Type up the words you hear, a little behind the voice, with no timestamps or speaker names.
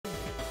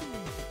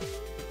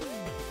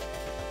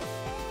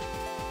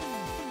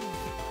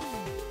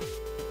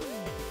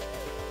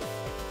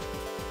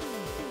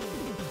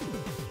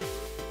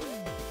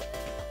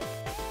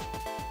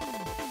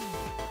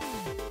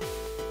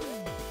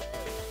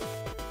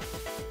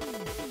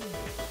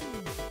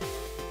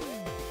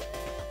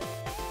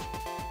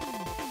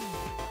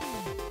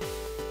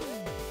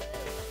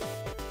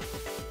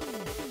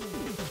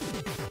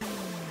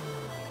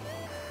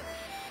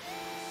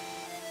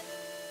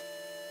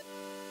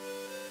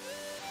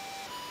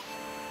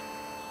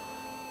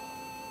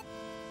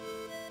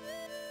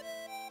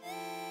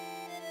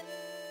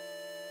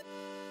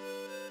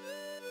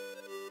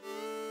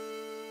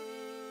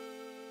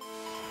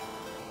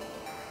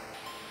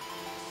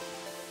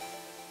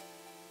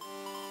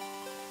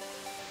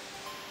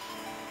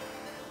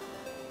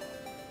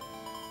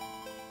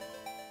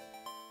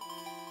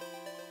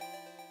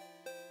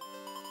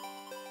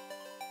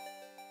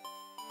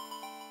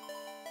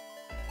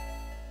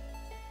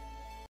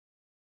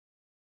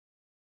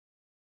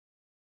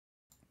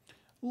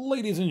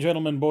Ladies and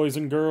gentlemen, boys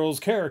and girls,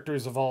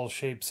 characters of all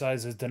shapes,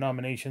 sizes,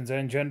 denominations,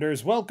 and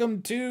genders,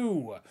 welcome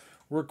to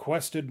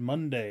Requested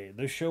Monday,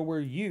 the show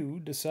where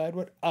you decide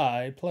what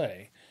I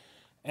play.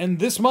 And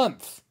this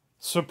month,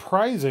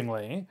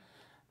 surprisingly,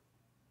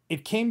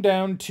 it came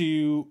down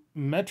to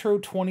Metro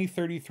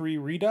 2033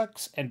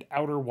 Redux and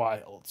Outer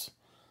Wilds.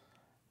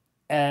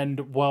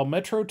 And while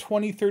Metro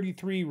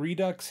 2033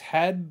 Redux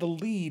had the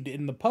lead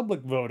in the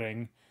public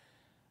voting,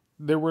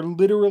 there were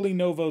literally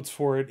no votes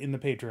for it in the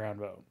Patreon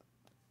vote.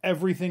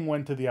 Everything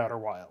went to the Outer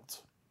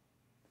Wilds.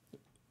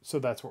 So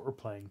that's what we're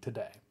playing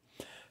today.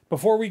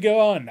 Before we go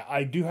on,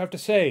 I do have to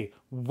say,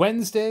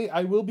 Wednesday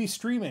I will be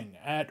streaming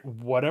at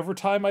whatever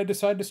time I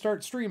decide to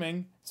start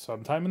streaming,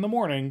 sometime in the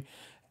morning,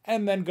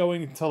 and then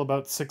going until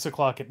about 6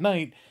 o'clock at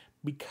night,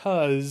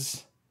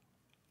 because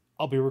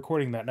I'll be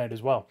recording that night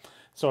as well.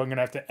 So I'm going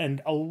to have to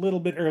end a little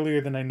bit earlier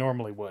than I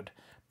normally would.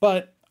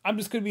 But I'm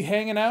just going to be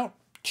hanging out,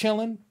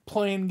 chilling,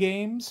 playing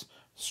games,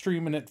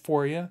 streaming it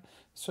for you.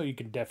 So you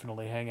can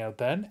definitely hang out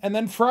then. And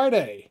then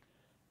Friday,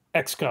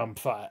 XCOM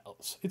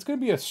Files. It's going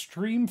to be a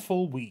stream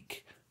full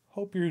week.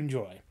 Hope you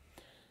enjoy.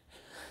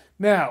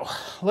 Now,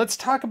 let's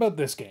talk about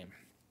this game.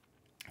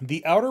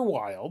 The Outer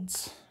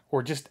Wilds,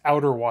 or just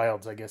Outer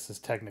Wilds, I guess is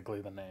technically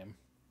the name,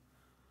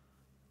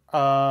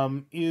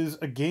 is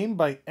a game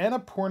by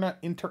Annapurna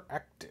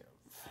Interactive.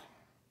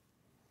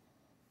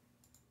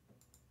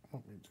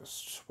 Let me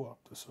just swap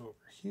this over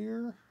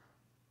here.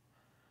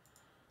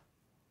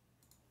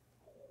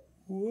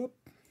 Whoop.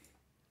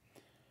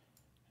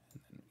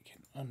 And then we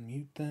can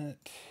unmute that.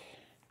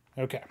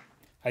 Okay.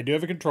 I do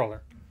have a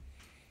controller.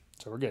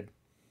 So we're good.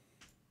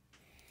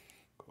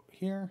 Go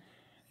here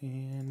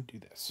and do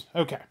this.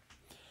 Okay.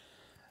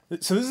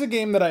 So this is a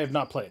game that I have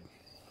not played.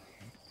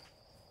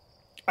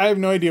 I have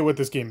no idea what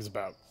this game is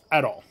about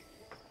at all.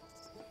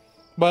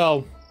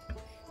 Well,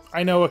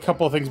 I know a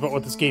couple of things about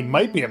what this game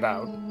might be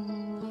about,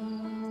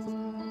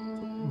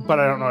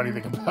 but I don't know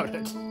anything about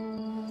it.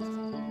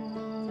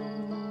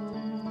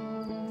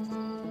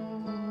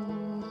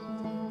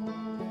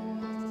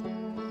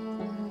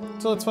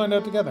 So let's find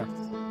out together.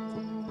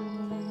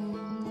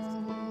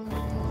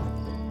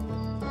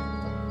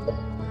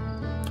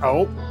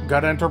 Oh,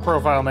 gotta enter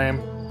profile name.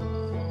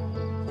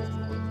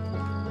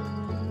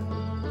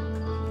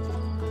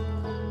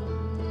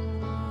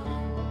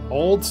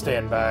 Old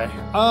standby.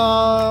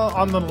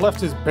 On the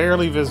left is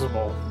barely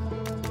visible.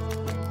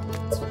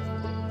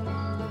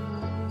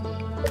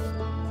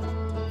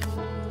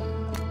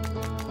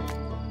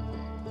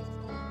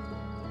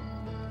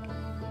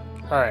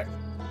 Alright.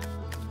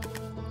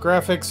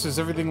 Graphics, does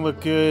everything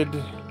look good?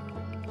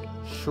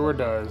 Sure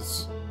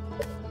does.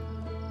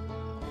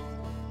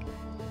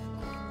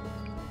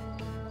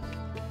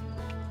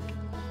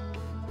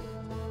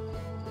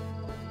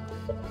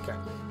 Okay.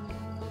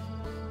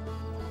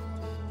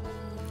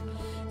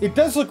 It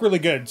does look really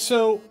good.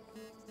 So,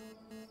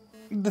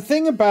 the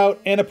thing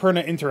about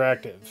Annapurna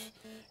Interactive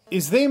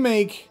is they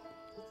make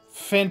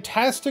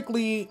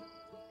fantastically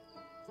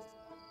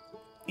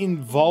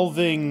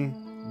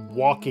involving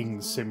walking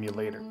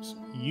simulators,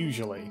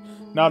 usually.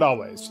 Not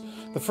always.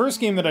 The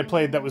first game that I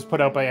played that was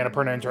put out by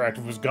Annapurna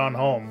Interactive was Gone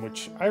Home,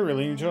 which I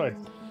really enjoyed.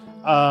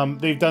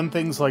 They've done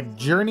things like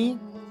Journey.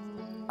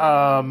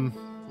 I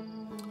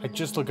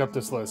just looked up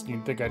this list.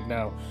 You'd think I'd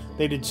know.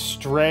 They did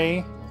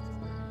Stray.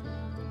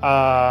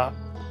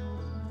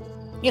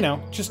 You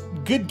know, just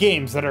good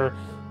games that are...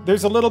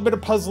 There's a little bit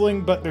of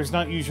puzzling, but there's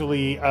not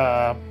usually,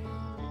 like,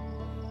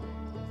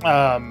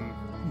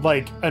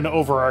 an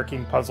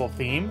overarching puzzle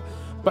theme.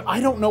 But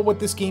I don't know what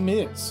this game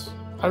is.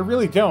 I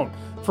really don't.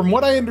 From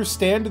what I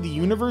understand, the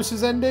universe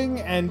is ending,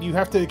 and you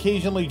have to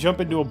occasionally jump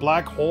into a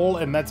black hole,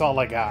 and that's all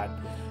I got.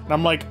 And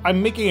I'm like, I'm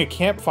making a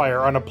campfire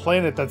on a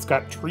planet that's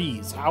got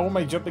trees. How am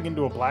I jumping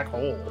into a black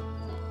hole?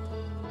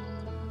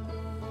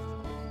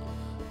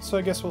 So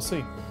I guess we'll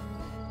see.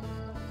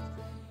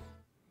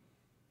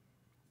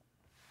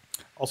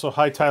 Also,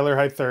 hi Tyler,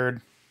 hi Third.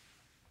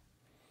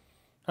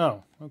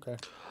 Oh, okay.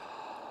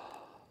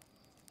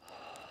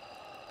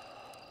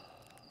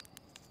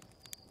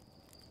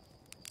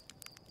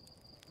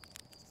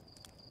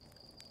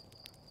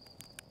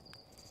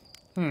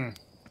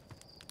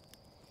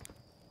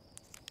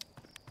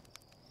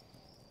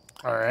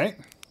 Alright.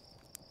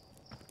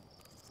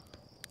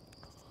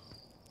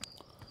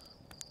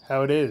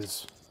 How it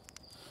is.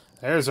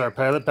 There's our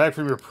pilot, back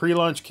from your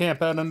pre-launch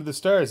camp out under the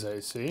stars, I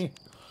see.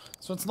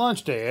 So it's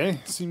launch day, eh?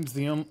 Seems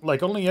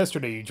like only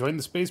yesterday you joined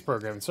the space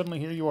program, and suddenly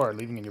here you are,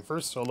 leaving in your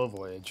first solo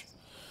voyage.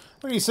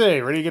 What do you say?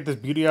 Ready to get this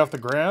beauty off the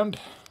ground?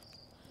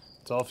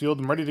 It's all fueled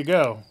and ready to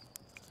go.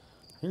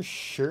 You're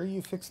sure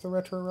you fixed the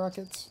retro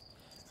rockets?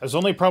 It was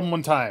only a problem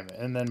one time,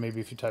 and then maybe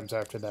a few times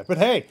after that. But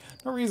hey,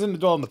 no reason to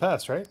dwell on the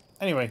past, right?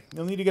 Anyway,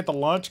 you'll need to get the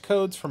launch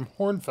codes from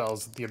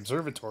Hornfels at the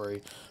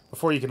observatory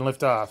before you can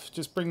lift off.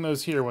 Just bring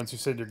those here once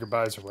you've said your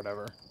goodbyes or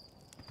whatever.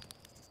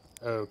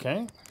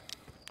 Okay.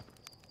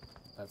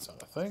 That's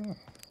not a thing.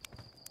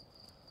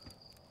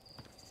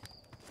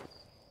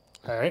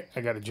 Alright,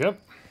 I gotta jump.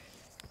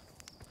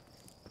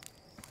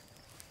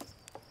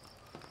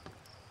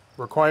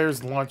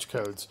 Requires launch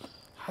codes.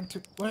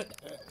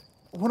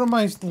 What am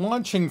I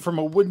launching from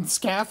a wooden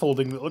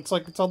scaffolding that looks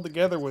like it's all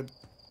together with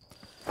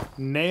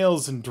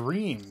nails and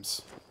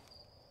dreams?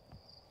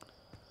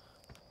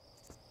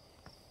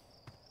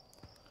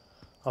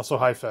 Also,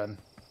 hi, Fen.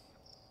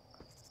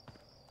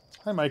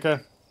 Hi,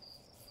 Micah.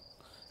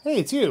 Hey,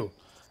 it's you.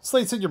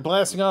 Slate said you're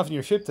blasting off in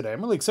your ship today.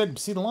 I'm really excited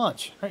to see the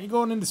launch. Aren't you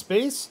going into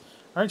space?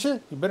 Aren't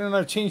you? You better not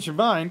have changed your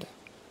mind.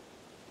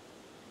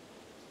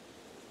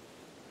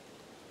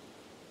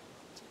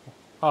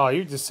 Oh,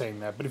 you're just saying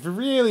that. But if you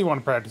really want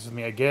to practice with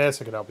me, I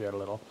guess I could help you out a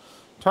little.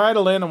 Try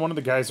to land on one of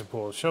the geyser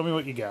pools. Show me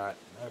what you got.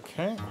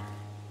 Okay.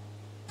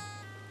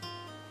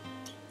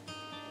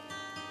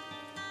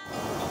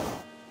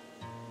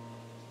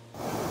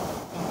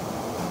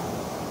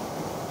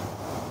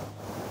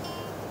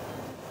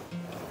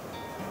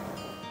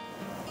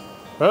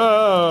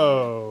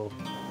 Oh!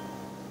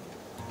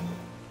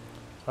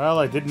 Well,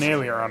 I did an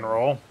aileron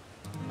roll.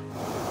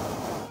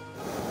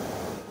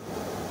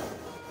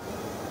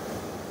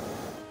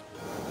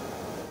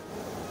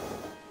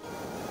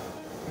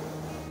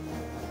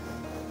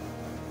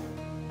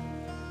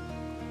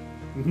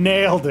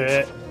 Nailed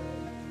it!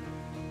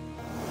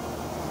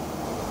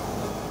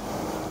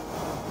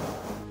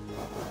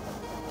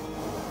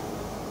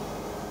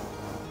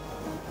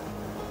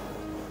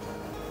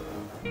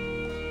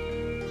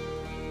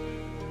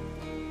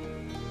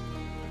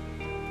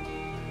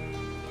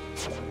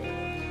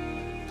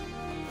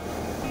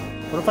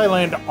 What if I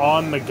land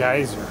on the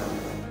geyser?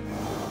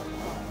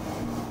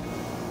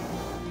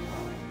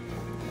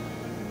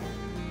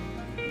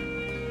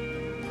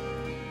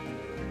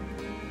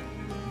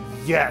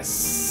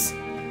 Yes!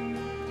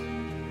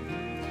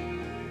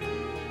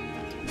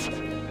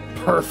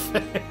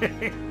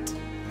 Perfect!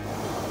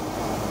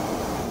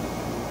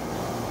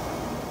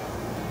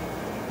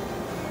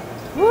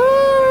 Woo!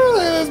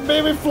 Look at this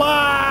baby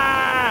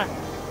fly!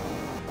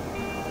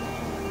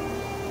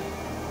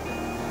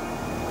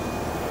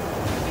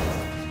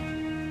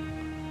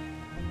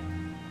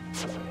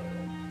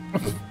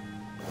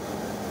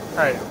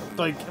 Alright,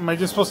 like, am I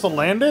just supposed to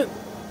land it?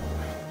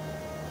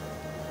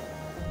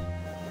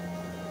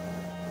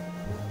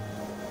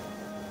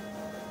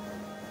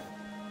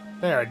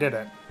 There, I did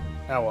it.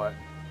 Now what?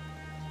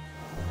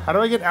 How do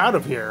I get out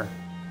of here?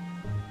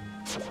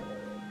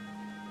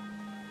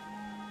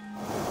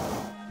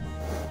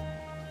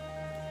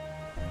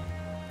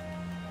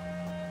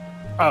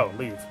 Oh,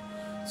 leave.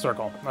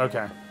 Circle.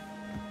 Okay.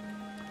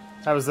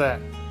 How was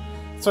that?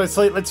 So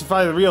Slate lets you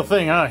fly the real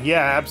thing, huh? Yeah,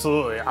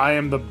 absolutely. I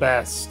am the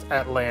best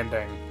at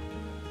landing.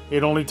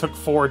 It only took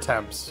 4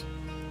 attempts.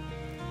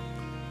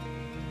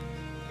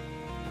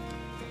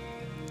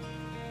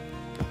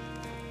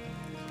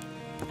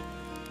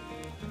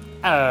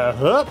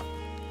 Hup.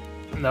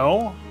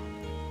 No.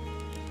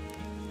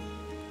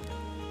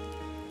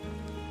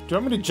 Do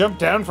you want me to jump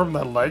down from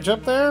the ledge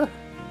up there?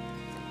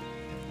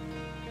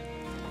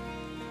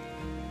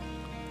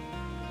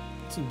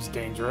 Seems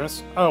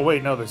dangerous. Oh,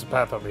 wait, no, there's a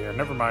path over here.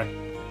 Never mind.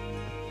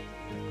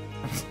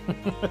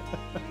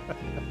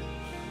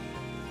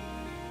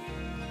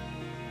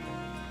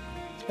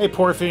 Hey,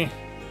 Porphy.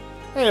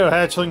 Hey,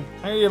 hatchling.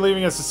 How are you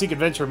leaving us to seek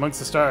adventure amongst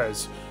the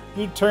stars?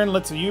 New turn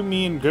lets you,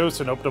 me, and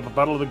Ghost and open up a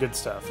bottle of the good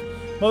stuff.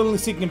 I'm only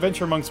seeking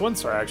adventure amongst one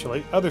star,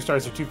 actually. Other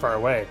stars are too far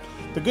away.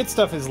 The good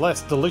stuff is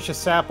less delicious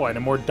sap wine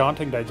and more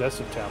daunting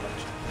digestive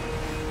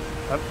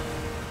challenge.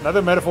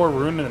 Another metaphor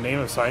ruined in the name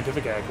of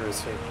scientific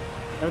accuracy.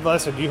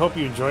 Nevertheless, I do hope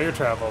you enjoy your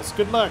travels.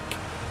 Good luck!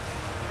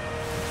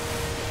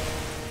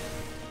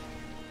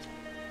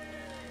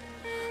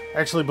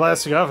 Actually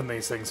blasting off in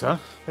these things, huh?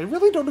 They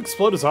really don't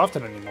explode as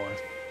often anymore.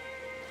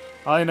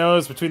 All I know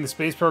is between the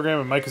space program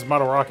and Micah's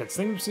model rockets,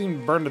 things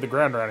seem to burn to the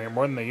ground around here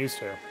more than they used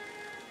to.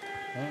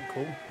 Yeah,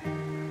 cool.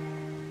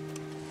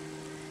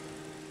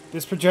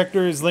 This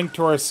projector is linked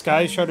to our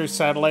Sky Shutter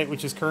satellite,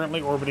 which is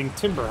currently orbiting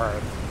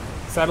Timberhearth.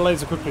 The satellite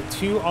is equipped with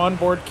 2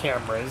 onboard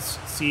cameras.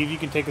 See if you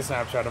can take a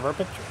snapshot of our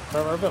picture,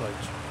 of our village.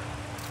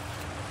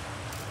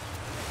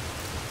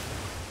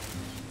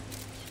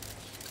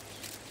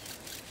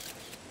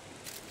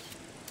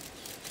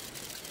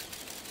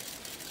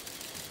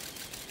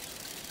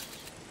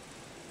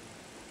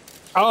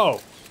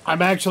 Oh,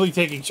 I'm actually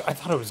taking... I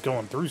thought I was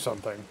going through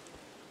something.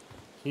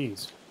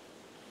 Jeez.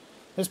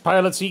 This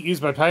pilot seat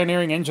used by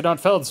pioneering engineer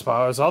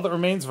Feldspar is all that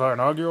remains of our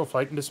inaugural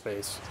flight into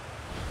space.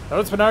 Though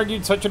it's been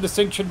argued such a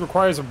distinction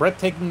requires a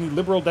breathtakingly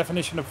liberal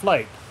definition of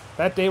flight,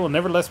 that day will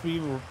nevertheless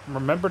be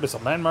remembered as a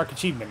landmark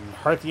achievement in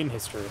Hearthian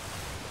history.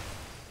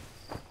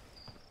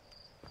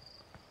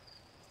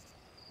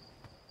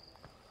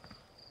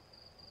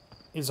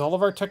 Is all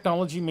of our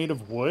technology made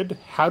of wood?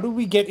 How do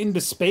we get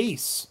into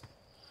space?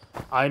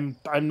 I'm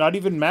not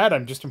even mad,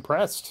 I'm just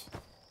impressed.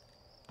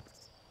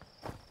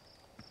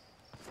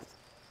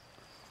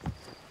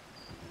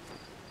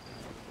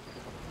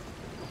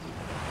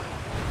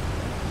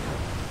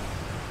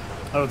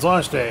 Oh, it's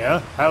launch day, huh?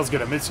 Hal's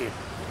gonna miss you.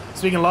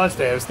 Speaking of launch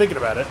day, I was thinking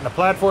about it, and the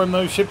platform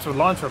those ships would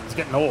launch from is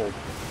getting old.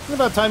 Isn't it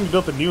about time you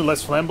built a new,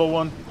 less flammable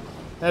one?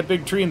 That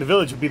big tree in the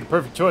village would be the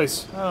perfect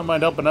choice. I don't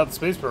mind helping out the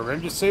space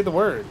program, just say the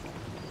word.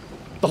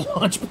 The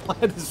launch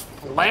pad is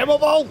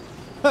flammable?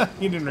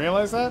 You didn't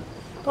realize that?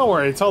 Don't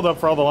worry, it's held up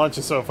for all the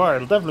launches so far.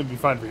 It'll definitely be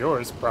fine for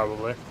yours,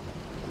 probably.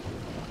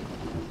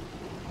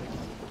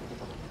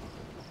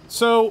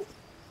 So,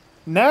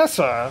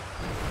 NASA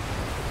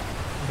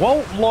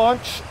won't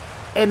launch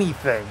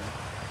anything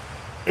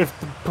if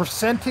the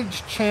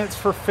percentage chance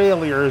for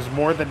failure is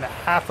more than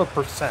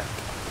 0.5%.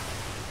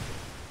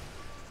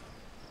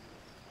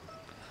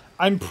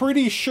 I'm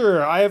pretty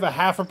sure I have a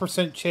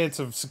 0.5% chance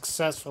of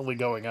successfully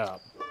going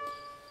up.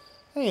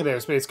 Hey there,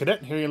 Space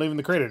Cadet. Here you're leaving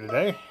the crater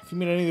today. If you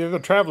meet any of the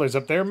other travelers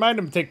up there, remind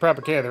them to take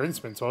proper care of their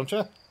instruments, won't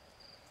you?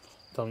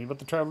 Tell me about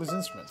the travelers'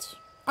 instruments.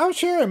 Oh,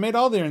 sure, I made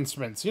all their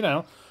instruments, you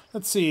know.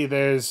 Let's see,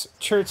 there's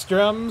Church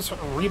drums,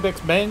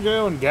 Rebek's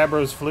banjo, and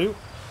Gabbro's flute.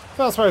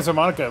 Felspar's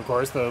harmonica, of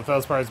course, though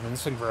Felspar's been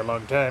missing for a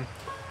long time.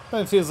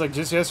 But it feels like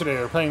just yesterday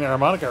they were playing their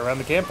harmonica around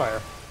the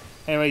campfire.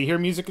 Anyway, you hear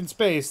music in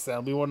space,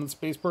 that'll be one of the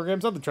space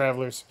program's other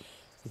travelers.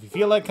 If you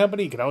feel like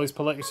company, you can always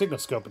pull out your signal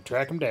scope and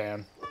track them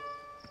down.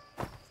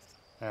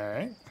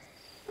 Alright.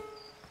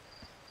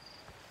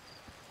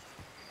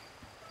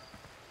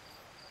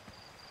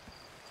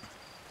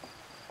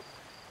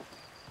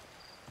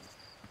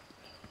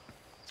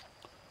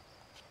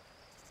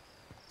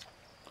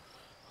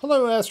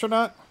 Hello,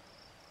 astronaut.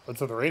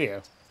 What's on the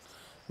radio?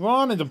 We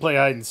wanted to play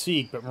hide and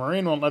seek, but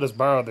Marine won't let us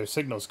borrow their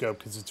signal scope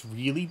because it's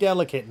really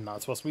delicate and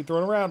not supposed to be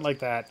thrown around like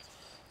that.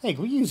 Hey,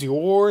 can we use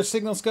your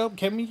signal scope?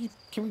 Can we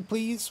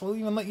please? We'll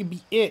even let you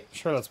be it.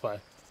 Sure, let's play.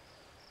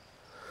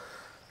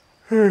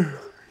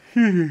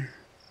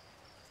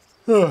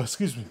 Oh,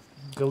 excuse me.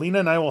 Galena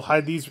and I will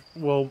hide these.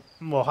 We'll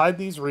hide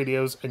these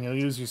radios, and you'll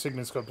use your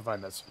signal scope to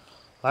find us.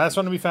 Last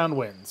one to be found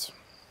wins.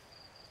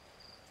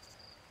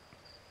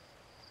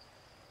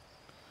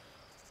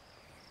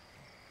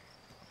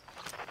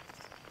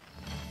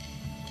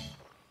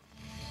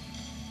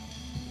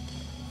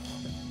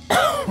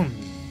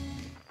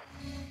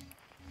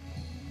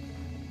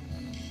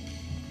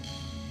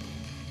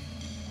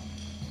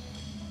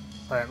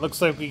 Alright,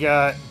 looks like we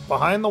got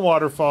behind the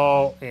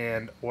waterfall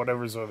and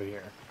whatever's over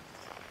here.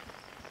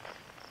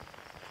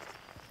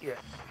 Yeah.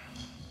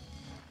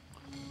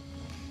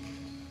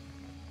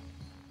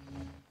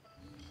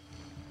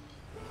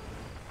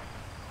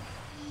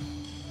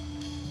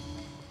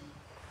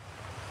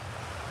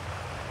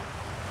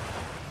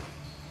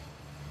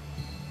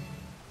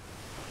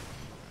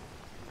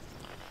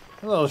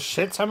 Little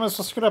shits, how am I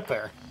supposed to get up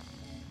there?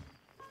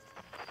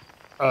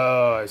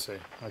 Oh, I see.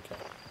 Okay.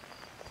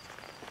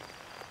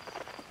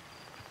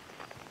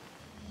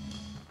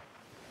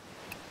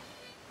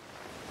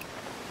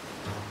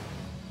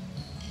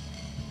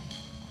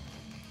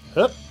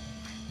 Hup.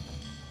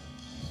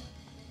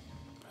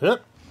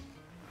 Hup.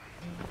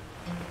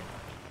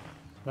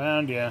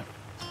 Found ya.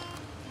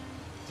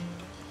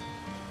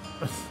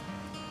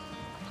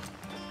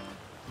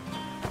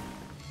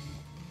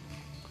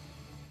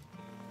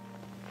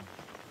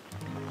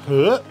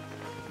 Hup.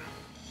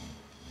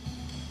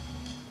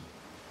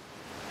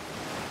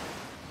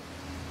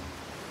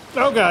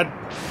 Oh God.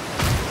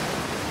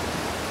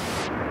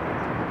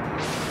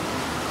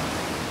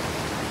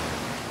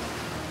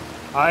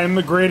 I am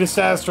the greatest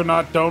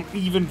astronaut, don't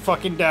even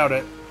fucking doubt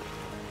it.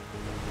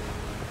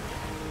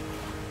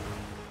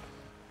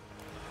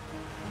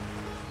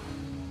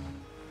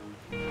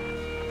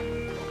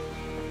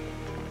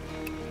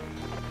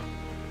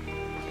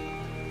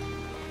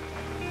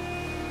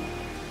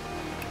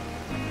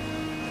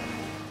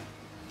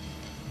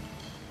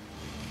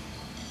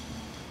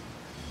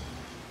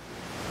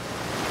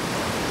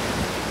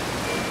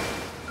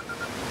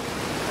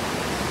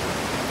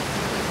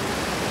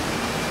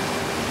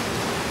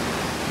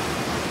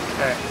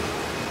 Okay.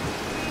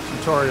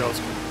 Tutorial's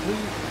complete.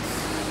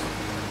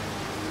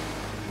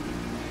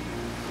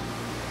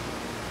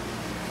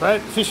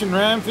 Right, fish and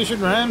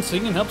rhyme,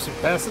 singing helps you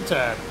pass the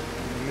time.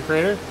 In the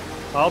crater,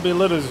 I'll be a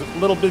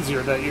little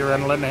busier that year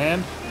on lending a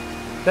hand.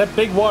 That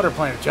big water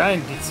planet,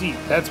 giant deceit,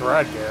 that's where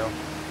I'd go.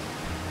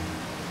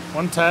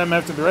 One time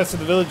after the rest of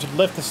the village had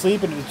left to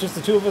sleep and it was just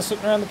the two of us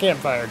sitting around the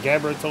campfire,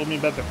 Gabbro told me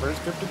about their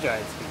first trip to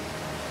Giant Sea.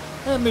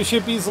 And their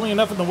ship easily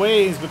enough in the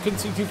waves, but couldn't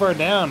see too far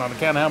down on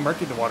account of how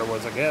murky the water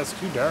was, I guess.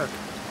 Too dark.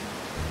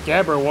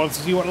 Gabbro wants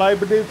to see what lies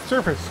beneath the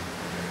surface.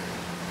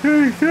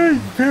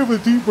 Travel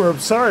deeper. I'm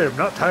sorry, I'm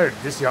not tired,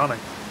 just yawning.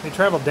 They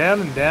traveled down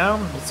and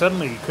down, but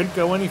suddenly you couldn't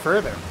go any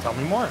further. Tell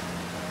me more.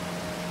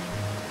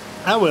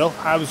 I will.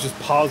 I was just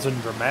pausing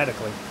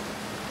dramatically.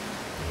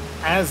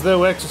 As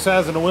though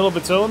exercising a will of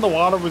its own, the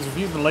water was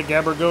refusing to let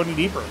Gabbro go any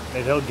deeper.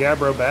 It held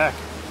Gabbro back.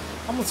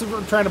 Almost as if it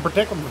were trying to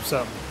protect him from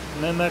something.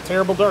 And then that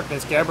terrible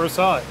darkness, Gabbro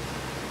saw it.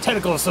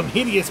 Tentacle of some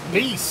hideous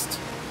beast!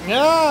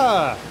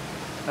 Ah!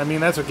 I mean,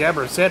 that's what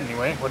Gabbro said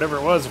anyway. Whatever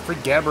it was, it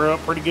freaked Gabbro up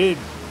pretty good.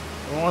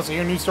 Everyone wants to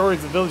hear new stories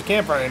at the village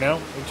campfire, you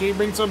know. Make sure you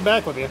bring some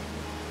back with you.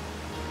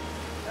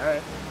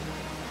 Alright.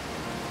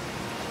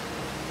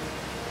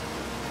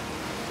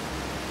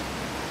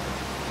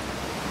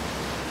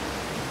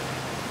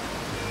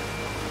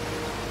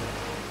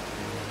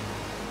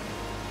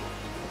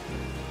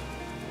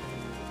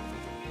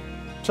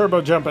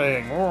 Turbo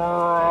jumping.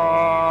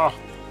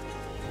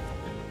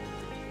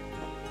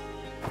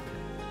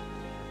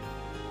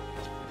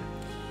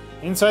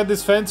 Inside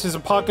this fence is a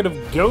pocket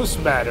of ghost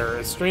matter,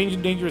 a strange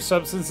and dangerous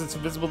substance that's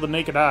invisible to the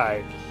naked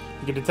eye.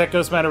 You can detect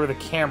ghost matter with a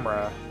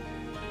camera.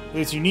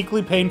 It's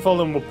uniquely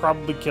painful and will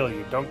probably kill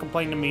you. Don't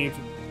complain to me if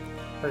you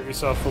hurt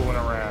yourself fooling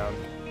around.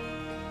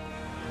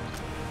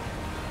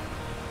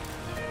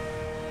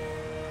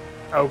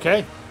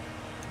 Okay.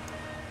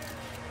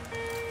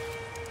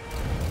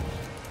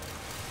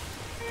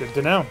 Good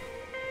to know.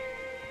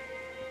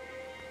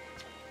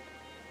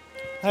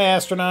 Hi,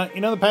 astronaut.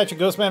 You know the patch of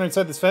ghost matter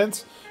inside this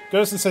fence?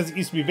 Ghostin says it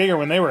used to be bigger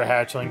when they were a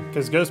hatchling,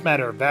 because ghost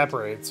matter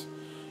evaporates.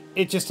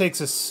 It just takes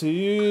a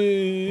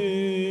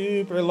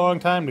super long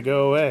time to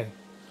go away.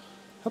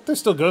 Hope there's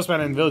still ghost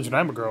matter in the village when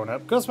I'm growing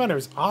up. Ghost matter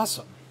is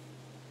awesome.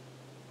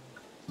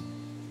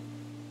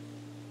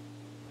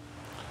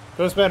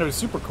 Ghost matter is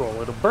super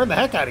cool. It'll burn the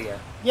heck out of you.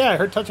 Yeah, I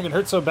heard touching it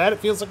hurts so bad it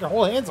feels like your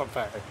whole hand's on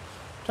fire.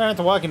 Try not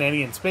to walk into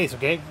any in space,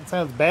 okay? It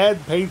sounds bad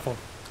and painful.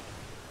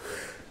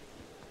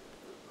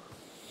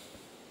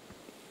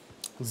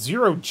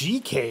 Zero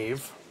G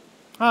Cave?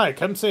 Hi,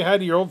 come say hi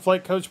to your old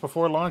flight coach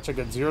before launch. I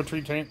got Zero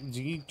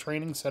G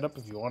training set up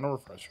if you want a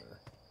refresher.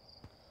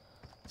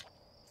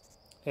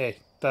 Hey,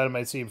 thought I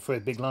might see you before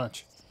the big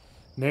launch.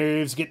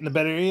 Nerves getting the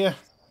better of you?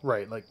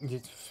 Right, like,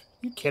 you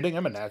kidding?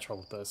 I'm a natural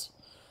with this.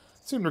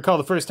 I seem to recall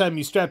the first time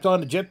you strapped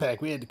on a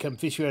jetpack, we had to come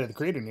fish you out of the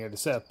crater near the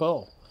South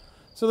Pole.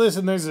 So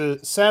listen, there's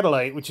a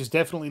satellite, which is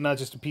definitely not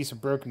just a piece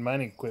of broken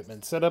mining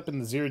equipment, set up in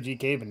the Zero G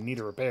cave in need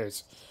of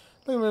repairs.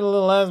 Looking for a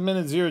little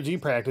last-minute Zero-G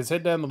practice,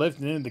 head down the lift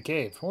and into the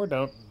cave. Or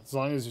don't, as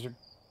long as you're...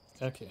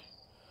 Okay.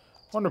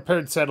 One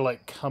repaired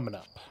satellite coming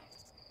up.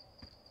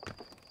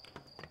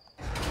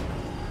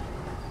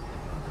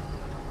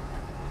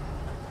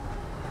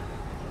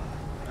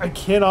 I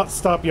cannot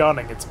stop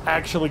yawning. It's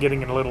actually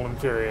getting a little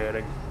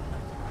infuriating.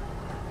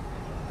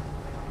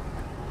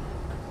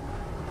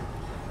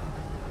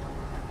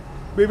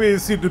 Maybe I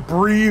just need to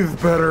breathe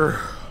better.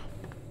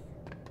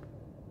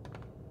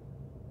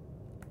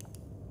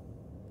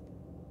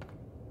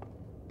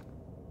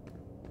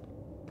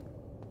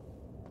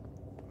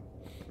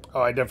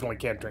 Oh, I definitely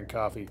can't drink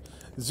coffee.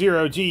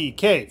 Zero G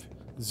cave.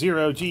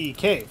 Zero G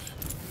cave.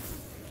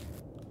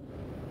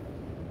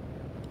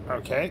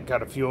 Okay,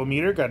 got a fuel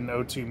meter, got an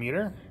O2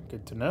 meter.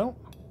 Good to know.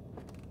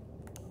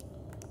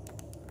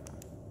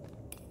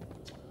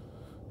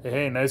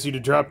 Hey, nice of you to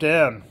drop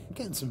down. I'm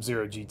getting some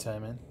Zero G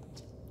time in.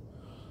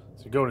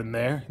 So you're going in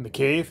there, in the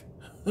cave?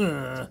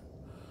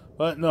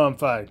 What? No, I'm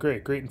fine.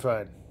 Great and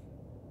fine.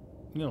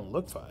 You don't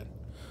look fine.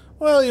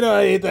 Well, you know,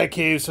 I ate that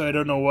cave, so I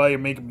don't know why you're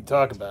making me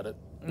talk about it.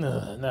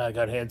 Now I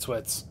got hand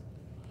sweats.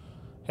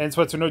 Hand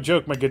sweats are no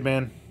joke, my good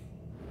man.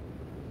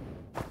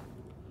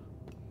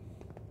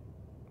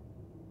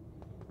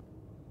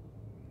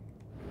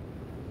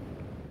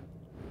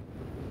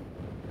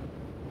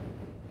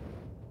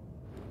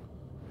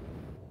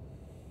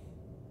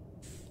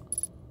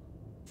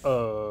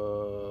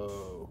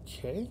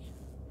 Okay.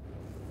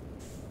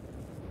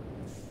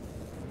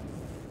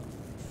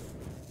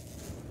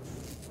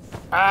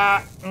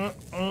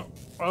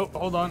 Oh,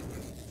 hold on.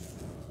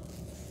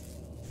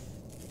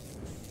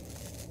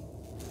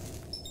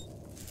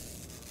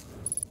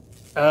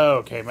 Oh,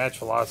 okay, match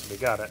velocity,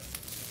 got it.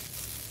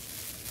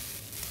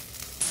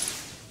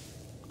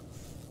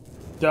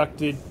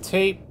 Ducted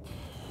tape.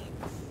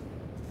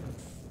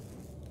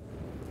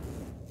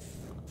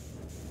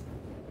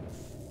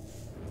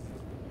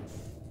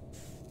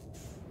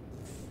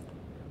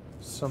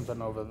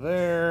 Something over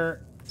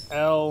there.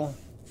 L.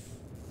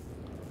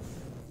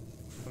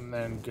 And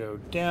then go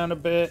down a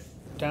bit,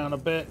 down a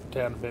bit,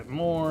 down a bit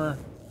more.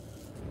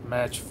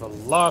 Match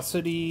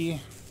velocity.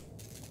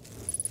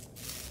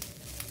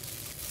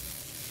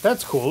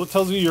 That's cool. It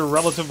tells you your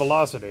relative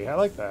velocity. I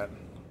like that.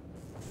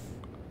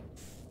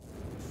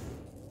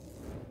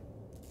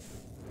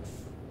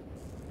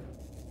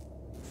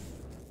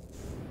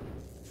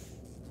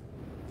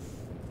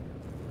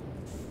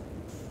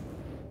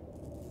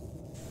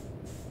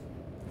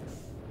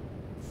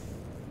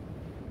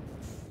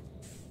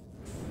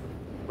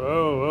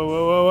 Whoa, whoa,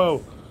 whoa, whoa, whoa.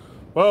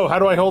 Whoa, how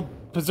do I hold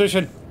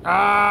position?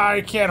 Ah,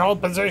 I can't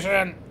hold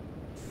position.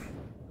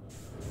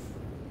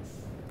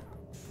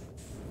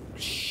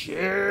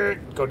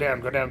 Shit. Go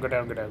down, go down, go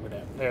down, go down, go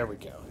down. There we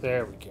go.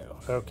 There we go.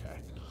 Okay.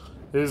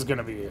 This is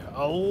gonna be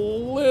a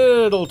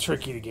little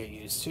tricky to get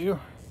used to.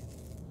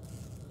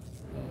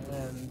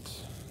 And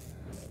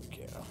there we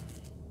go.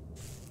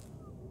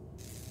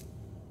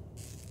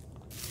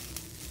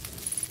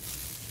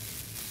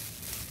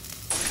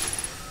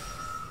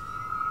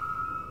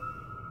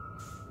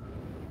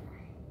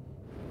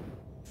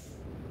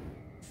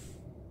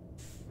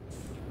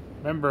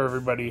 Remember,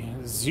 everybody,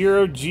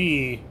 Zero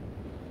G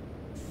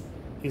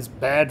is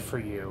bad for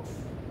you.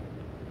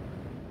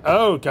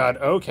 Oh, God.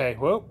 Okay.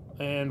 Whoa.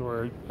 And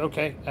we're...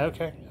 Okay.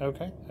 Okay.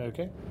 Okay.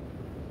 Okay.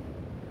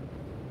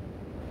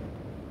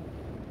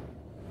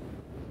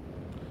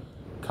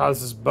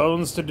 Causes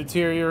bones to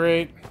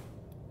deteriorate.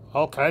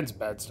 All kinds of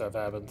bad stuff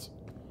happens.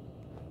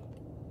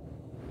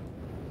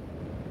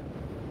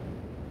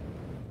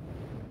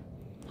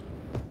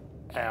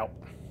 Ow.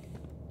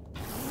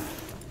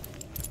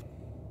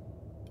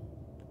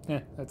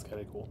 Yeah, that's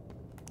kind of cool.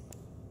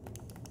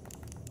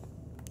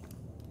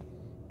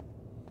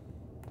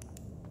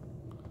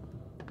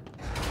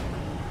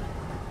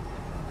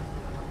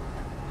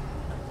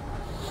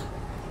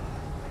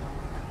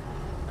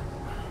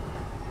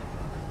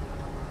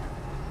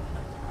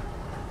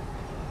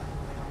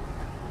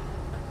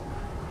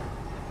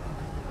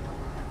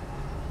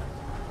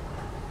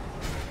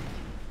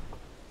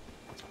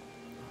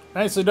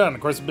 Nicely done.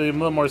 Of course, it'll be a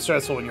little more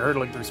stressful when you're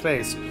hurtling through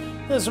space.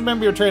 Just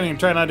remember your training and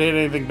try not to hit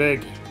anything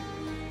big.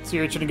 See,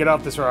 you're itching to get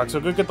off this rock, so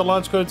go get the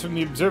launch codes from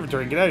the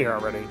observatory and get out of here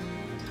already.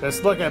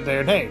 Best luck out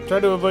there, and hey, try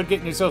to avoid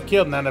getting yourself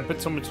killed now that I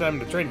put so much time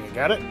into training. You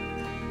got it?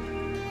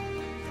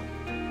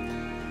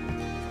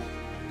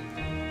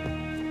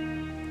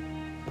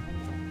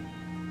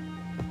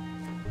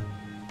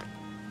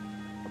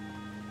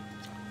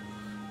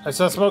 I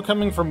saw smoke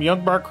coming from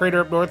Young Bark Crater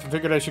up north and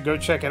figured I should go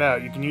check it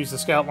out. You can use the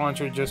scout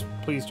launcher, just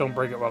please don't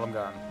break it while I'm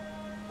gone.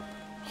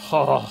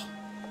 Oh.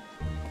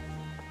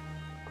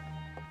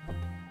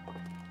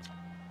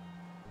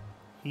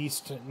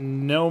 East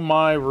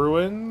Nomai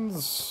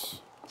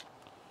Ruins.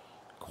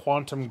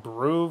 Quantum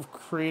Grove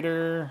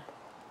Crater.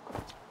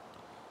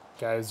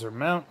 Geyser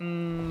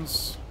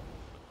Mountains.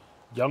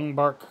 Young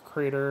Bark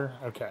Crater.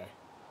 Okay.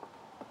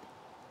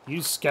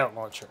 Use scout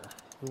launcher.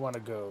 We want to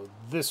go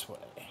this way.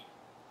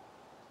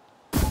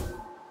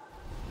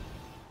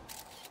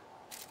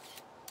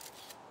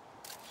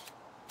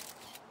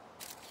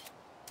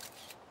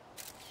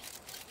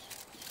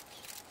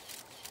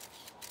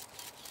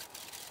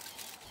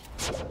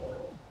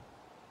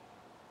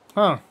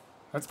 Huh.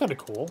 That's kind of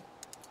cool.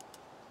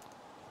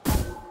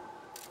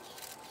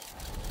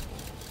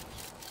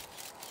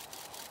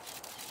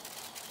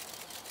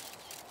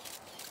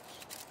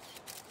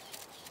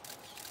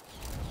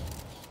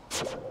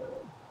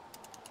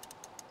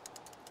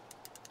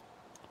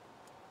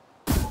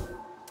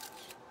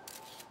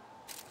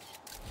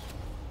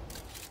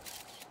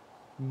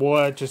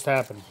 What just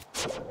happened?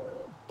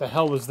 The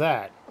hell was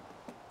that?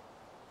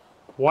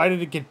 Why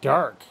did it get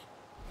dark?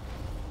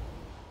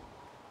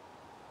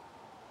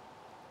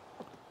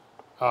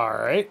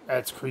 Alright,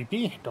 that's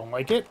creepy. Don't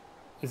like it.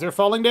 Is there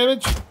falling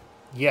damage?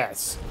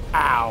 Yes.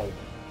 Ow.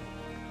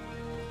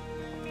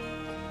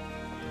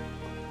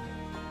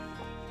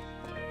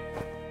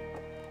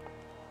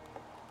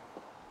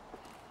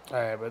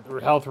 Alright,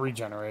 but health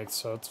regenerates,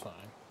 so it's fine.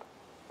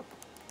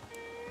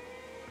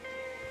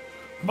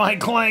 My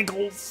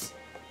clankles!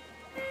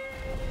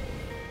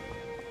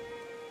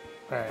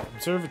 Alright,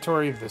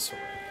 observatory this way.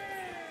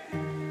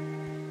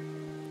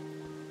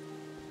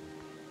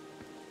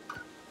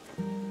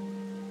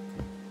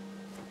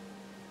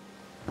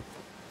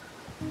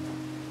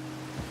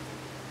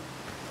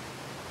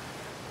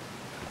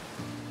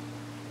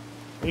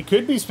 It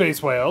could be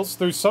space whales.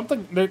 There's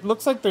something... It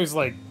looks like there's,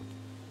 like,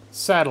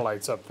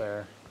 satellites up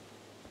there.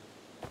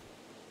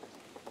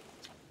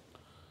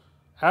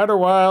 Outer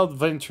Wild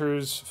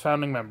Ventures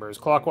founding members.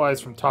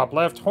 Clockwise from top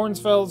left.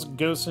 Hornsfells,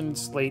 Gosen,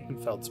 Slate,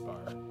 and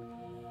Feldspar.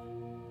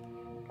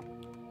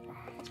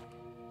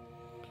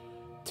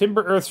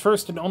 Timber Earth's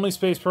first and only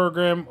space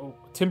program...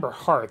 Timber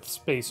Hearth's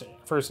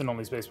first and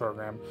only space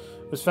program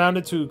was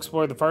founded to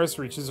explore the farthest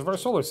reaches of our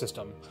solar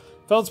system.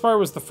 Feldspar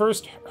was the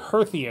first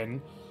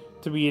Hearthian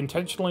to be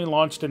intentionally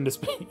launched into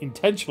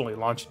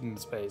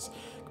space.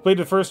 Completed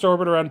the first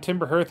orbit around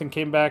Timber Hearth and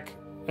came back,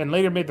 and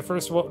later made the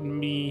first of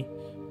many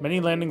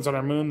landings on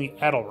our moon, the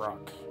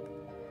Adelrock.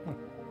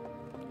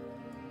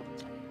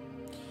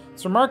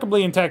 This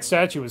remarkably intact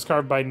statue was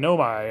carved by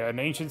Nomai, an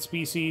ancient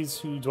species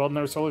who dwelled in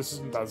our solar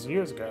system thousands of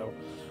years ago.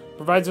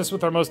 Provides us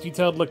with our most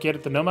detailed look yet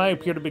at the Nomai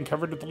appear to have been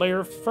covered with a layer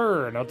of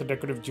fur. Note the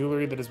decorative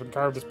jewelry that has been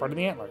carved as part of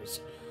the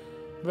antlers.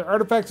 The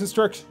artifacts and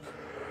structures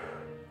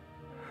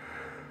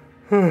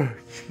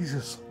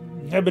Jesus.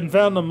 Have been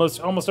found on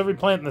almost every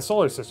planet in the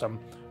solar system.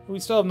 We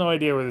still have no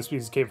idea where the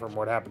species came from or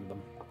what happened to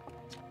them.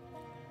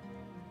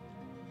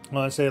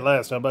 Well, I say it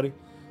last, huh, buddy?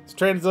 It's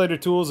translator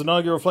tools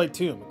inaugural flight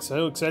 2. I'm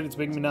so excited it's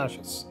making me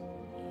nauseous.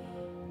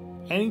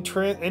 Any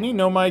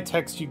Nomai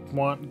text you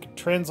want, you can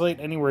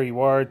translate anywhere you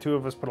are. Two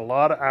of us put a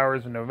lot of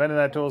hours into inventing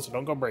that tool, so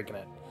don't go breaking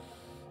it.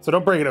 So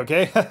don't break it,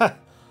 okay?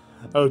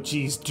 Oh,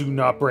 geez, do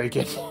not break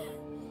it.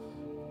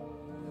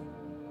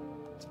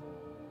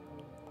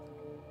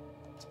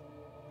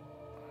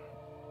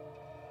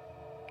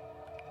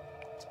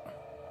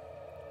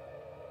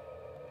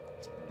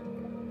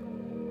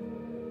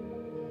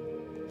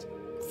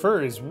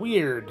 Fur is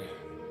weird.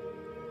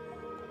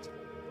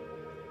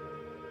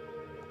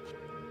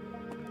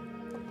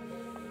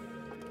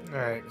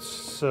 Alright,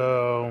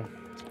 so...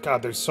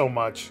 God, there's so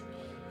much.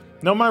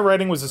 Nomai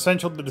writing was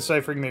essential to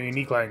deciphering their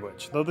unique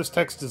language. Though this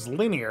text is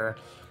linear,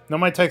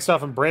 Nomai text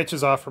often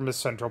branches off from a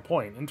central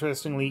point.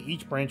 Interestingly,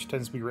 each branch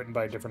tends to be written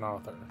by a different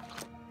author.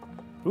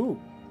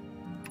 Ooh.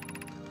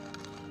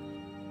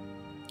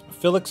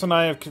 Felix and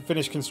I have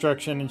finished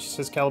construction, and she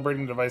says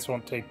calibrating the device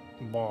won't take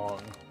long.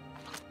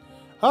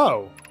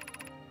 Oh,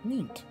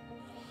 neat.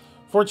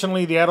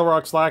 Fortunately, the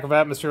Adelrock's lack of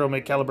atmosphere will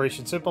make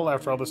calibration simple.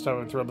 After all this time,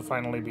 I'm thrilled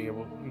to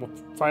we'll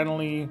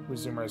finally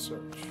resume our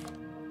search.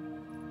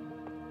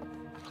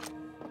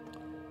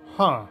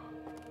 Huh.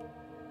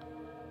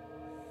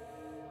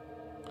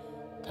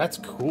 That's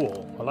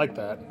cool. I like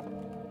that.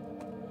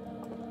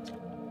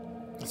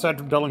 Aside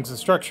from buildings and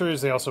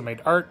structures, they also made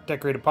art.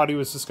 Decorated pottery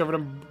was discovered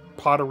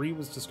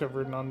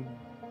on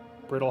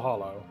Brittle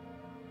Hollow.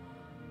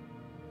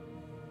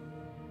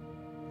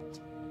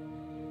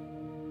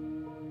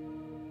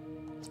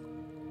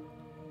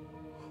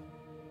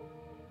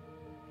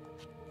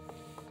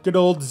 Good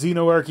old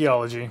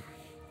xenoarchaeology.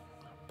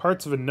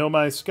 Parts of a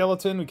Nomai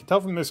skeleton. We can tell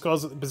from their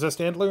skulls that they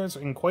possessed antlers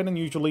and, quite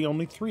unusually,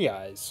 only 3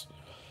 eyes.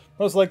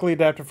 Most likely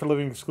adapted for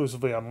living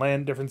exclusively on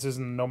land. Differences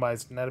in the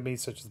Nomai's anatomy,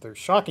 such as their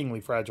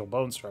shockingly fragile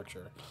bone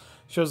structure,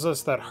 shows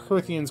us that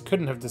Hearthians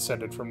couldn't have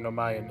descended from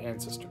Nomaian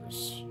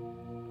ancestors.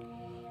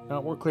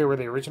 Not more clear where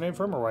they originated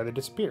from or why they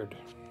disappeared.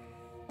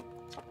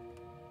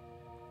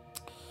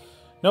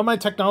 Nomai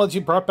technology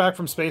brought back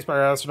from space by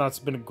our astronauts has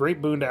been a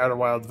great boon to Outer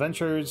Wild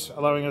ventures,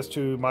 allowing us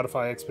to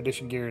modify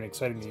expedition gear in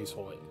exciting and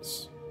useful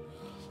ways.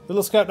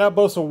 Little Scout now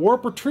boasts a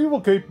warp retrieval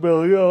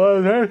capability.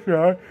 Oh, that's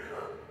right.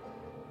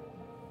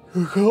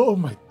 Oh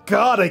my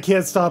god, I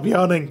can't stop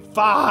yawning.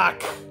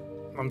 Fuck!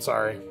 I'm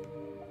sorry.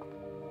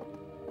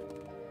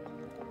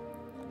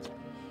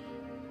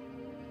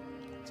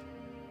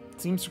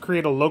 It seems to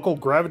create a local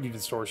gravity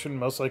distortion,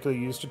 most likely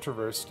used to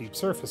traverse steep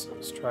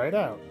surfaces. Try it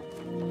out.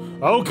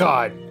 Oh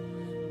god!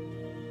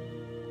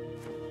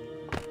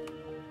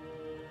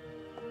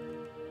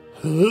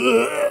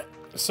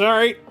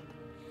 Sorry.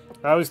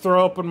 I always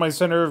throw up when my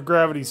center of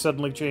gravity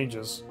suddenly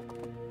changes.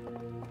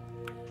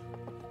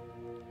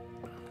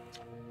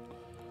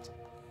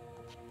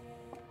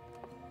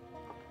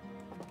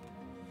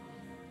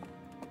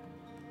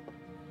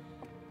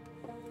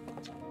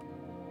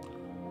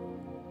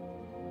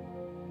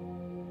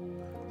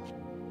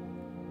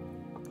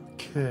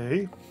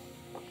 Okay.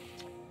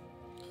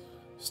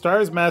 Star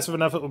is massive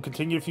enough it will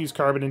continue to fuse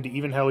carbon into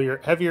even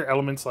heavier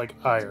elements like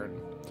iron.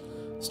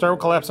 The star will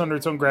collapse under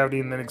its own gravity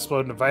and then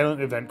explode in a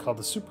violent event called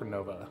the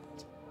supernova.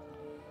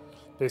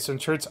 Based on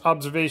Church's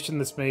observation,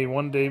 this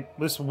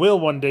will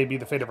one day be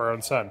the fate of our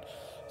own sun.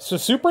 So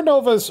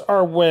supernovas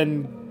are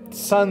when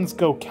suns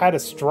go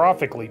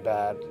catastrophically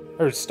bad,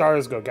 or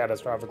stars go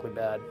catastrophically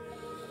bad.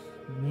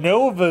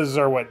 Novas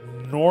are what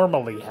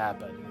normally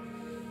happen.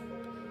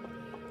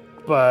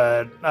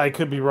 But I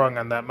could be wrong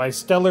on that. My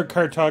stellar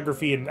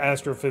cartography and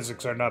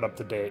astrophysics are not up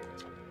to date.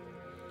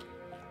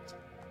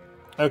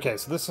 Okay,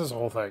 so this is a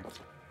whole thing.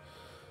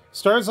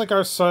 Stars like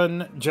our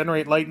sun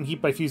generate light and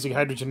heat by fusing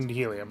hydrogen into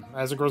helium.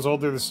 As it grows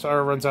older, the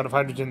star runs out of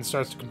hydrogen and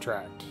starts to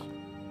contract.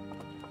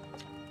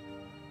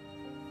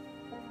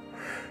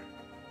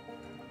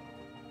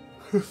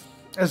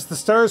 As the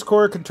star's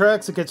core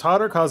contracts, it gets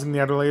hotter, causing the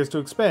outer layers to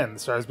expand. The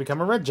stars become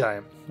a red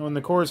giant. When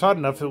the core is hot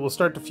enough, it will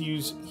start to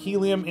fuse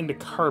helium into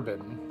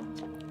carbon.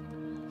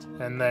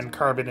 And then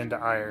carbon into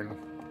iron.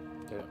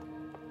 Yeah.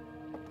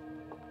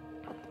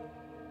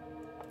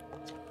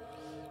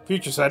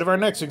 Future site of our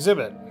next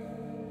exhibit.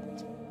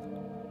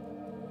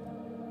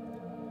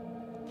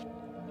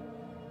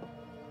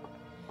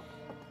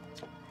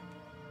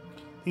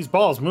 These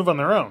balls move on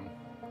their own.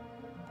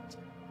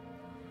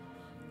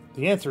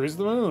 The answer is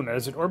the moon.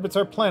 As it orbits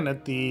our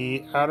planet,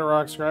 the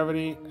Adelrock's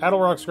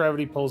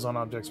gravity pulls on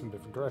objects from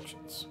different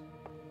directions.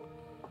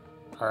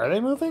 Are they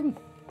moving?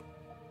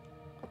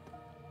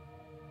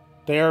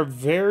 They are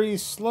very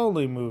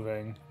slowly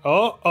moving.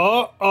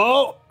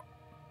 Oh!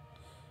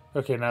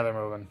 Okay, now they're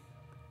moving.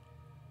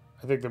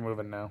 I think they're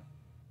moving now.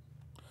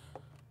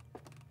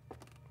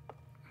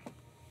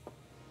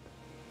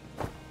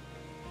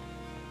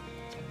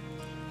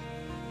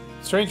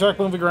 Strange rock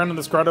moving around in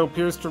this grotto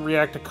appears to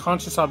react to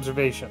conscious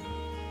observation.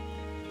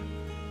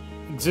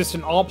 Exists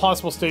in all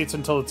possible states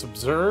until it's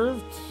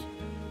observed.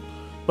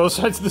 Both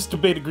sides of this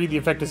debate agree the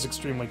effect is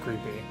extremely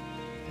creepy.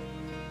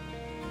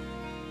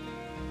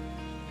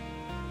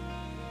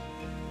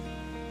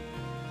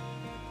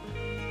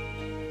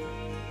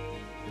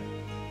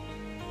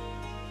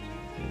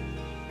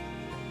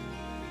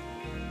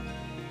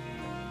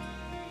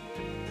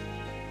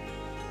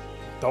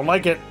 Don't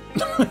like it.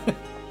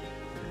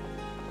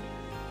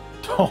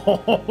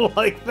 Don't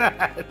like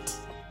that.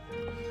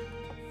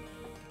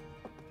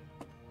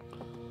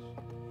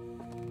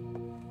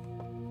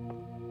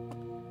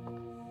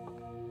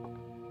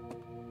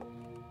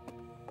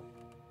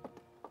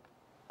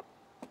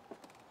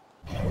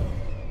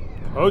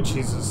 Oh,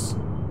 Jesus.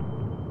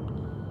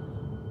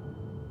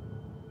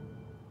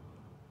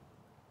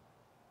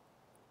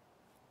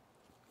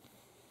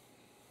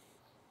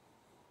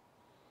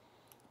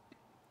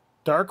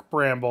 Dark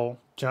Bramble,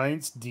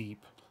 Giant's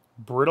Deep,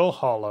 Brittle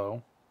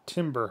Hollow,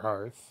 Timber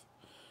Hearth,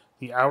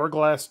 the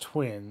Hourglass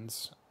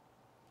Twins,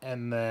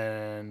 and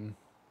then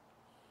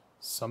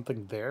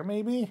something there,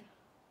 maybe?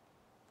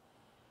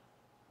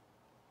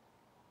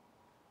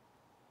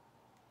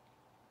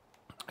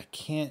 I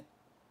can't...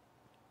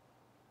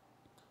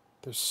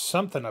 There's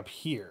something up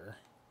here.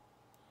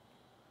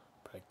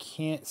 But But I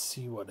can't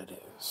see what it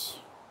is.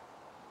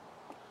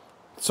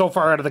 So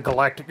far out of the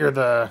galactic, or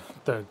the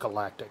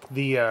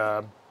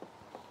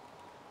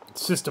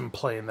system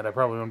plane that I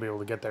probably won't be able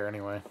to get there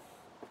anyway.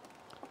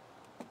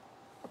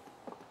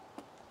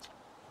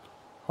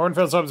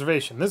 Hornfeld's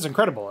observation. This is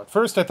incredible. At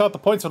first I thought the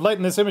points would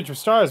lighten this image of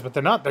stars, but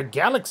they're not. They're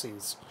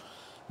galaxies.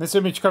 This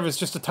image covers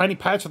just a tiny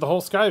patch of the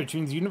whole sky, which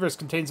means the universe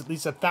contains at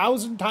least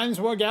 1,000 times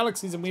more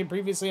galaxies than we had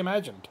previously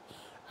imagined.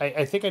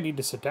 I think I need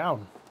to sit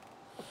down.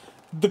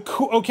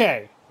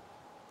 Okay.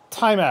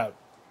 Time out.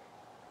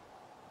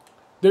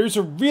 There's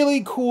a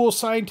really cool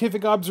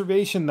scientific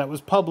observation that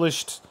was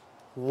published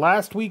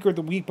last week or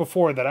the week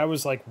before that I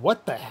was like,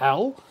 what the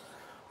hell?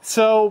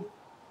 So,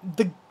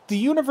 the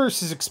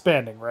universe is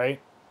expanding, right?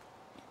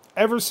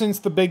 Ever since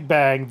the Big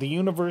Bang, the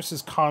universe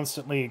is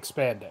constantly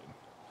expanding.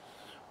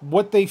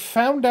 What they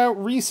found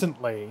out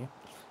recently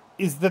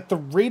is that the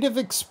rate of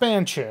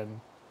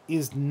expansion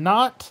is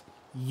not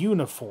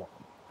uniform.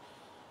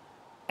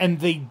 And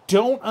they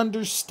don't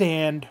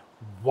understand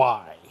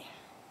why.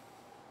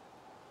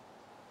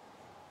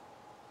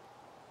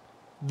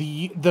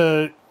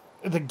 The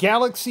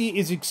galaxy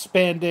is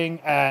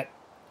expanding at,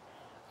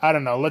 I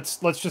don't know, let's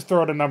just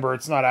throw out a number.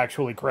 It's not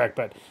actually correct,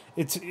 but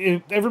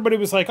everybody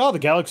was like, oh, the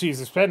galaxy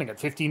is expanding at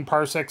 15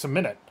 parsecs a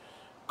minute.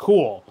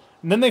 Cool.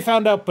 And then they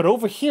found out, but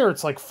over here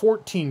it's like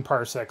 14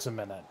 parsecs a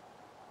minute.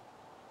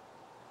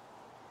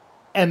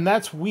 And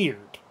that's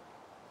weird,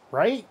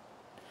 right?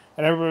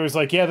 And everybody was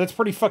like, yeah, that's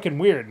pretty fucking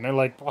weird. And they're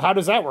like, well, how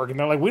does that work? And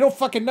they're like, we don't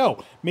fucking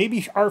know.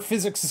 Maybe our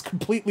physics is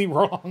completely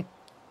wrong.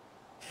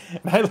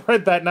 And I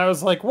read that and I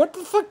was like, what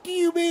the fuck do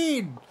you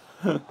mean?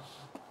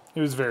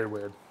 It was very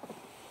weird.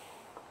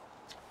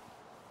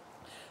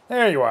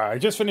 There you are. I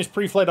just finished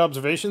pre-flight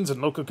observations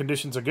and local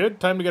conditions are good.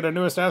 Time to get our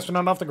newest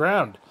astronaut off the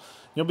ground.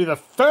 You'll be the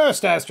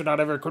first astronaut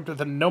ever equipped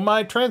with a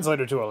Nomai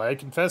translator tool. I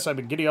confess I've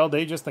been giddy all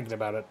day just thinking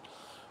about it.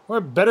 We're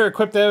better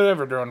equipped than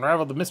ever to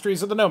unravel the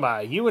mysteries of the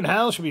Nomai. You and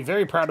Hal should be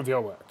very proud of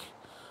your work.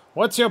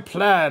 What's your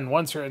plan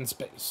once you're in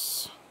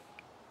space?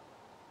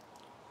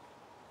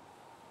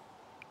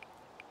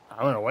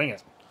 I'm gonna wing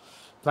it.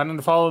 Planning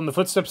to follow in the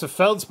footsteps of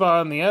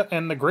Feldspar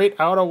and the great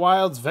Outer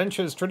Wilds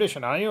Ventures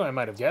tradition, are you? I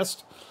might have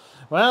guessed.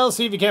 Well,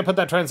 see if you can't put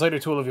that translator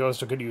tool of yours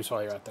to good use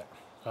while you're out there.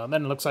 Well,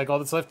 then it looks like all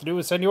that's left to do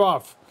is send you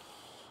off.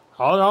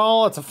 All in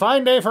all, it's a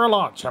fine day for a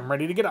launch. I'm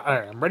ready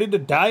to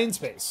die in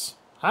space.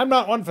 I'm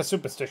not one for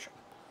superstition.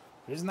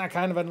 Isn't that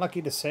kind of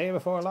unlucky to say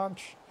before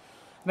launch?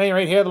 At any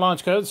rate, here are the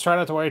launch codes. Try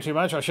not to worry too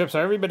much. Our ships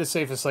are every bit as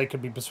safe as Slate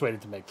could be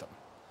persuaded to make them.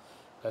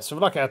 Best of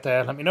luck out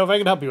there. Let me know if I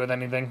can help you with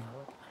anything.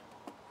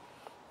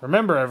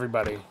 Remember,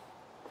 everybody,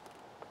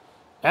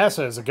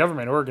 NASA is a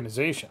government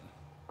organization.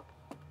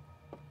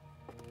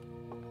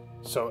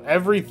 So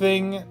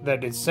everything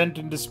that is sent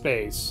into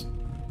space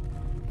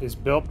is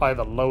built by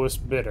the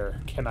lowest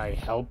bidder. Can I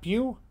help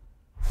you?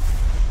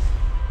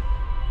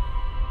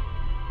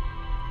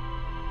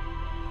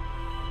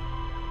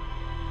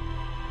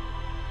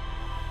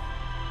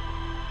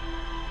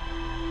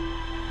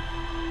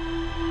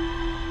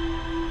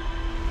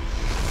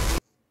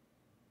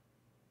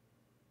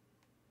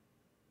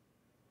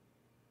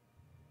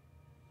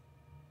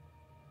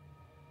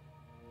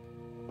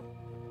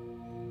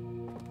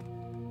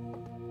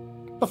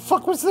 The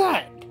fuck was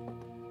that?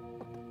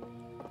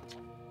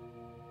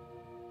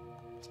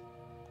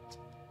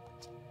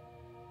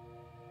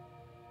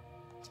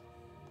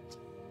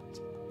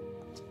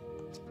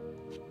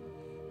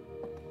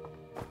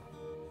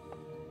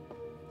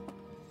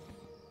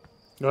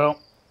 Well,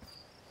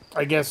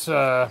 I guess,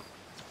 hey,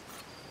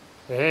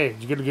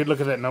 did you get a good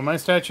look at that Nomai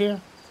statue?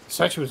 The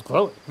statue was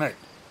glowing. Right.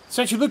 The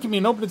statue looked at me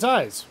and opened its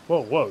eyes.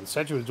 Whoa, the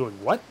statue was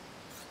doing what?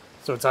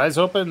 So its eyes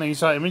open, and then you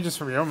saw images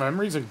from your own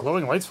memories and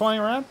glowing lights flying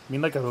around? You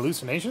mean like a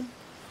hallucination?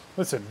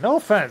 Listen, no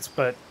offense,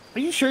 but are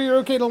you sure you're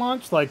okay to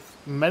launch? Like,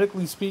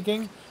 medically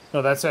speaking?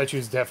 No, that statue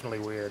is definitely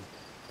weird.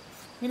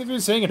 I mean, if you're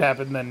saying it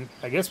happened, then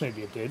I guess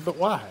maybe it did, but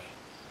why?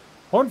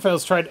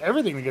 Hornfels tried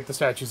everything to get the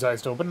statue's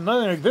eyes to open, and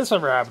nothing like this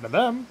ever happened to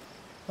them.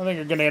 I don't think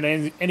you're going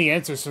to get any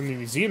answers from the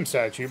museum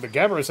statue, but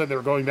Gabbro said they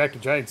were going back to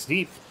Giant's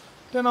Deep.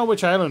 Don't know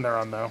which island they're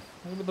on, though.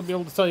 Maybe they'll be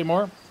able to tell you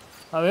more.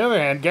 On the other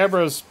hand,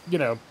 Gabbro's,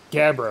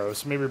 Gabbro,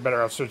 so maybe you're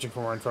better off searching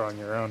for more info on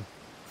your own.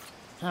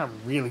 I'm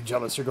really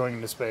jealous you're going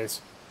into space.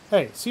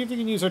 Hey, see if you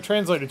can use our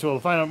translator tool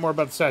to find out more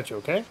about the statue,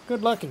 okay?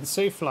 Good luck and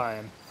safe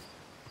flying.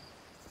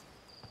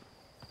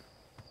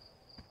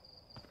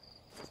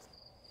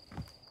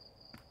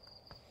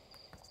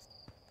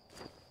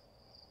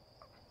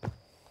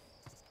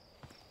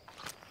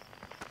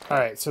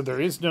 Alright, so there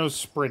is no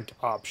sprint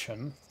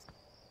option.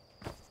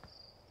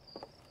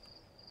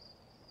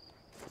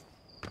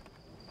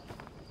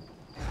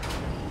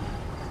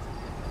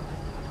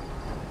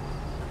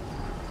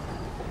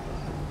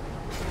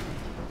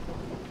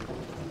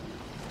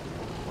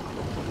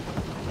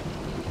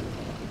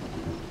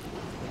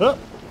 Oh.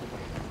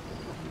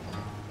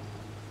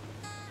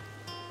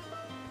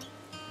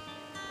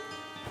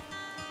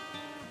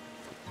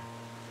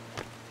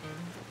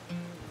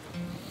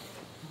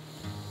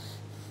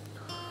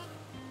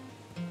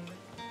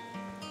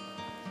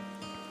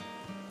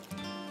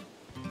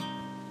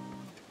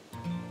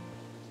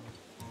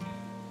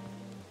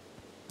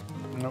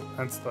 Nope,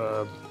 that's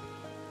the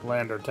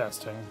lander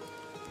testing.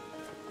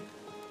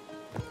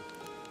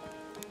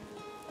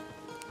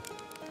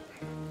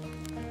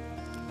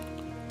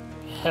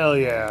 Hell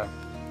yeah.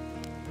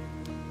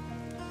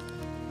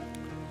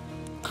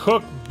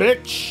 Cook,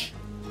 bitch!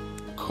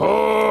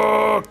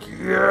 Cook!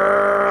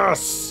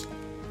 Yes!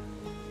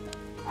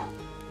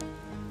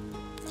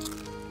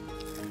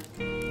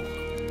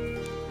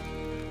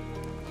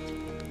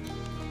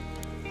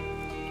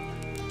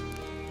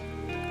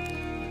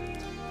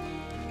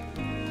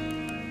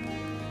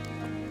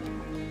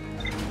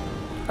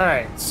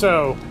 Alright,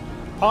 so,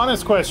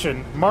 honest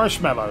question.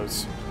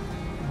 Marshmallows.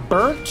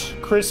 Burnt,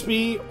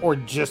 crispy, or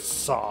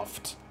just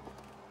soft?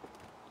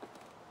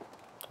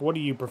 What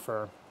do you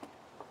prefer?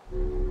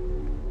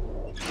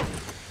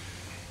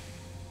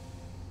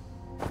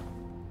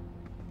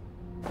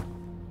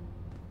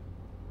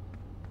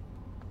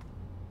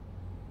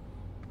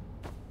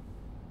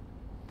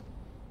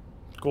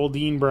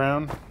 Goldene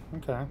brown.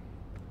 Okay.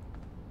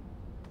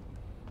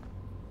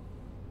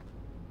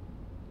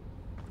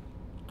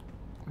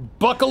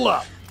 Buckle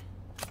up!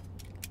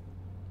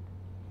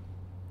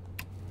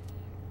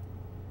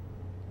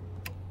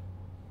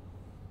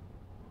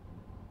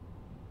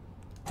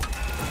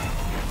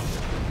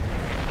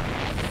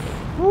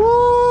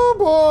 Woo,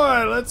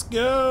 boy! Let's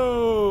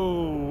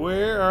go!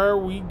 Where are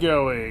we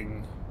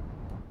going?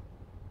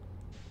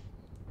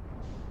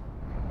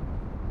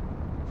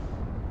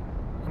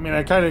 I mean,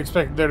 I kind of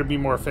expected there to be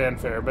more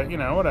fanfare, but, you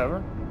know, whatever.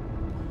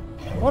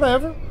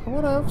 Whatever.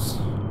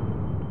 Whatevs.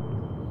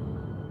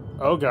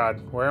 Oh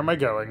god, where am I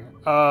going?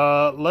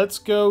 Let's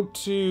go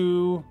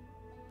to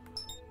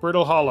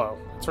Brittle Hollow.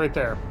 It's right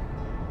there.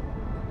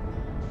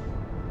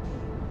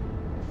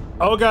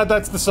 Oh god,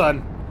 that's the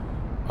sun.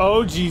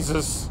 Oh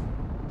Jesus.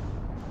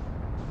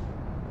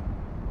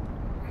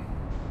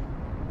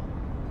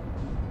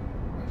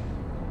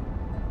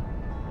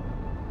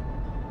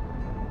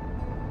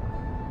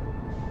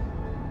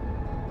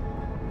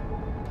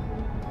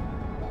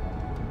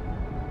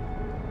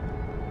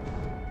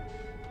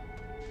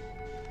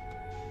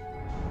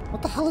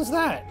 What the hell is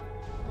that?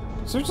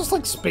 Is there just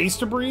like space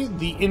debris?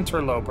 The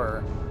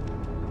interloper.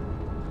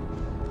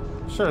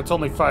 Sure, it's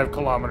only 5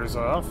 kilometers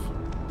off.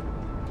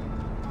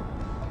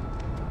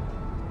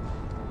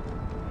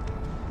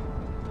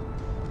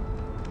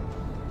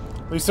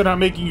 At least they're not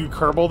making you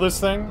Kerbal this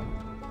thing.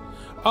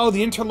 Oh,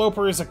 the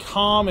interloper is a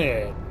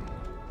comet.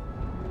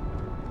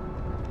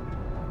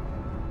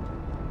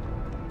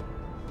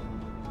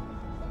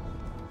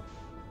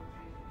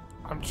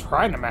 I'm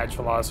trying to match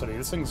velocity.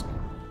 This thing's...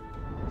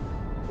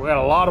 We got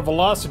a lot of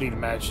velocity to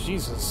match.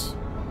 Jesus.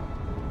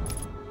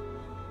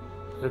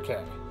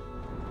 Okay.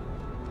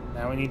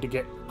 Now we need to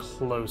get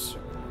closer.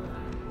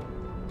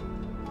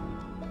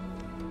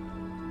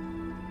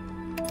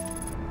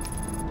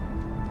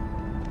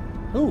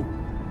 Ooh.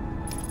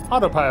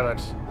 Autopilot.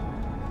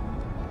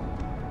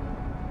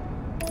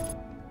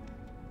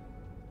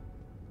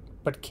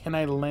 But can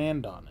I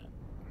land on it?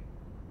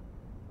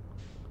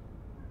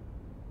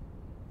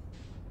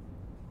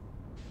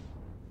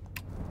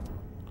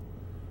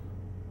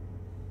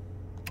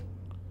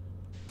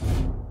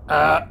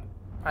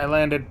 I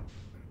landed.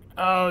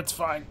 Oh, it's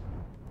fine.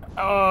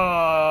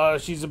 Oh,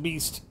 she's a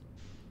beast.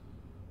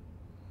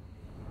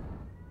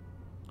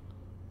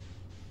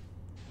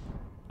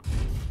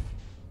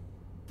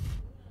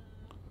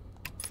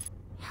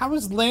 How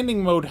is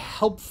landing mode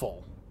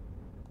helpful?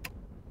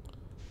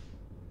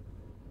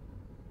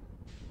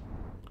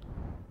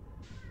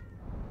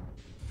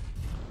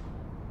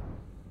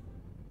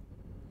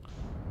 I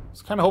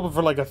was kind of hoping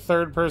for like a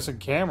third-person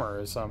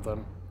camera or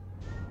something.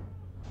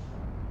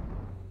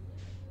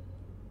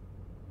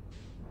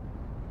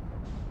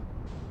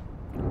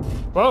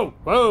 Whoa,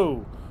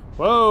 whoa,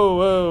 whoa,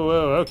 whoa,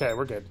 whoa. Okay,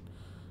 we're good.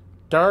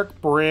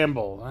 Dark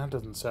Bramble. That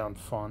doesn't sound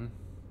fun.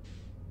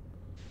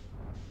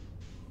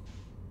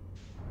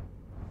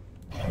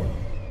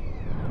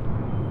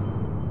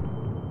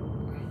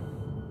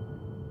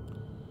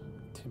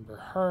 Timber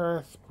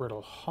Hearth,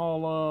 Brittle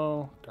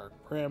Hollow, Dark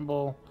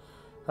Bramble.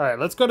 Alright,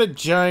 let's go to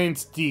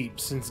Giant's Deep,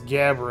 since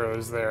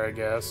Gabbro's there, I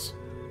guess.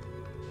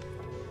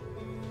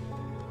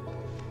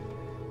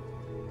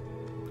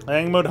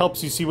 Landing mode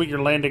helps you see what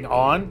you're landing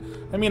on?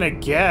 I mean, I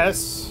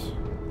guess.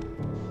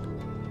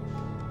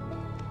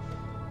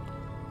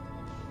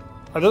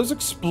 Are those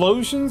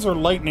explosions or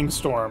lightning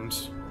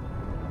storms?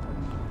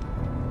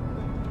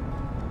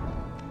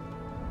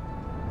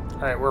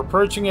 Alright, we're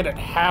approaching it at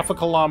 0.5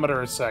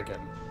 kilometer a second.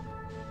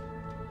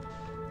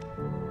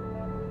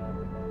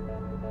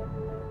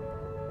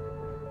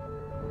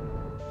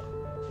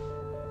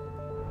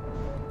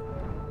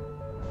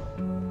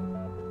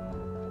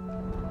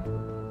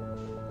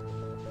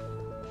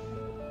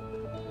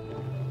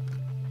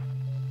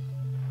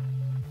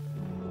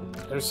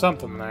 There's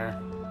something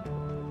there.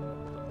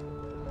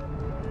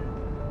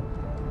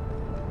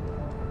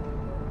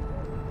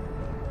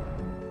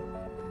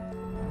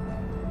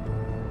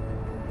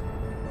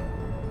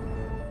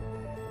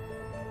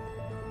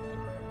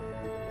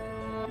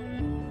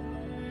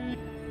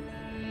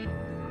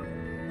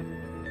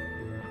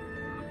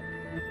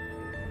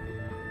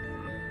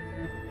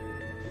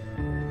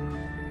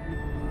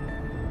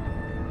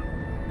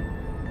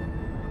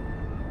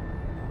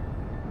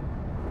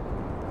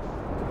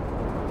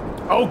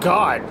 Oh,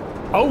 God.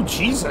 Oh,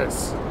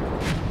 Jesus.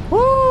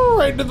 Woo!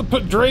 Right into the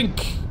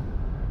drink.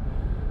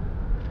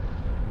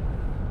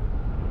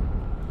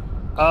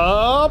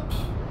 Up.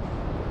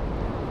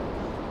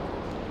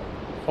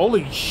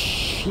 Holy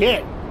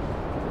shit.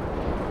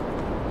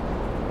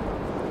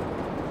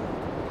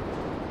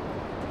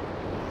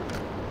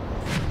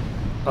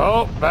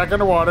 Oh, back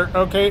underwater.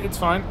 Okay, it's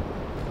fine.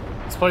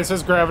 This place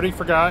has gravity,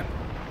 forgot.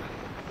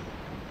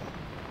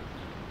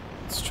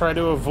 Let's try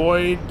to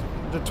avoid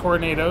the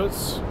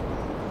tornadoes.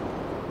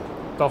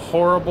 The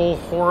horrible,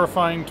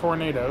 horrifying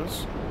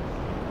tornadoes.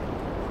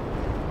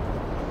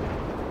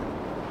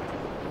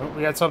 Oh,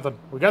 we got something.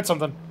 We got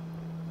something.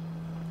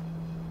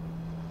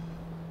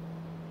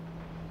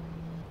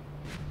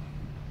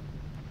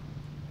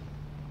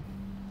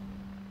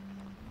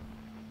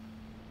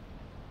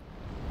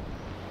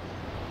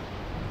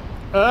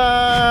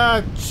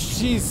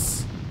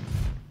 Jeez.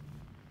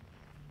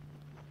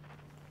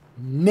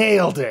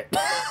 Nailed it.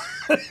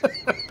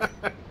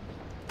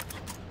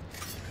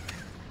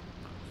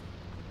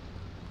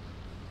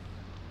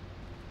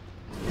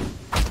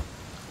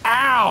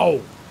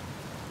 Ow!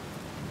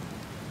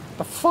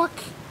 The fuck?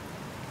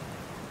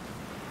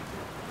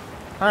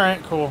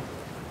 Alright, cool.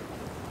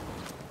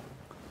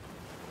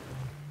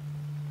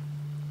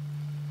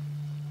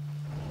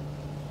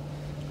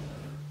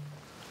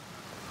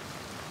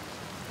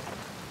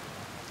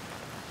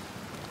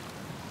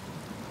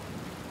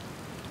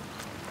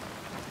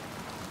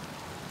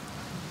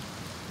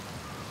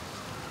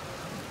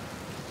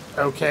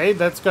 Okay,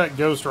 that's got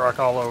ghost rock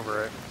all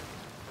over it.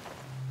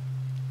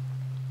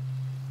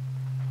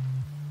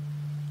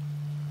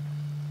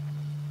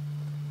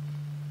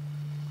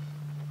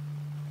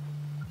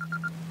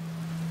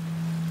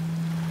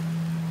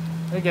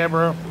 Hey,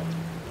 Gabbro.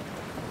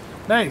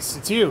 Nice,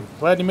 it's you.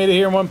 Glad you made it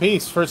here in one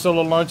piece. First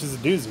solo launch is a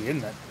doozy,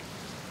 isn't it?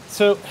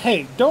 So,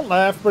 hey, don't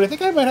laugh, but I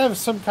think I might have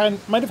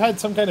had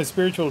some kind of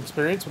spiritual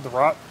experience with the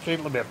rock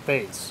shaped like my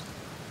face.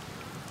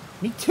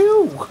 Me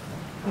too.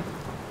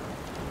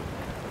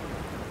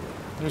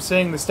 You're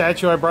saying the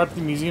statue I brought to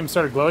the museum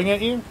started glowing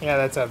at you? Yeah,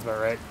 that sounds about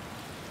right.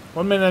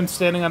 One minute I'm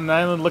standing on an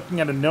island looking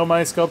at a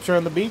Nomai sculpture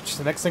on the beach.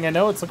 The next thing I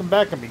know, it's looking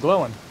back at me,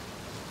 glowing.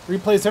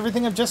 Replays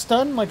everything I've just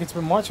done like it's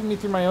been watching me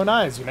through my own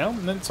eyes, you know?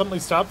 And then it suddenly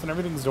stops and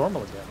everything's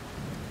normal again.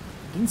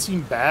 Didn't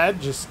seem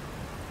bad, just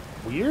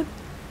weird?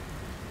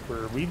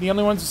 Were we the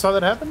only ones who saw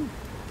that happen?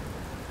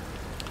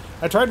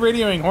 I tried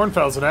radioing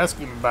Hornfels and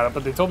asking them about it,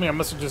 but they told me I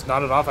must have just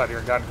nodded off out here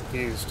and gotten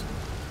confused.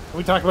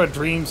 We talked about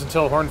dreams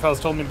until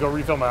Hornfels told me to go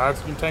refill my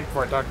oxygen tank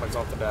before I talked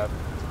myself to death.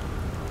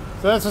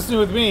 So that's what's new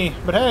with me.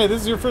 But hey, this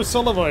is your first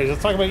solo voyage.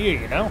 Let's talk about you,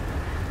 you know?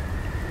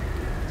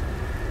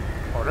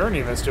 What are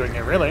any of us doing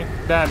here, really?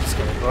 Nah, I'm just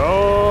kidding.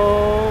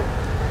 Oh!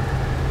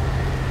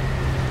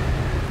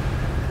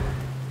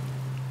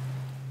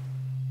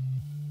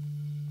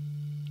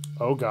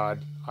 Oh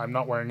god, I'm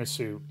not wearing a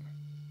suit.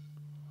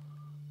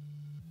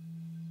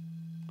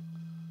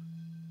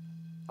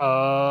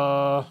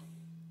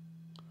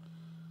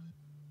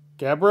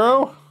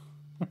 Gabbro?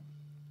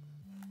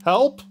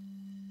 Help?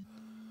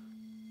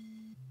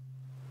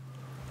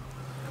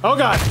 Oh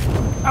god!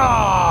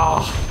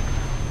 Ah!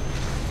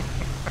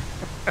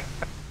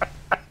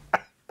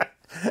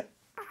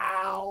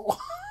 Ow!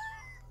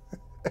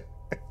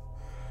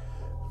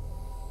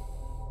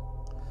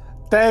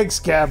 Thanks,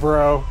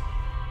 Gabbro.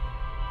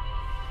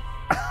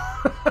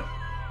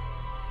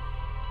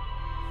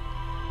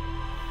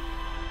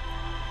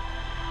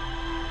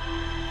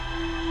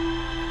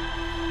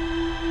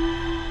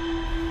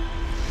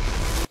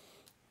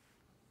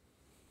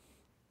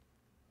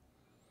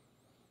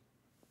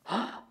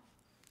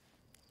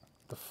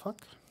 The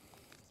fuck?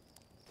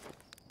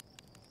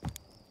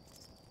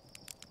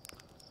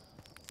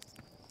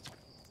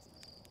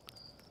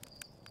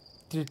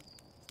 Did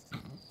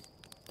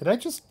I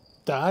just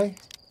die?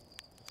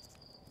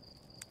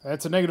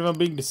 That's a negative on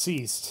being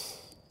deceased.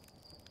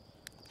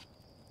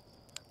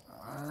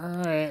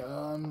 Alright,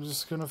 I'm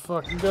just gonna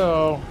fucking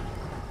go.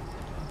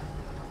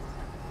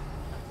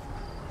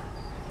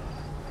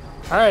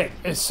 Alright,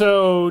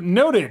 so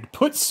noted.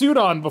 Put suit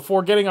on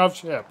before getting off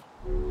ship.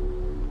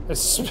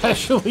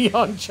 Especially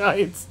on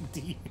Giants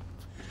Deep.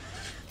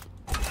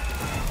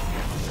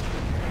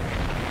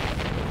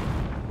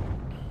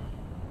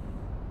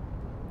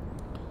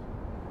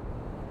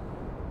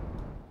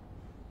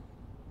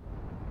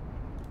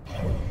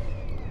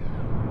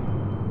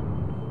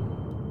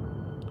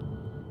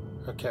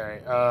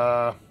 Okay,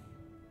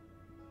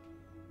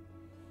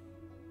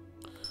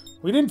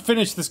 we didn't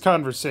finish this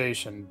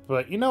conversation,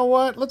 but you know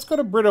what? Let's go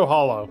to Brito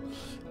Hollow.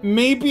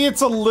 Maybe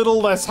it's a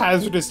little less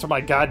hazardous to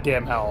my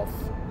goddamn health.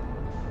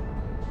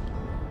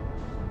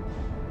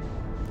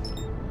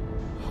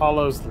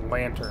 Hollow's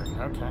lantern,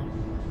 okay.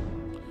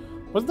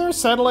 Wasn't there a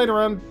satellite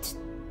around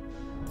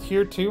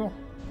here too?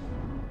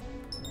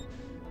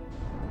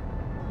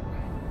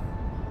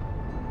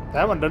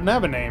 That one doesn't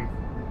have a name.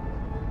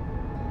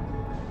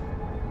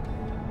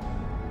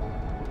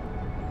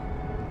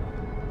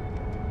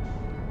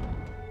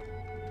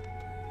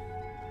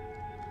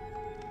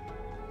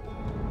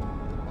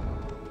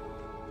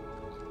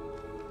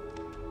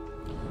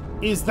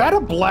 Is that a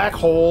black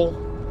hole?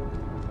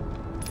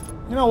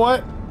 You know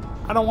what?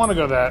 I don't want to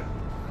go that.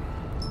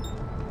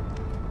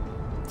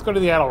 Let's go to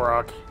the Adel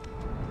Rock.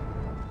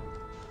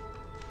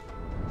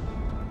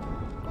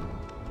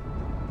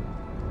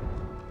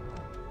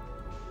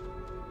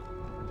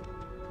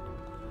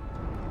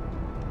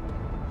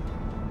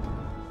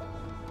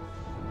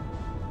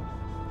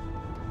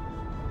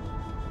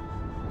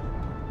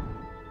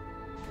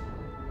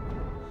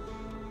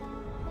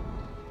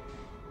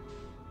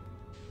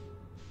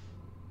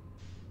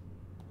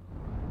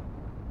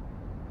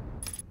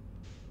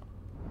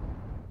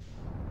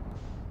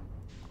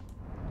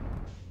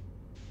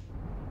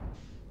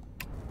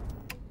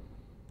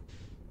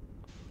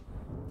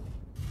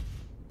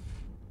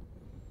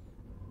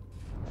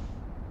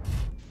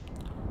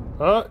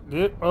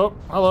 Oh,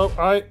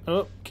 hello.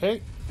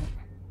 Okay.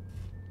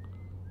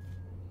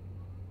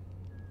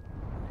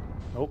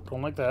 Nope,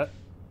 don't like that.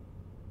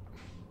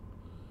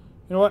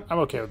 You know what? I'm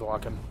okay with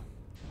walking.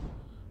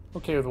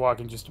 Okay with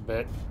walking just a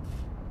bit.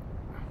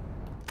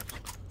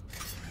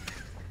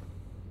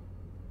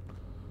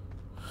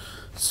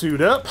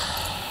 Suit up.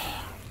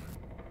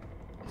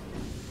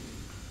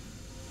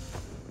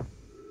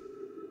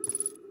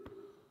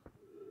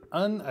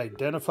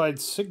 Unidentified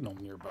signal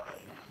nearby.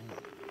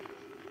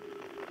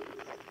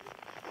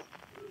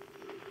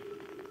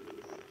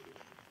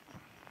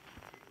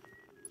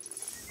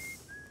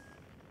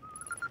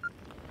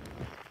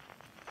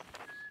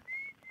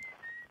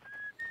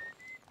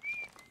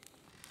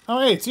 Oh,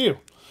 hey, it's you.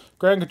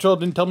 Ground Control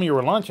didn't tell me you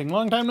were launching.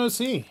 Long time no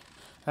see.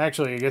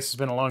 Actually, I guess it's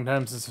been a long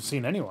time since I've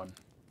seen anyone.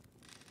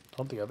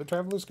 Don't the other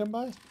travelers come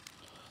by?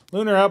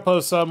 Lunar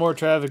Outpost saw more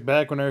traffic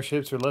back when our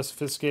ships were less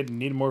sophisticated and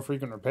needed more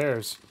frequent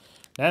repairs.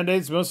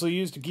 Nowadays, it's mostly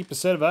used to keep a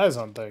set of eyes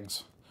on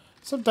things.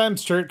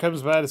 Sometimes Chert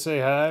comes by to say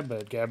hi,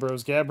 but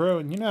Gabbro's Gabbro,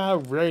 and you know how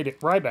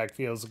Ryback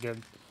feels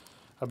again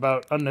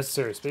about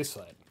unnecessary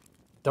spaceflight.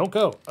 Don't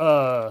go.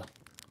 I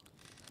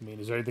mean,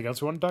 is there anything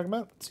else you want to talk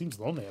about? It seems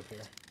lonely up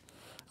here.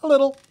 A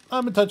little.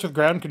 I'm in touch with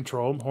Ground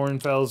Control,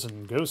 Hornfels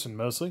and Gosen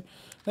mostly.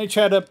 They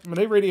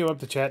radio up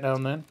the chat now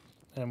and then.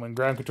 And when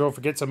Ground Control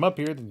forgets I'm up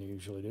here, than they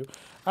usually do,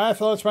 I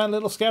launch my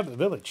little scout at the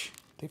village.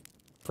 They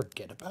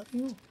forget about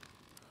you?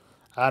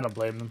 I don't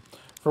blame them.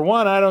 For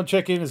one, I don't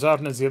check in as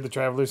often as the other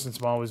travelers since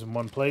I'm always in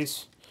one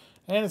place.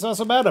 And it's not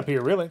so bad up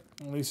here, really.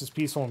 At least it's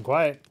peaceful and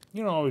quiet.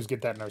 You don't always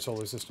get that in our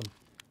solar system,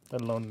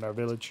 let alone in our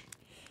village.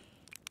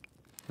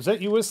 Was that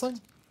you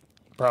whistling?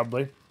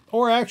 Probably.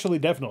 Or actually,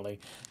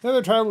 definitely. The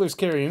other travelers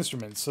carry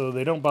instruments, so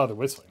they don't bother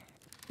whistling.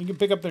 You can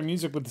pick up their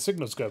music with the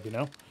signal scope, you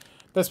know.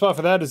 Best spot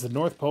for that is the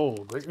North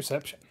Pole. Great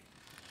reception.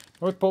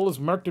 North Pole is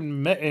marked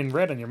in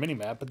red on your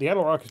mini-map, but the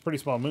Adel Rock is a pretty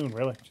small moon,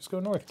 really. Just go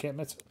north. Can't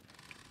miss it.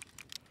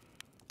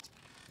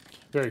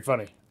 Very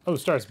funny. Oh,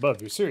 stars above.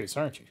 You're serious,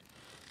 aren't you?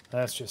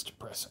 That's just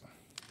depressing.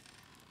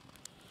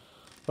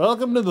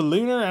 Welcome to the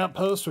Lunar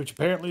Outpost, which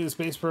apparently the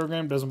space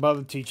program doesn't bother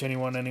to teach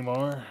anyone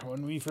anymore.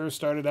 When we first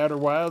started Outer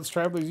Wilds,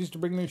 travelers used to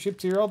bring their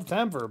ships here all the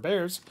time for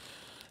repairs.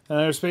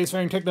 Their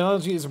spacefaring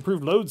technology has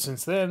improved loads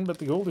since then, but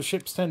the older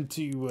ships tend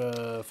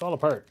to fall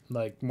apart,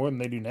 like more than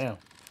they do now.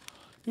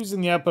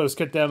 Using the outpost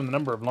cut down the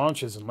number of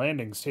launches and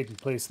landings taking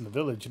place in the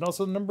village, and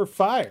also the number of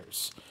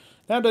fires.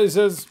 Nowadays,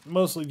 there's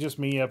mostly just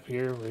me up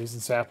here, raising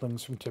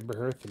saplings from timber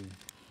hearth and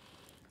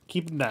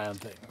keeping an eye on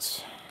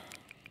things.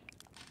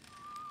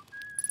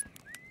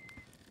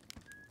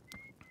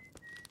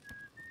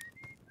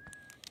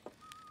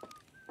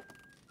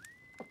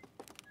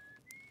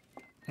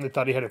 I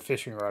thought he had a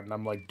fishing rod, and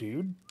I'm like,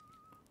 dude.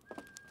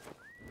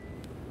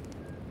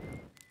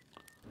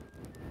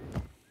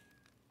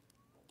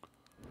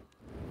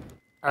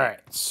 Alright,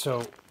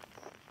 so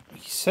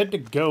he said to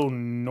go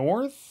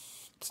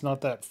north? It's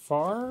not that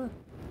far?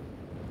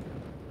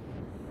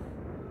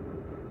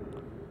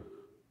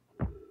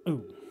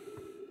 Ooh.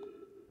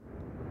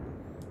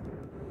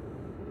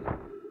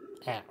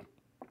 Ow.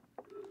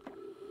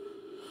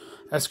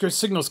 Esker's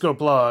signal scope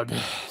log.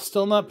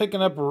 Still not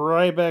picking up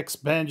Ryback's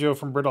banjo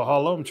from Brittle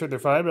Hollow. I'm sure they're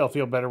fine, but I'll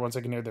feel better once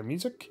I can hear their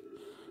music.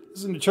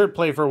 Listened to Chert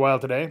play for a while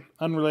today.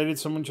 Unrelated,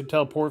 someone should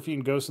tell Porphy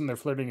and Ghosten their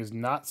flirting is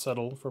not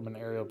subtle from an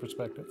aerial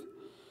perspective.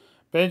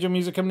 Banjo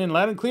music coming in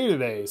loud and clear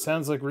today.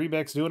 Sounds like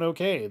Ryback's doing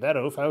okay. That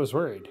oaf, I was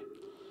worried.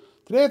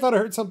 Today I thought I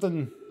heard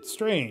something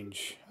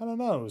strange. I don't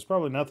know, it was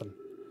probably nothing.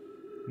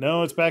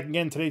 No, it's back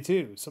again today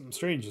too. Something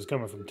strange is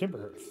coming from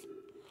Timberhearth.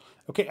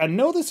 Okay, I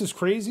know this is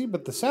crazy,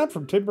 but the sound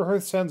from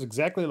Timberhearth sounds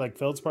exactly like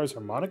Feldspar's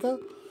harmonica.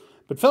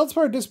 But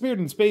Feldspar disappeared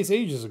in space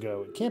ages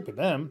ago. It can't be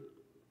them.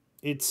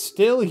 It's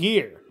still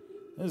here.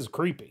 This is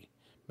creepy.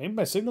 Maybe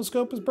my signal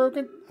scope is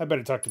broken? I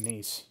better talk to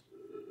Nice.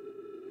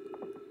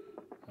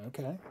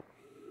 Okay.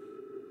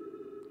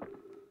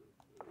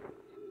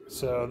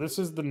 So this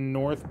is the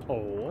North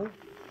Pole.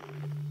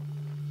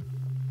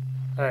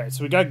 Alright,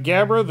 so we got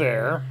Gabbro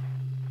there.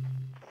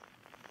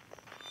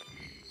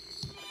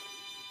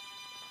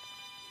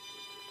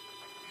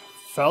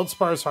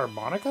 Feldspar's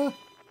harmonica?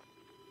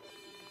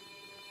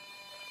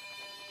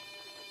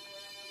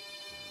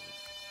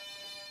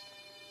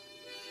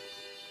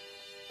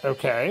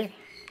 Okay.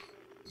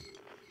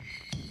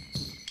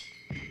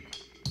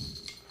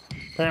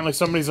 Apparently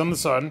somebody's on the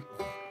sun.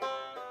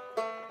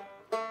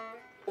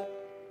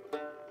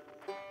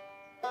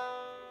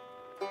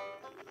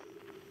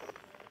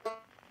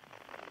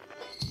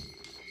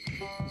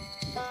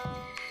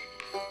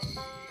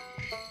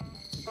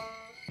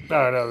 Oh,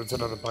 no, there's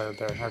another planet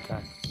there. Okay.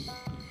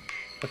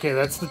 Okay,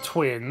 that's the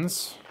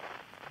twins.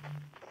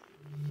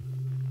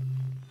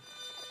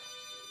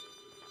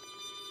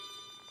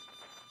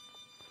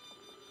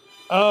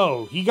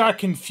 Oh, he got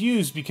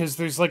confused because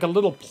there's like a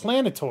little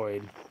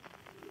planetoid.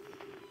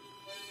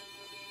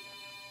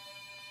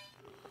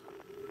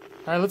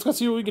 Alright, let's go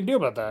see what we can do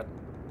about that.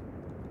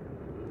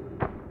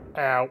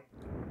 Ow.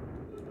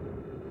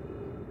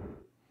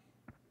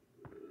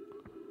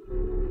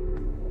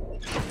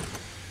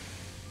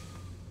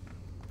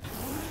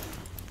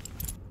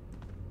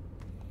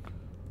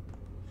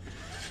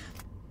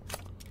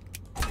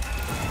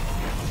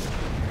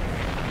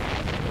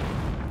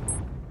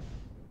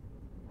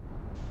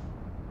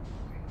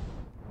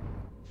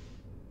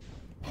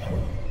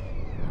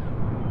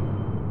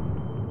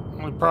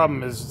 Only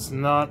problem is it's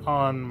not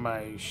on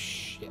my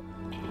ship.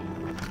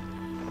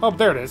 Oh,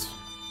 there it is.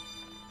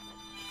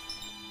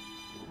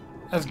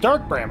 That's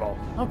Dark Bramble.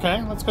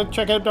 Okay, let's go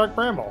check out Dark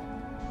Bramble.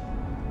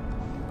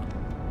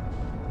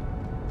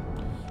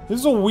 This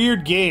is a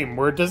weird game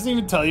where it doesn't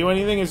even tell you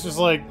anything. It's just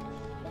like,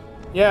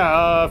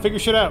 yeah, figure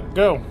shit out.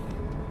 Go.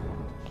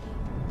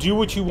 Do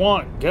what you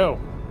want. Go.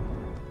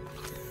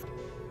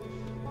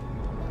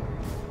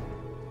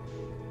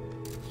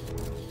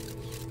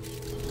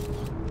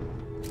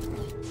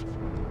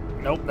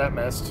 Nope, that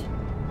missed.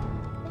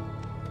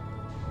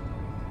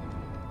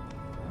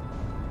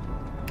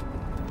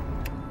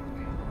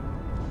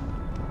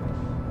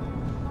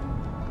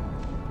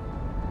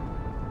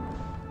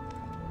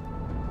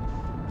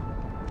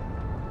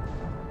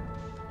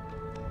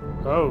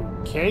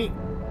 Okay.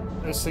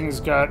 This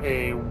thing's got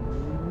a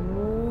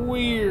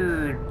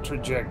weird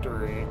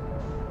trajectory.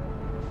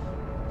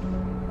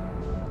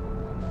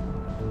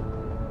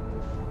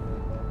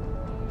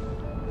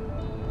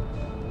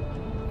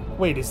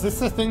 Wait, is this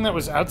the thing that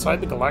was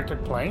outside the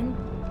galactic plane?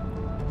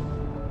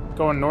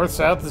 Going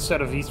north-south instead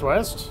of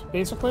east-west,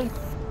 basically?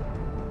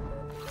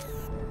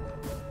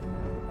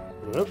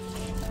 Whoop.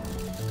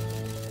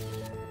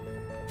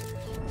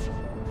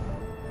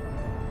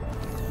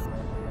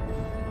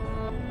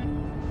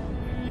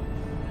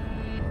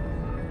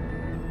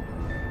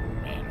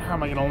 Man, how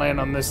am I gonna land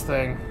on this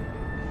thing?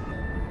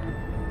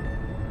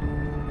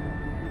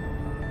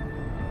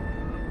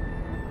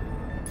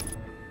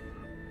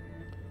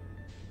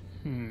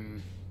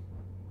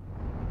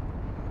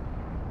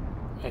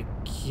 I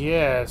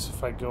guess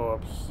if I go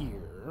up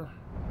here...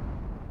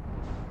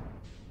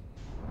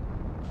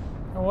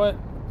 You know what?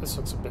 This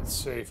looks a bit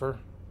safer.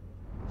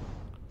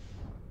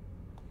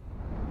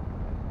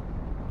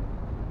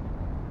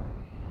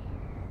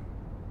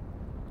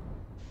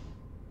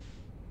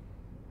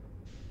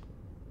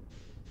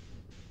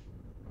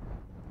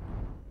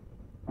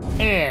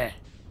 Eh.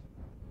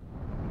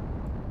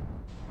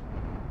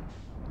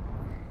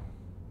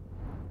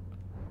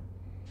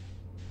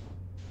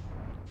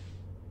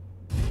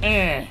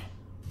 Eh.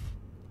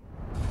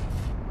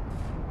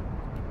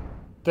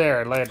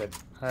 There, I landed.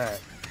 Alright.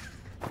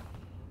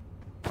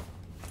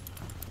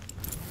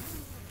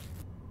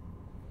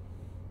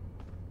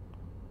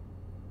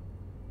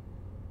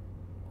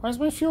 Why is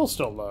my fuel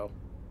still low?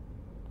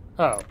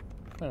 Oh,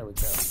 there we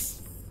go.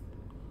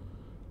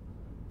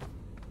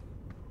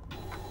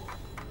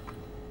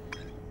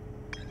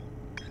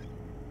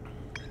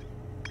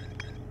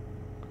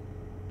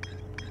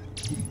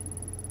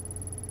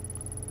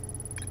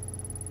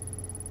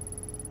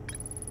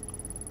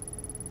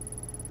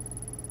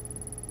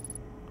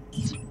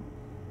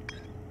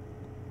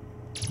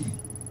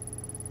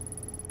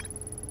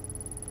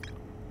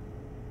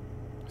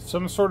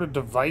 Some sort of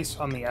device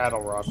on the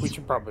Addle Rock. We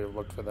should probably have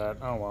looked for that.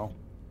 Oh well.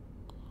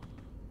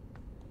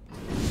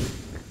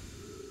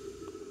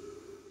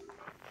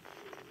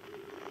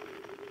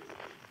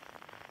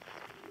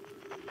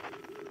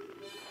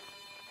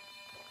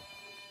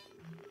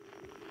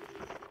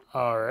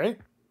 Alright.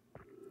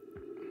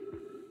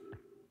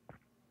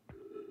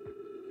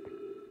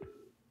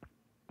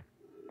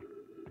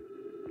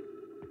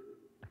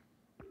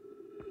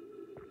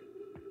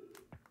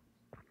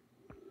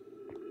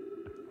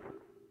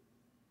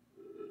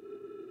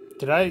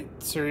 Did I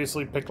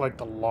seriously pick, like,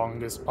 the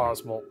longest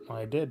possible?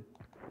 I did.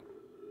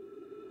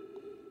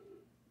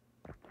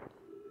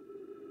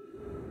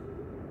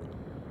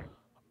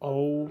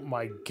 Oh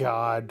my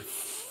god.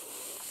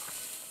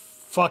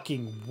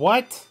 Fucking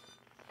what?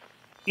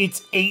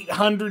 It's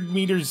 800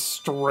 meters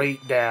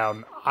straight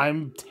down.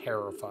 I'm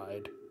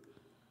terrified.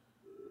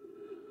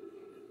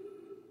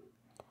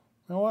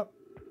 You know what?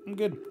 I'm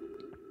good.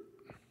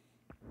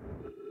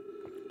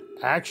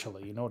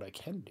 Actually, you know what I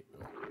can do?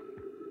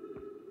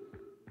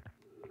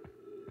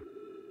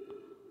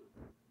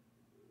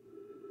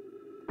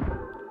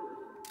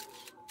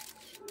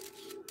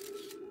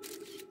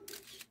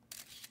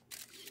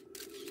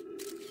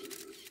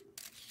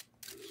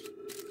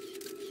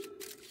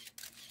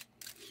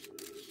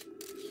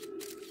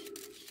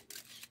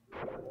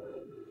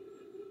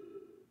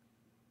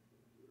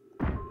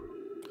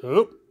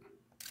 Up.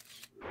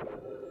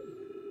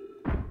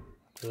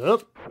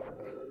 Up.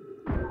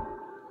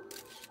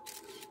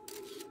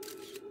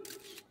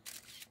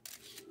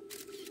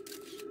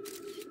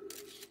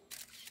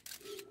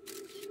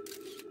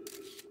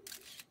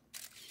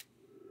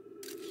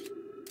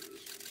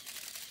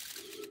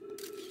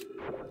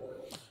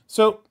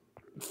 So,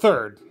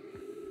 third.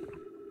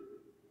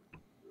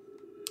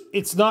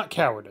 It's not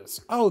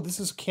cowardice. Oh, this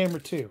is camera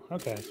 2.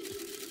 Okay.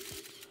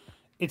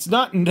 It's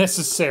not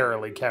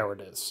necessarily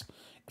cowardice.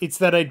 It's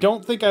that I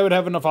don't think I would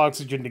have enough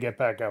oxygen to get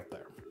back up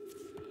there.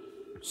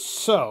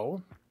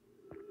 So,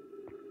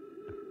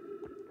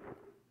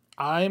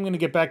 I'm going to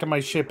get back in my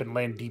ship and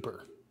land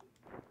deeper.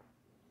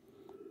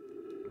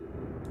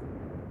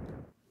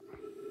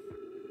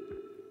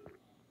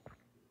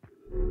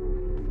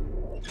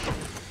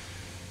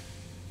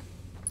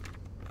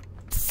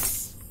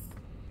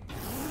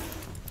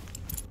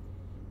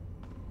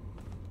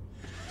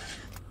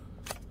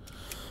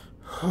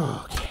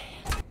 Okay.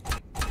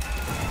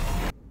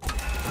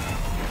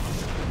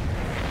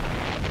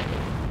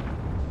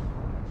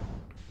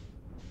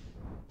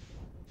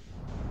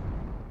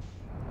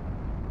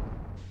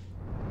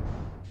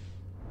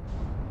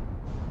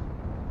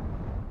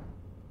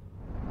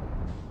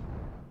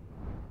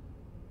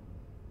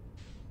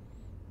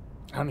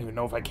 I don't even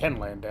know if I can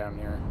land down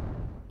here.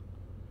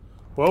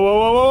 Whoa, whoa,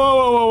 whoa,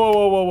 whoa, whoa,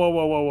 whoa, whoa, whoa,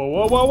 whoa, whoa,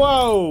 whoa, whoa, whoa,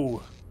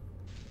 whoa!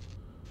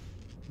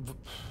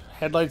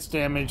 Headlights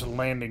damaged,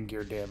 landing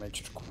gear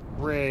damaged.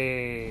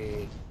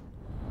 Great.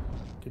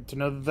 Good to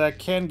know that that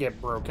can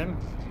get broken.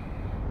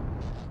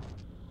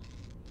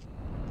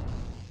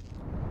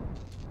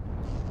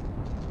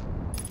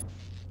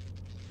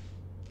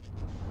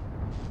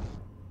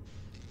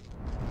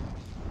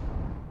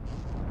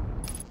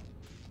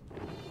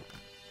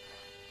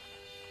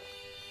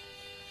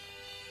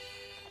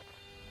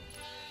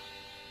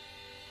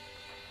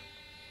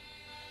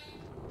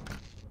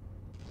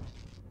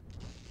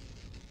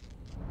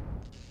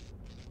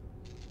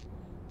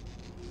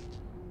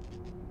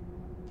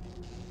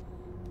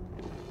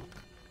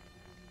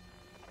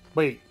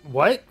 Wait,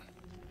 what?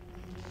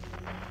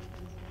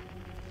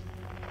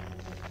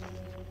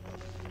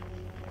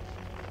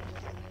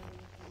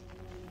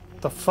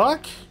 The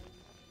fuck?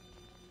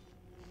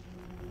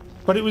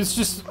 But it was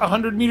just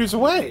 100 meters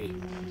away.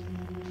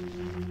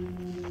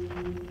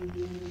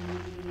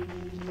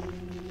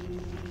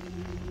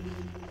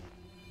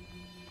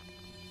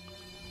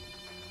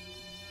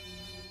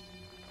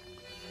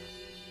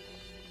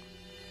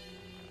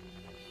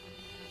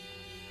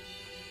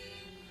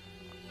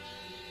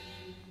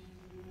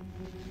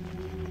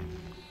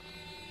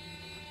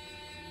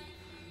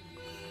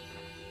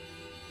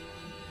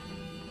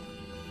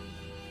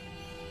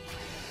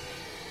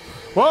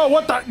 Whoa,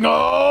 what the?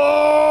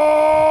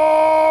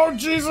 No!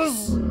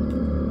 Jesus!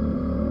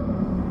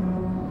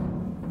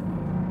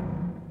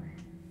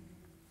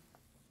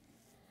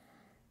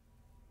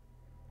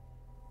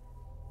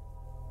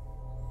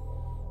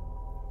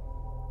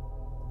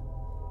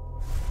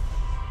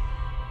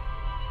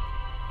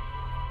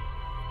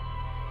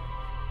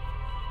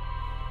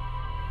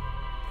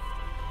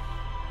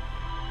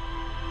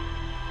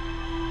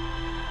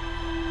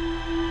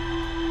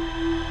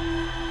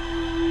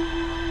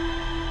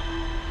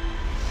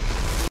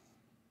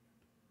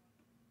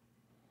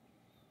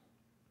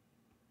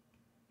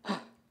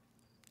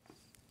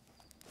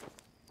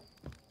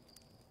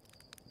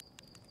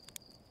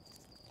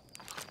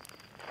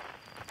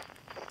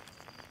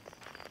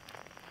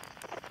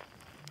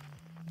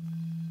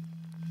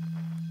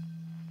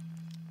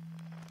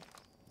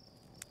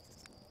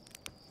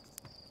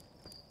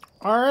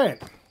 All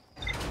right.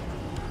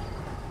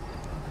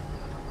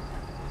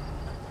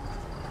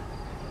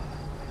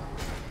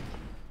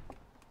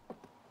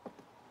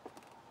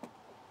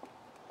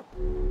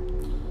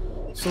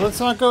 So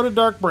let's not go to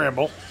Dark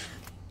Bramble.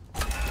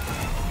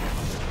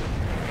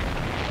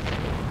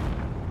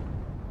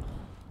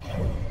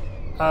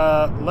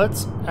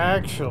 Let's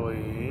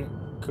actually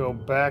go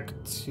back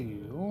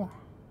to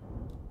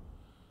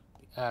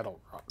the Adult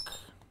Rock.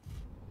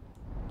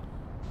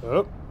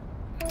 Oh.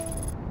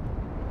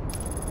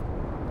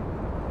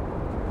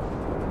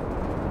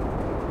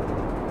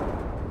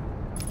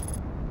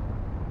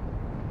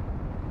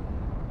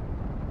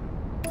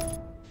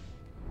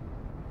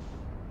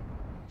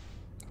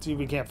 See if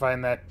we can't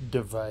find that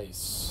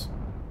device.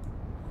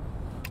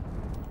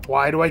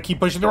 Why do I keep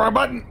pushing the wrong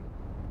button?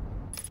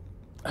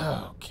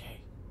 Okay.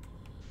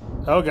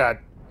 Oh, God.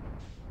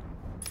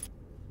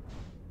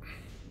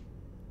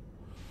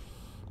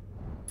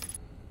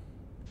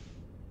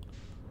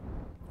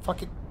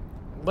 Fucking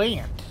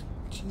land.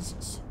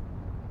 Jesus.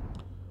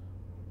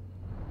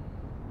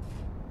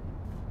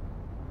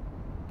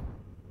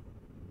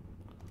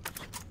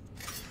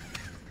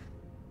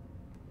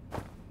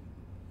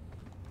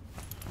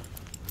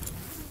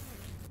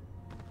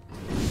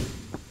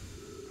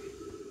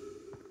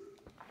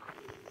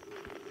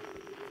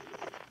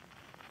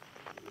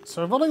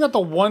 So I've only got the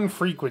one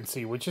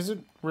frequency, which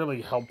isn't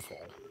really helpful.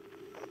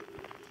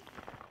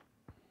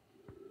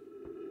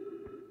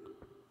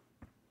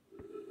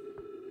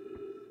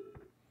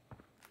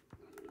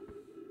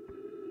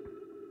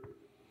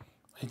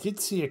 did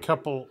see a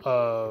couple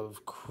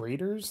of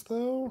craters,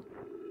 though.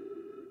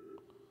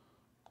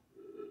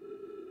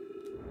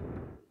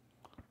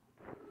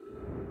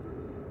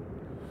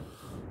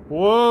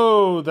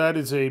 Whoa, that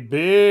is a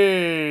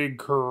big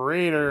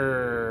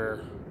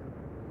crater.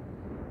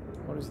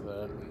 What is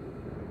that?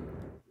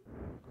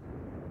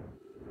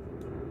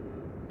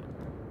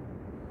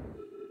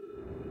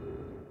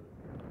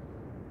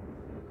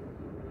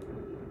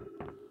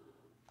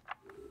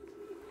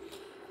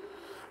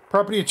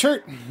 Property of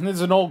Chert. This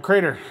is an old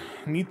crater.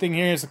 Neat thing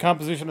here is the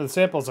composition of the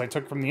samples I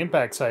took from the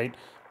impact site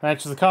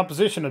matches the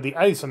composition of the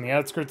ice on the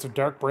outskirts of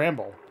Dark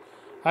Bramble.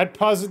 I'd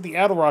posit the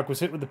outer rock was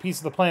hit with a piece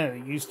of the planet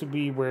that used to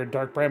be where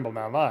Dark Bramble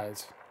now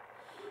lies.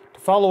 To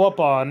follow up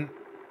on,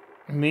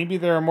 maybe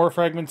there are more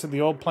fragments of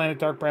the old planet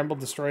Dark Bramble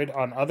destroyed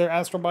on other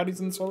astral bodies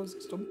in the solar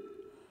system?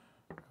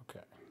 Okay.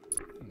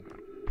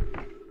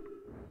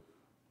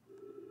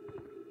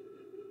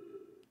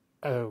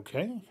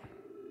 Okay.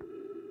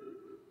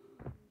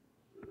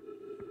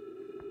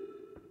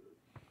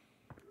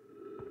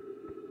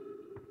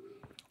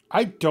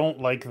 I don't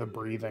like the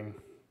breathing.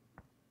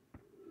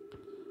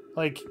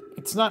 Like,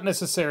 it's not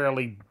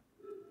necessarily,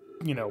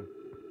 you know,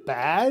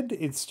 bad.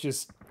 It's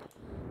just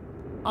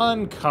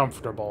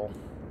uncomfortable.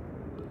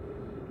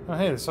 Oh,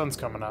 hey, the sun's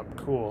coming up.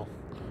 Cool.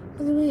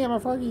 Look at me, I'm a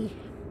froggy.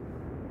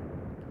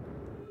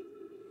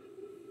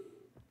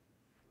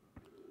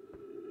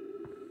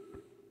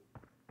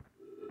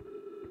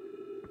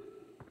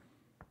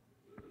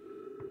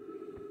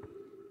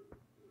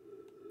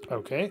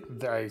 Okay,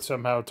 I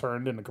somehow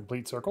turned in a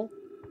complete circle.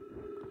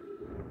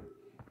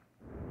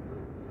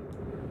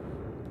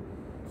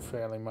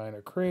 Fairly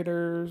minor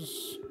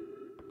craters.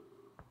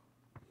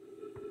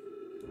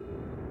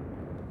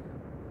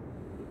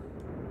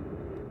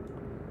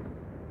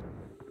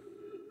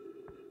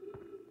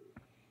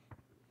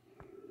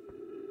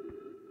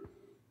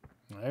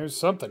 There's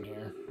something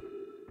here.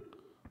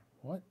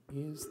 What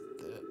is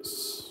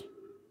this?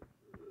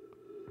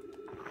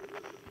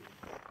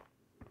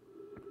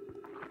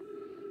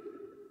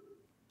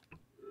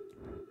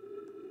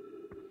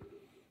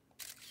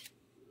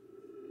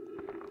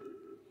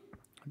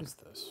 What is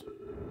this?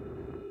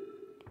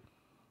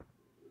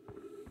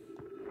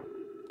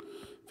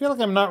 I feel like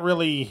I'm not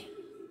really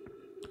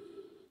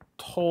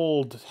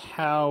told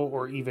how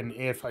or even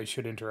if I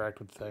should interact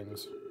with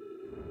things.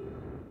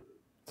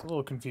 It's a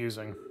little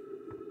confusing.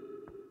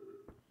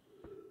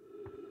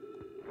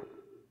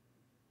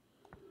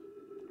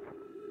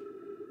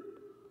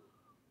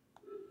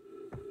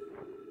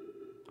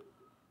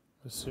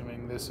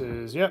 Assuming this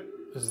is, yep,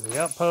 this is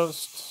the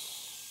outpost.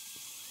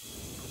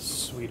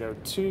 Suite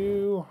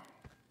 02.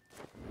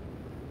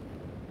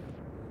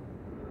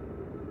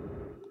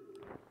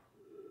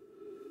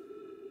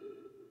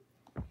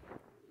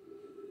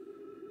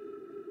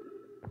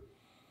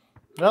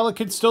 Well, it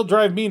could still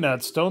drive me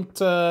nuts. Don't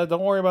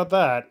worry about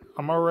that.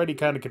 I'm already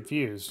kind of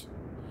confused.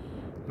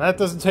 That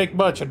doesn't take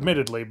much,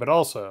 admittedly, but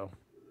also.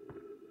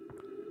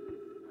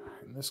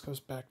 And this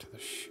goes back to the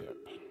ship.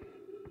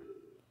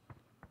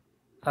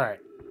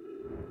 Alright.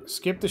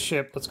 Skip the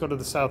ship. Let's go to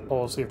the South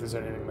Pole, see if there's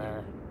anything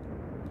there.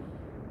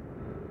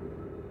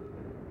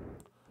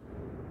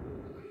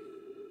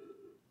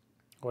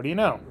 What do you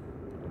know?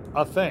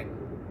 A thing.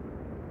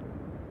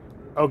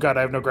 Oh god,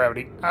 I have no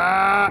gravity.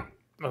 Ah!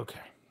 Okay.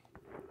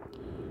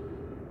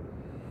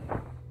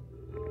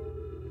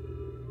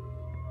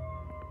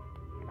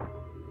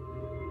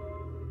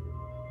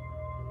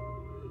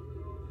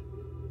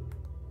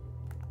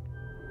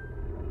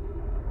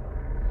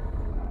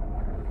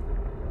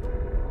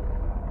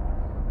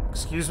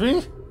 Excuse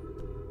me?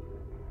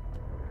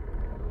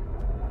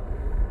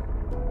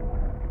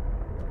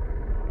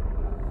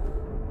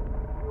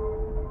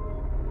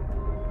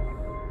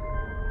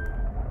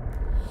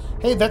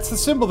 Hey, that's the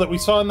symbol that we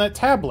saw in that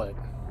tablet.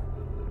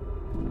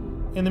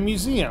 In the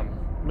museum.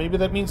 Maybe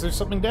that means there's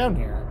something down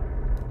here.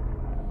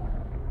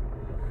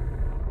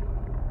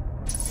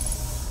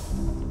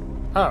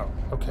 Oh,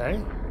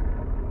 okay.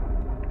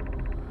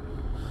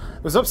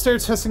 I was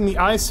upstairs testing the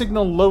eye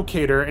signal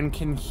locator and it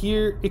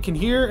can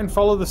hear and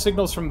follow the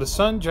signals from the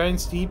sun,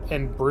 Giant's Deep,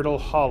 and Brittle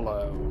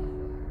Hollow.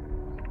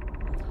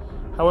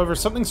 However,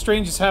 something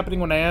strange is happening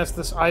when I ask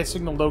this eye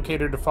signal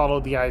locator to follow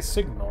the eye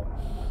signal.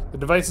 The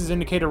device's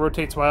indicator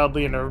rotates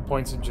wildly and never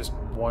points in just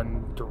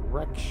one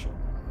direction.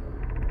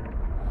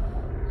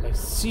 I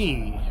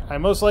see. I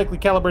most likely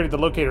calibrated the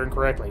locator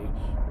incorrectly.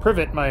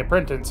 Privet, my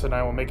apprentice, and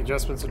I will make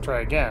adjustments and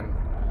try again.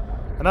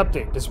 An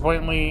update.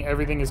 Disappointingly,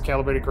 everything is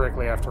calibrated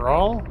correctly after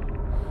all.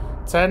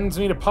 It saddens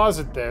me to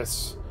posit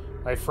this,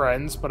 my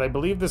friends, but I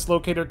believe this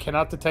locator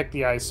cannot detect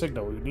the eye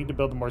signal. We need to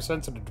build a more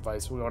sensitive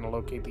device if we want to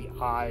locate the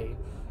eye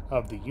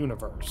of the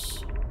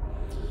universe.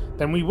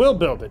 Then we will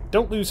build it.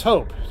 Don't lose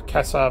hope,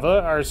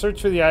 Cassava. Our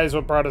search for the eye is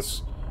what brought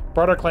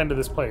our clan to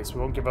this place.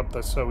 We won't give up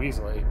this so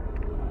easily.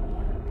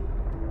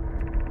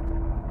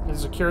 This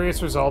is a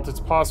curious result. It's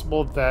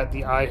possible that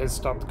the eye has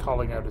stopped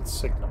calling out its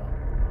signal.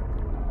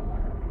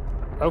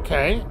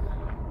 Okay.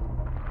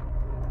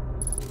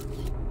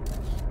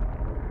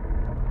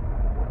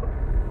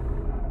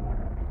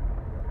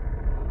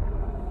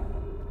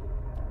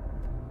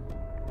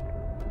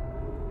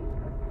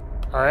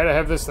 Alright, I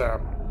have this though.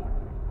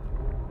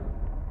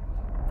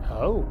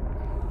 Oh.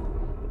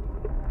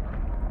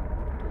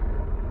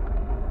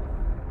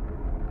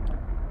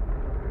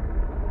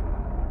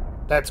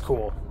 That's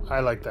cool. I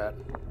like that.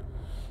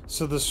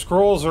 So the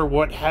scrolls are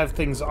what have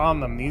things on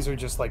them. These are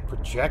just like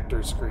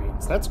projector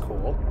screens. That's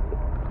cool.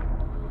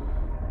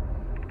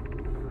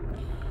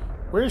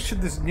 Where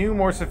should this new,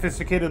 more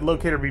sophisticated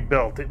locator be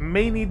built? It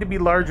may need to be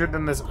larger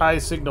than this eye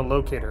signal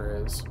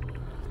locator is.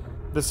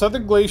 The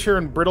Southern Glacier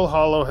in Brittle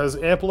Hollow has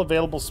ample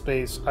available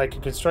space. I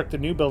could construct a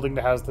new building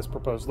to house this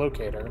proposed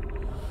locator.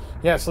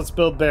 Yes, let's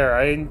build there.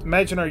 I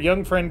imagine our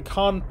young friend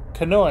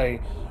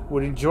Kanoi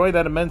would enjoy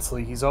that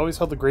immensely. He's always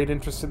held a great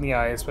interest in the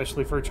eye,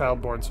 especially for a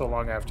child born so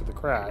long after the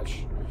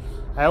crash.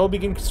 I will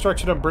begin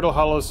construction on Brittle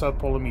Hollow's South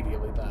Pole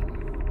immediately then.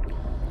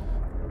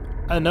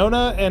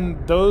 Anona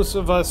and those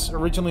of us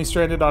originally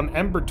stranded on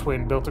Ember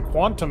Twin built a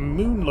quantum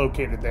moon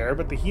located there,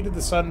 but the heat of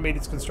the sun made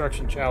its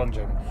construction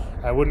challenging.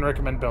 I wouldn't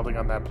recommend building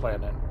on that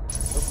planet.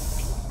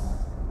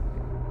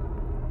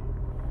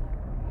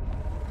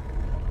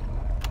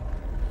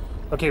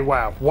 Okay,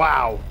 wow.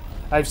 Wow!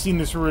 I've seen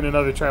this ruin in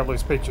other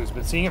travelers' pictures,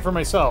 but seeing it for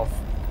myself,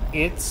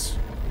 it's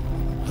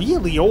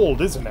really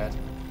old, isn't it?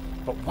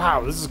 But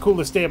wow, this is the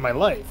coolest day of my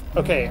life.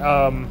 Okay,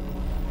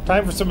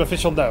 time for some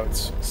official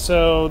notes.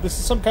 So, this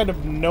is some kind of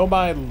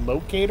Nomai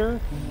locator.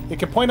 It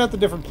can point out the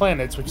different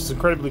planets, which is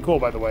incredibly cool,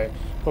 by the way.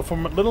 But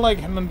from what little I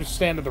can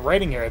understand of the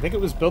writing here, I think it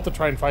was built to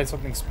try and find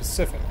something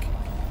specific.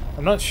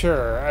 I'm not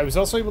sure. I was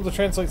also able to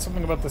translate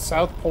something about the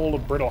South Pole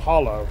of Brittle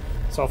Hollow,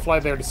 so I'll fly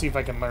there to see if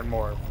I can learn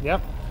more.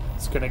 Yep.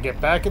 It's gonna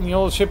get back in the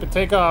old ship and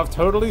take off.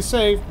 Totally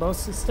safe.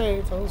 Mostly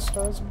safe. Those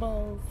stars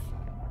above.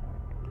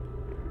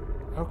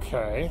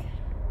 Okay.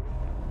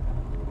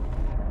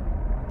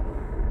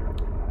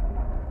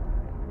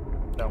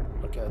 No.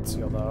 Okay, it's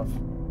sealed off.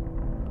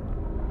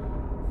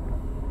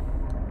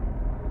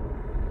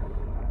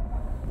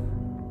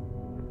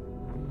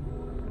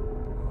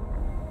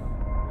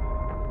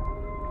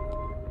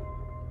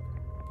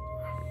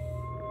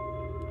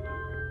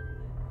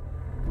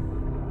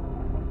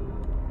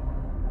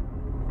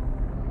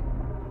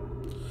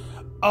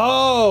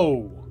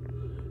 Oh!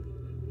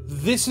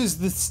 This is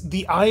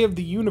the eye of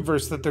the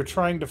universe that they're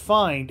trying to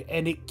find,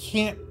 and it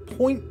can't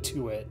point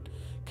to it,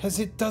 because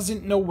it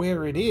doesn't know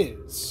where it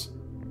is.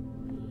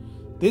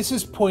 This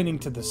is pointing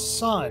to the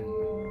sun.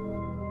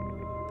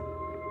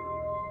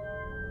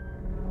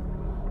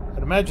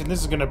 I'd imagine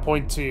this is going to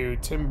point to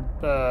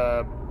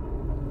Timber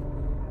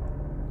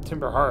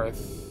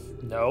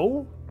Hearth.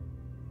 No?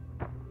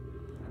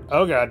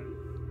 Oh god.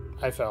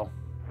 I fell.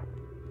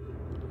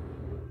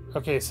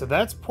 Okay, so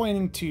that's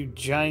pointing to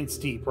Giant's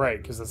Deep, right,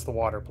 because that's the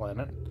water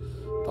planet.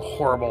 The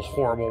horrible,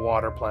 horrible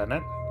water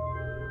planet.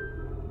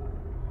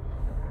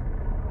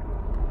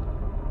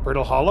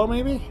 Brittle Hollow,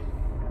 maybe?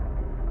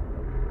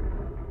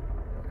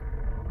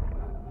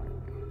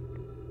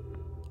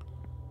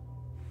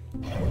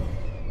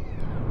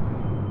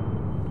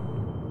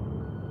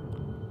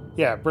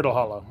 Yeah, Brittle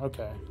Hollow,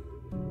 okay.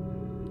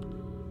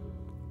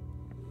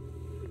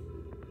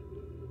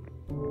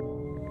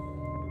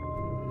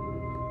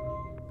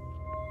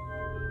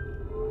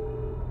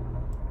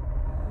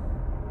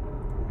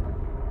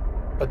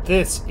 But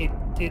this,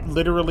 it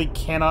literally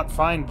cannot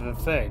find the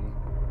thing.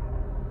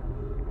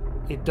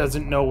 It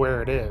doesn't know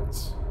where it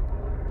is.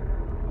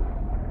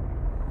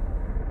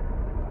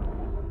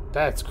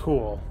 That's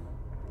cool.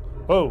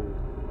 Whoa.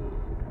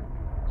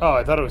 Oh,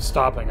 I thought it was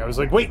stopping. I was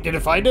like, wait, did it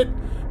find it?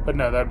 But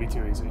no, that'd be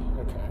too easy.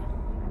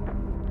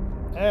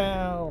 Okay.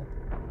 Ow.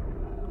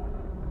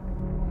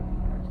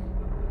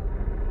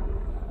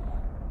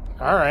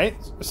 Alright.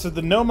 So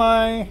the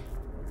Nomai,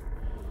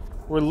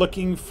 we're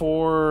looking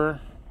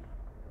for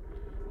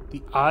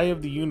the eye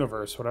of the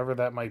universe, whatever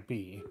that might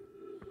be.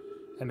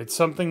 And it's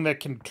something that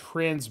can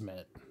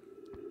transmit.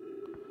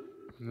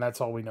 And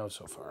that's all we know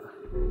so far.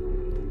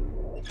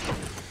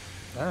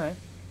 Alright.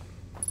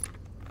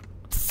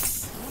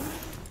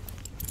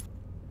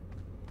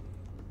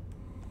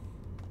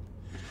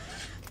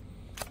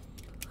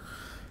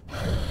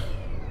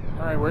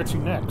 Alright, where to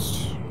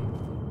next?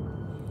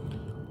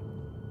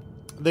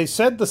 They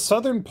said the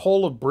southern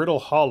pole of Brittle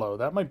Hollow.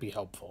 That might be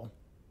helpful.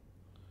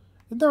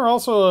 Isn't there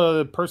also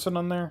a person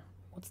on there?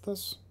 What's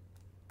this?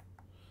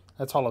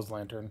 That's Hollow's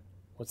lantern.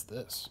 What's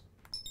this?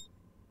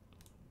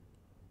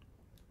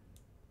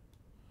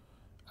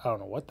 I don't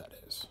know what that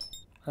is.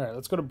 Alright,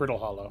 let's go to Brittle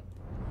Hollow.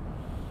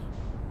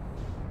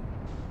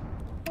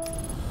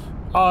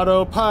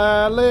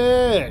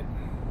 Autopilot!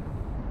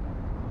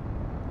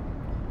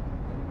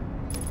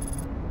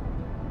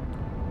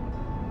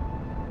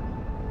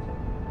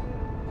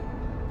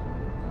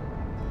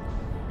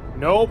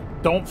 Nope,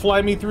 don't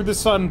fly me through the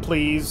sun,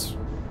 please.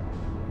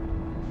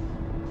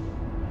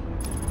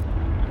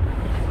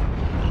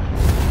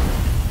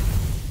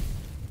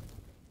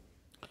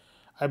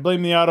 I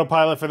blame the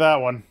autopilot for that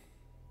one.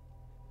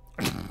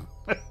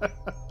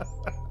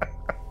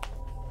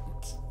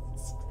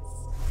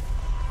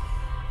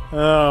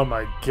 Oh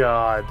my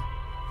god.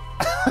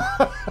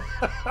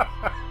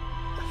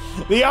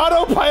 The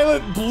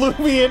autopilot blew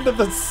me into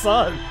the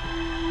sun.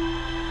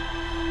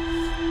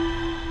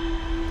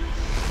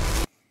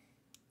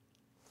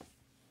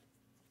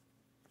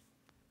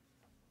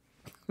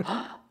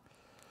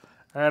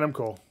 Alright, I'm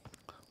cool.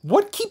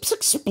 What keeps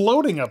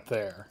exploding up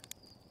there?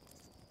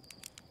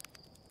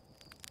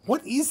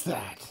 What is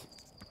that?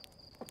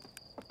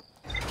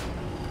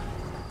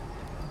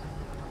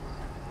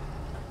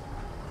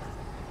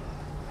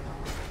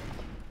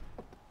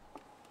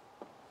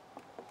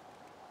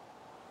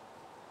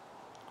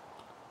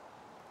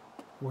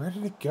 Where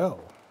did it go?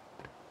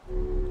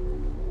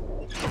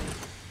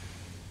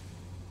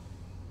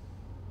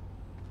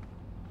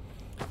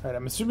 Alright,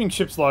 I'm assuming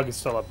ship's log is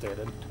still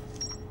updated.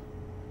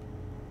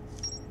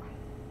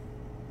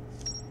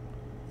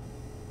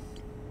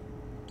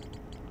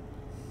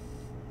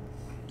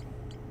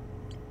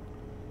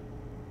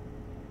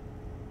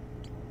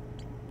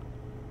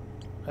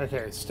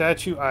 Okay,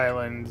 Statue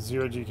Island,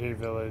 0GK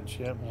Village.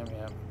 Yep.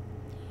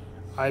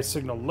 Eye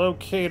signal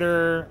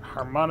locator,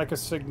 harmonica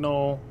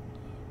signal,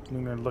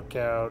 lunar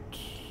lookout.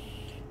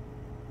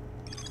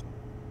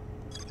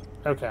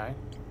 Okay.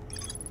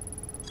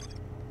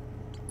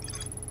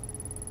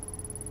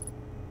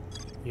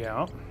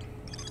 Yeah.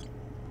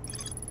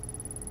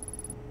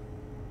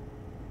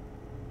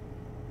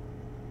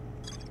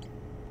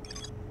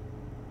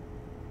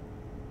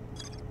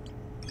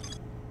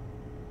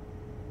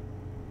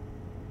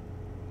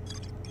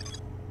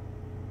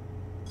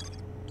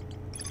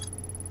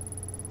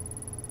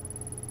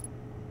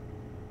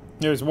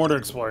 There's more to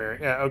explore here.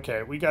 Yeah,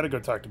 okay. We gotta go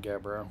talk to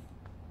Gabbro.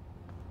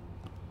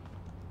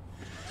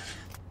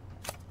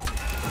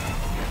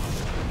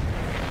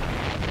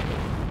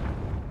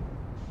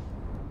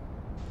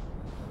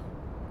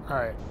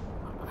 Alright.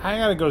 I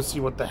gotta go see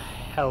what the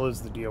hell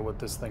is the deal with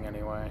this thing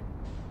anyway.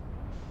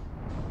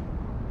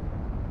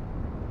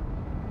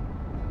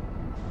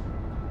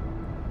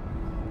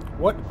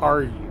 What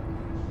are you?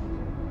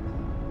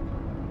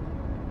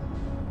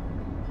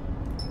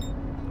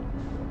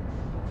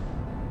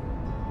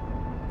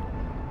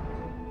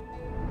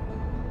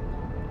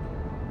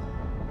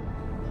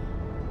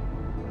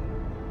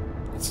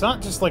 It's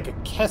not just like a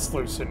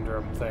Kessler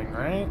syndrome thing,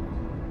 right?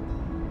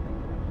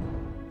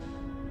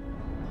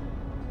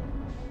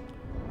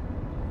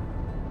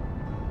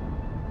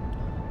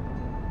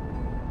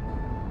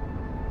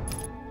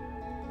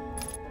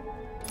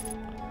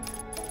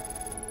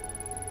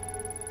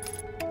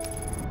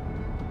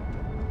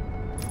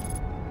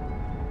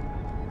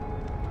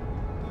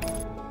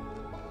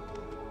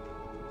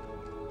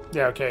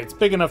 Yeah, okay, it's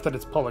big enough that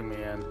it's pulling me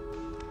in.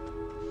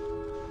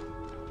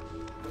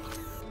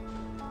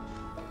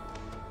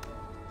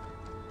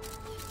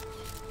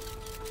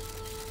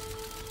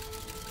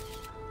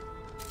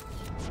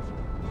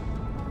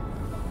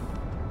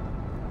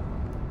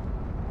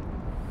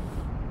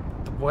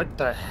 What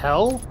the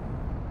hell?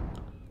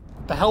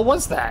 What the hell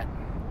was that?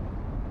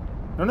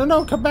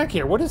 No, come back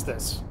here. What is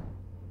this?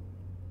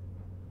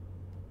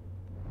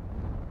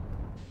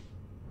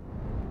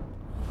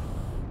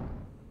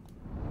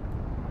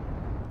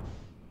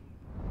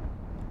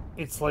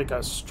 It's like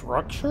a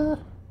structure?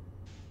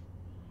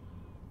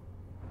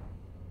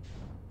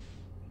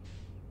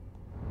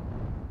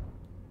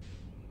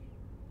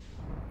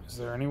 Is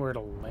there anywhere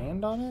to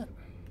land on it?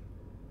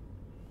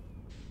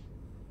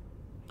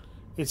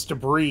 It's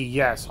debris,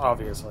 yes,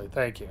 obviously.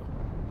 Thank you.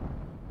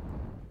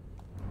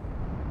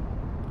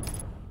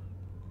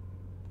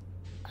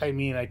 I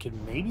mean, I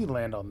can maybe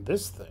land on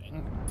this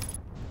thing.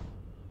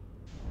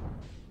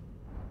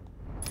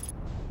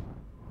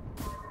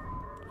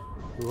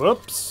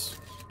 Whoops.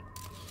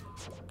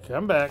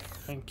 Come back.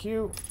 Thank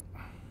you.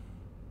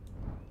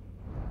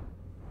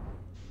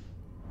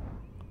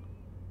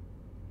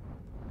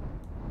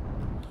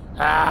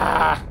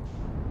 Ah!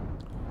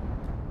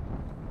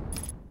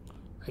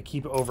 I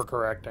keep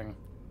overcorrecting.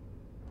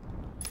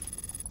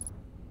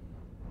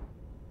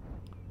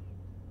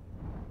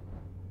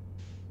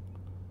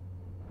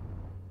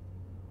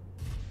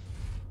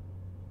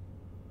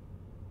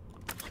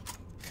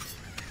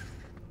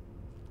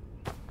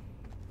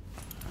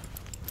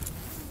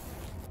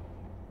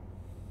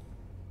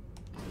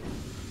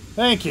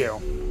 Thank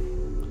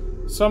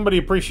you. Somebody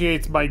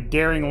appreciates my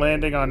daring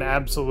landing on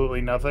absolutely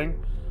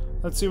nothing.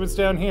 Let's see what's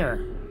down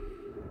here.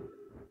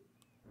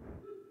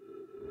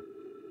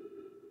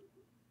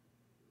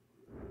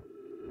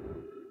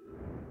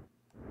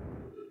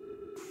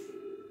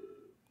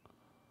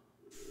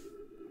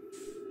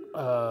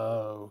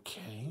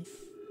 Okay.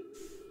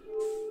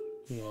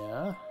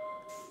 Yeah.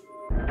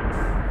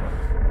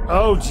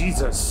 Oh,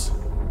 Jesus.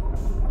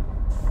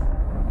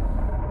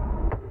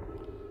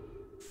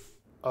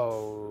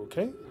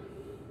 Okay.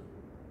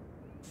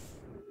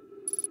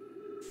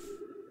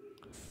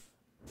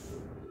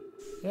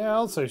 Yeah,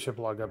 I'll say ship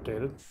log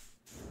updated.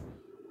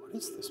 What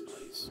is this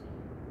place?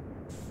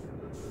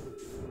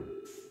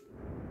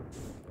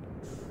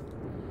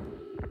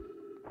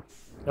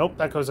 Nope,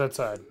 that goes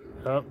outside.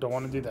 Oh, don't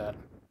want to do that.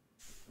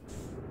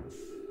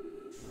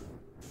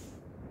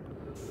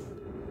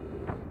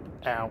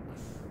 Ow.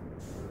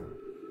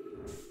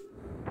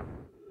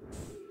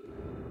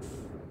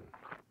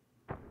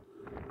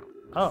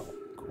 Oh,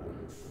 cool.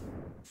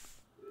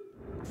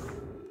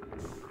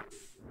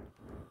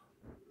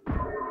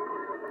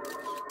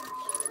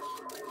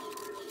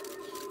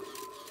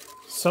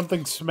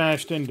 Something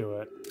smashed into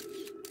it.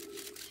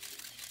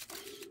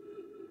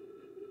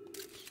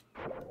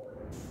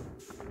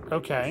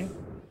 Okay.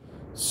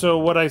 So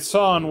what I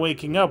saw on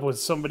waking up was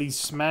somebody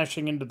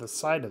smashing into the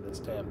side of this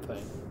damn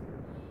thing.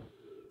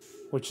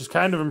 Which is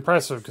kind of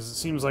impressive, because it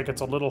seems like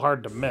it's a little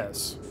hard to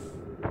miss.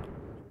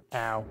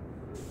 Ow.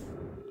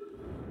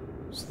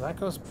 So that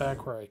goes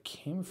back where I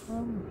came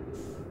from?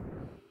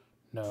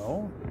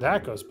 No,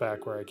 that goes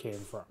back where I came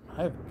from.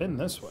 I've been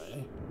this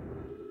way.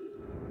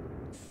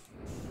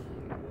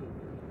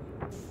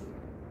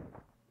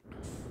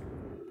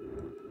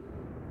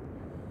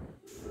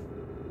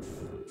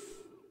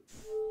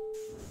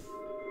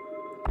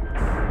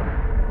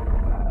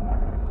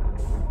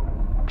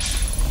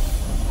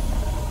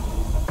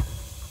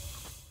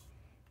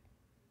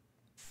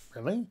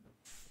 Really?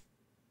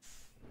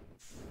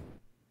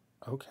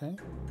 Okay.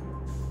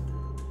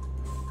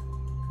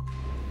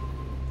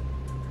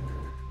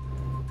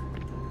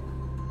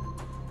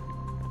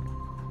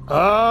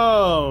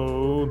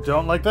 Oh,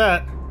 don't like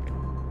that.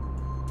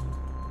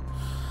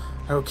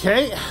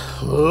 Okay.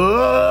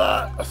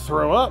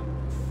 Throw up.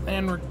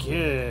 And we're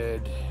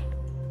good.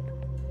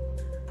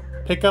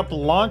 Pick up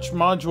launch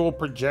module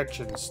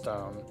projection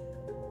stone.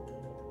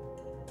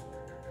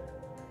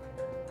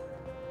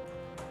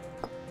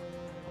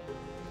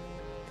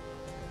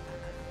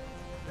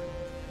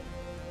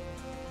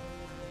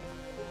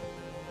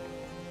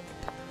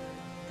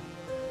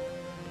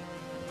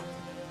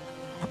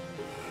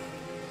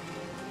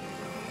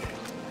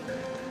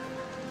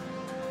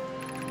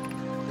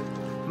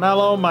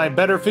 Mallow, my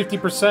better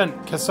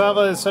 50%.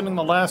 Cassava is sending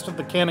the last of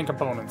the cannon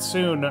components.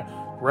 Soon,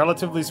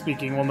 relatively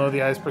speaking, we'll know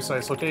the eye's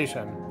precise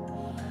location.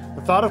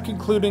 The thought of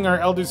concluding our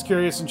Elder's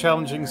curious and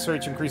challenging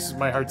search increases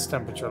my heart's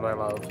temperature, my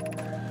love.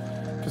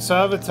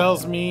 Cassava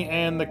tells me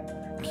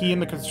he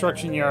and the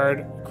construction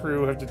yard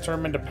crew have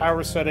determined a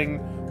power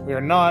setting we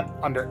are not,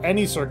 under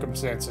any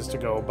circumstances, to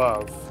go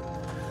above.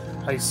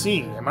 I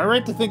see. Am I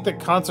right to think that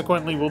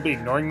consequently we'll be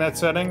ignoring that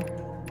setting?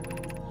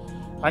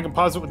 I can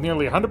posit with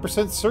nearly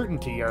 100%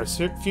 certainty our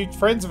few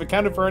friends have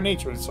accounted for our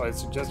nature, so I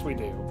suggest we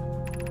do.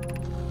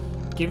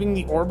 Giving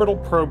the orbital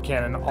probe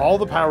cannon all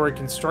the power it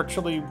can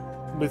structurally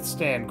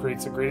withstand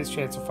creates the greatest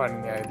chance of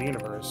finding the eye of the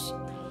universe.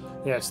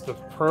 Yes, the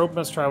probe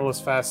must travel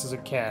as fast as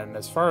it can,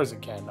 as far as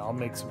it can. I'll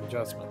make some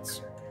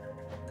adjustments.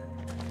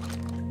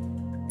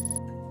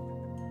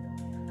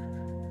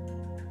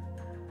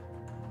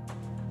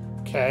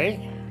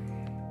 Okay.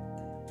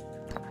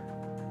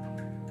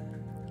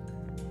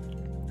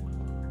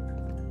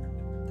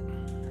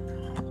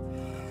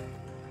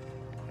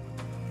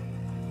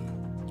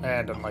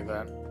 I don't like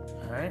that.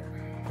 Alright.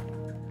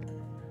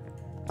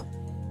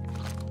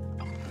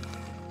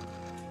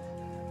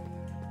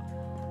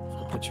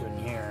 I'll put you in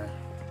here.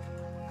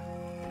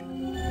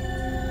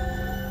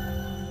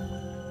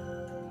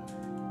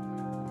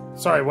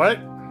 Sorry, what?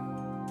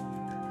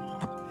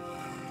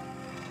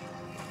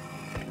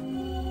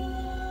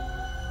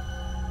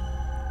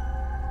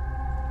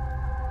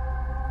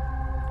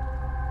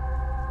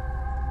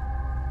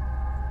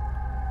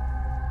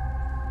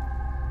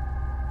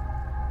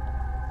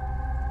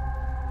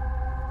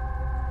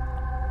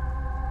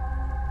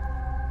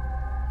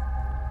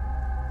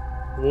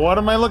 What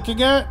am I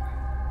looking at?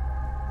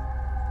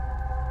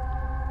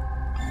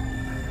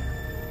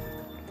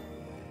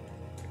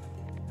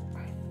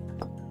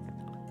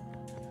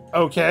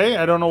 Okay,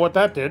 I don't know what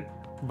that did,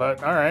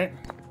 but alright.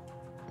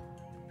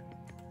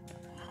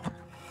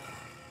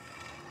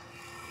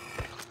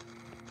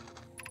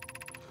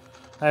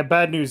 I have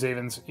bad news,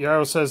 Avens.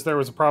 Yarrow says there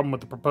was a problem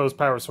with the proposed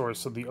power source,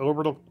 so the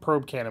orbital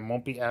probe cannon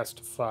won't be asked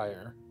to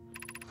fire.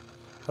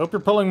 Hope you're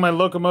pulling my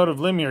locomotive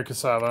limb here,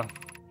 Cassava.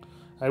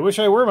 I wish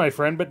I were, my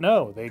friend, but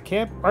no. They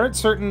aren't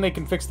certain they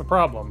can fix the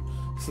problem,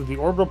 so the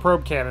orbital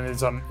probe cannon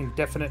is on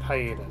indefinite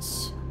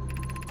hiatus.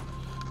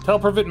 Tell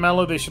Privet and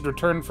Mallow they should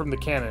return from the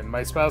cannon.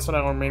 My spouse and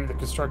I will remain at the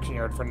construction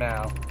yard for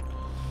now.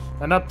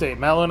 An update.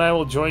 Mallow and I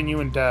will join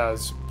you in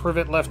Daz.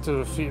 Privet left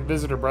to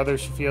visit her brother.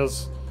 She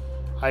feels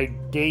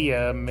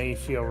Idea may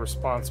feel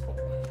responsible.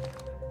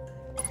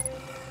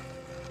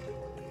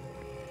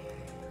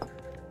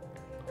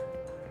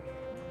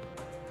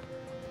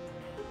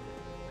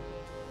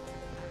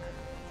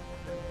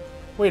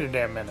 Wait a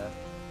damn minute.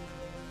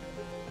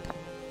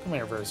 Come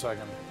here for a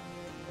second.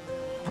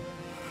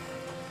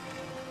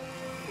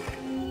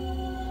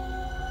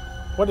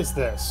 What is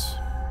this?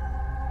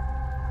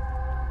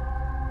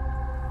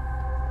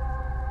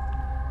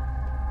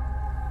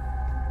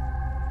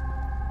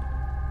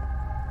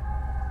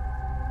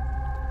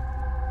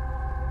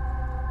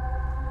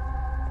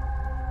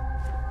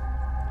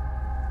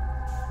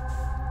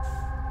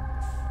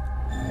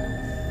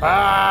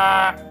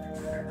 Ah!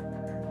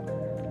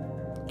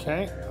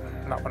 Okay.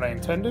 Not what I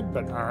intended,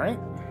 but alright.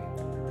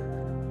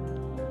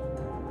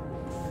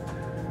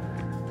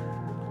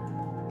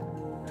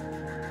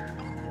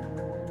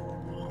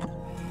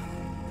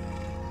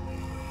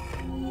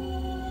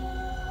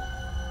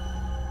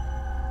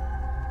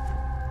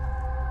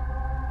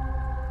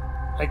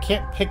 I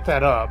can't pick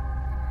that up.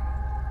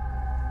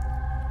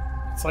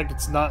 It It's like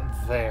it's not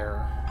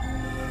there.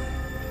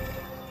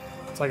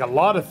 It's like a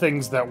lot of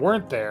things that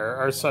weren't there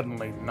are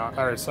suddenly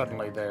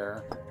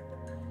there.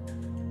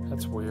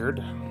 That's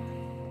weird.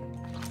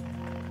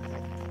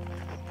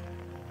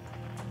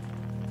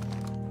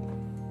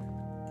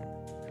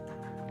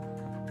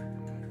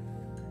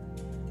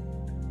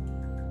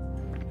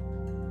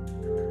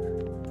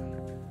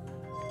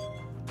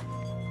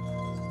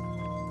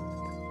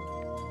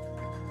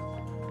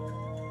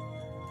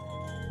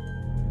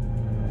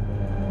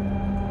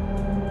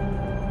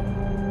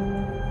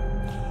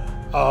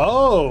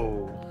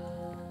 Oh!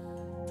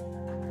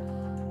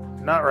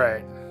 Not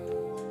right.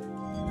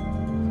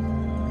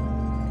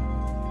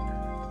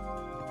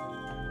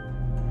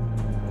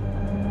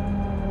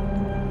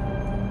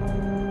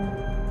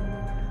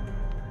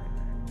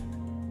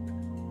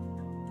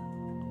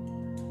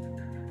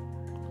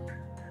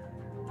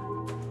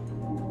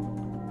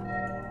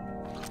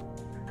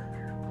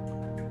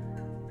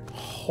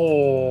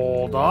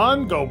 Hold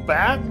on, go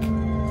back.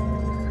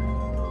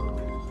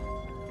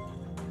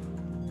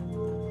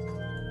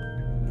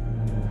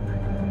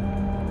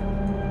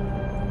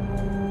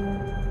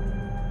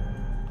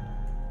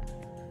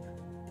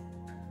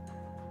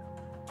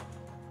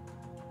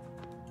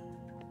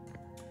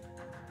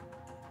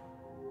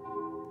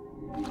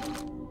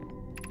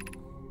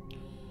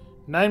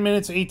 Nine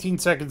minutes, 18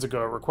 seconds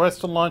ago.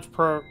 Request to launch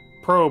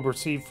probe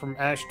received from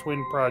Ash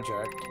Twin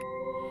Project.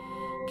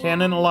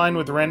 Cannon aligned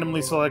with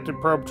randomly selected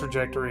probe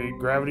trajectory.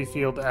 Gravity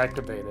field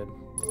activated.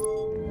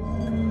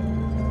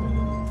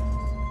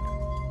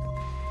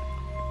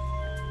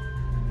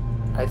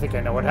 I think I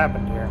know what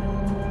happened here.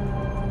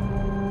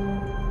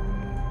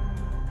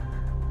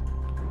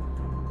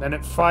 Then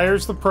it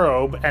fires the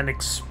probe and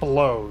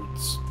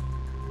explodes.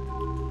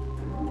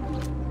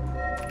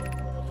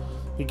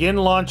 Begin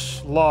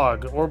launch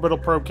log. Orbital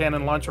probe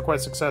cannon launch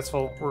request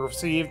successful.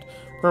 Received.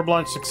 Probe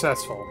launch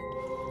successful.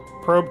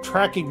 Probe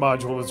tracking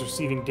module is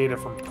receiving data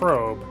from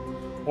probe.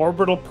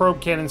 Orbital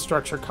probe cannon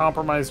structure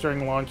compromised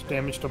during launch.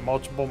 Damage to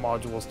multiple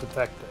modules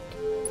detected.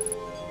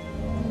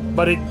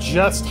 But it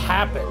just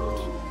happened.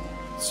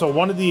 So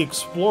one of the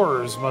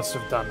explorers must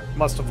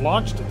have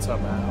launched it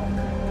somehow.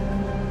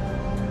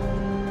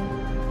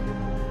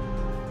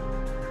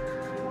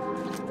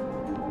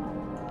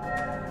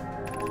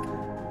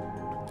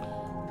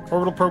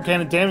 Orbital probe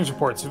cannon damage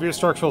report. Severe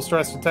structural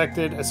stress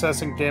detected.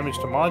 Assessing damage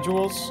to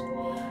modules.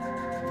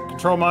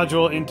 Control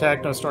module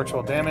intact, no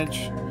structural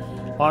damage.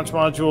 Launch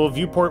module,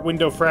 viewport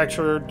window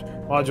fractured.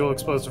 Module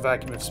exposed to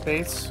vacuum of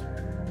space.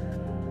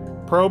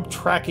 Probe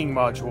tracking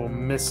module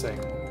missing.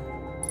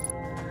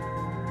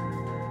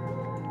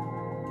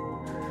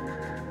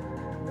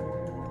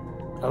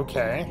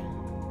 Okay.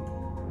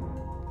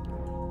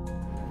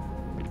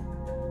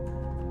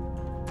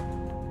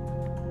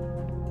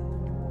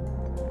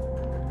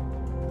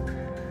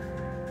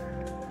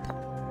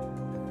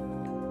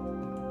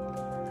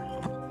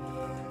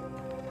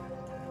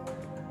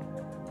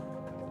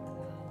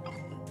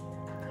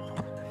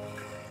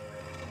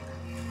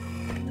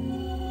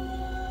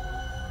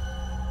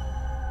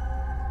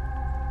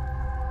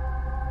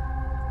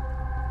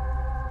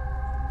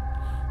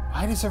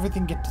 Why does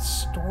everything get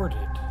distorted?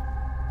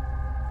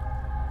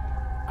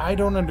 I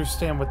don't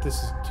understand what this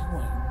is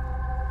doing.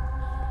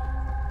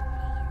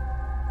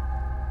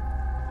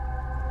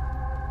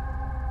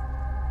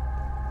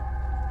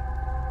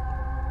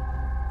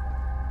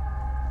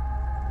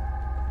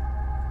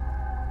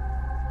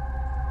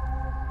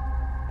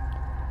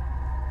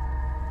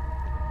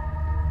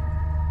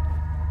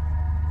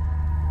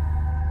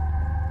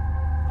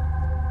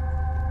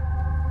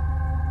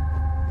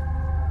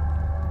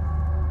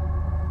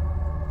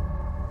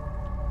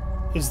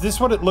 Is this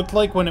what it looked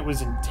like when it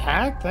was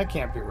intact? That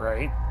can't be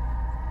right.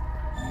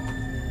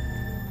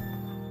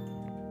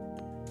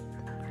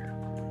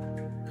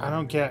 I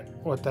don't get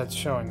what that's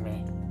showing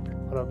me,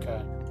 but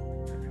okay.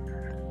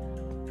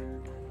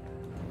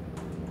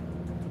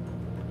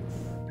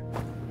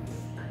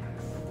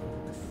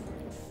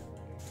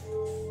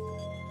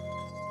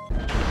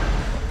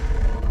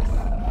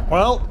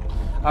 Well,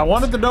 I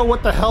wanted to know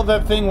what the hell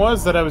that thing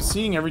was that I was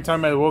seeing every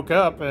time I woke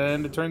up,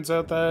 and it turns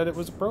out that it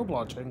was a probe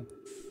launching.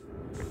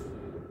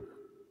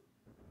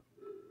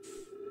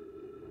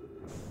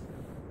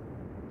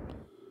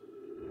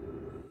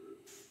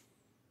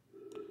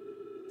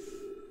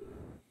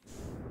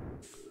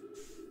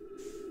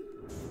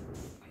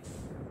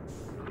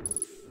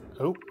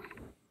 Oh.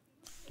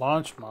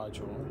 Launch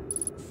module.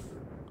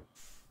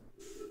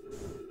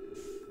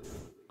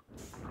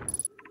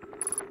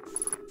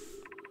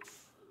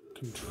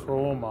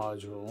 Control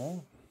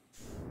module.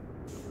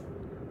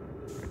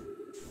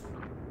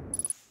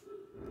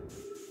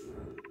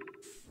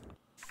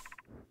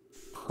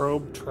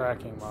 Probe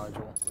tracking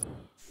module.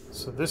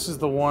 So this is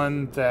the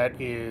one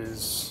that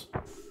is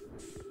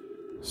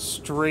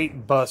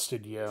straight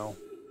busted, yo.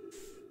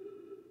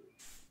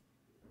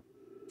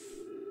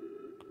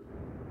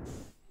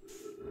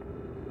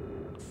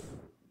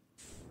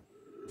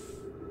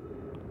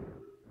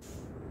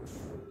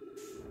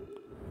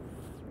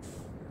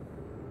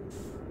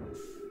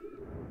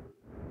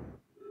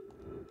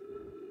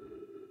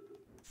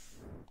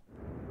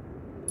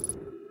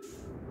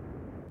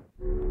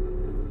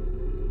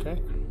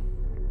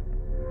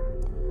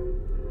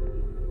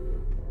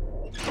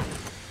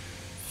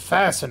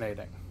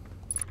 Fascinating.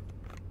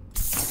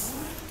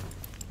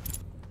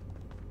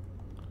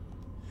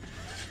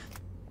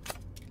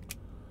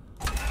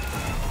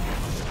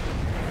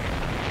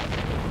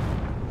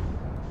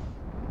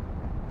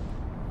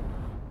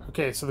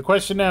 Okay, so the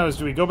question now is,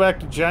 do we go back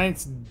to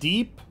Giant's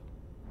Deep?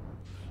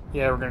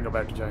 Yeah, we're gonna go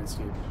back to Giant's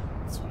Deep.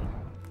 That's fine.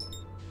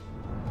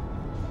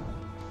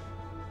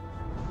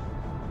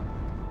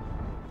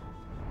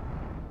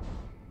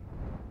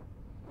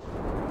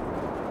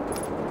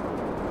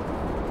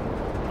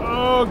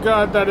 Oh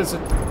god, that is a...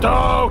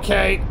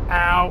 Okay!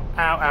 Ow,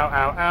 ow, ow,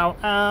 ow, ow,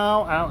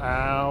 ow, ow,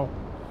 ow.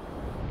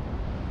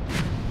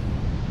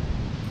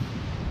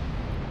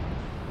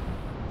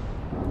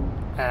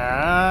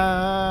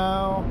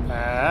 Ow,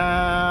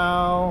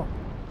 ow.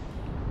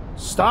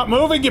 Stop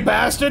moving, you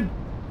bastard!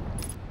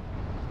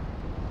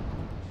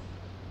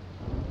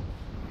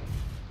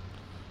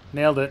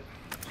 Nailed it.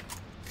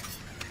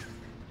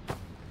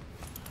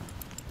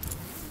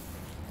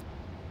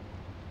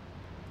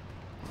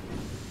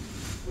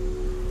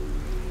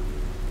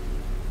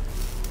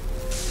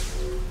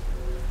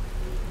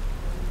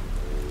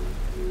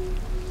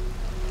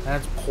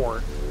 That's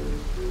port.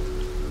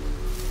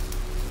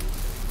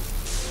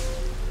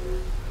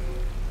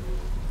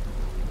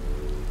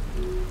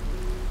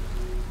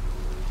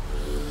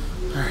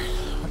 Alright,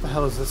 what the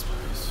hell is this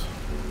place?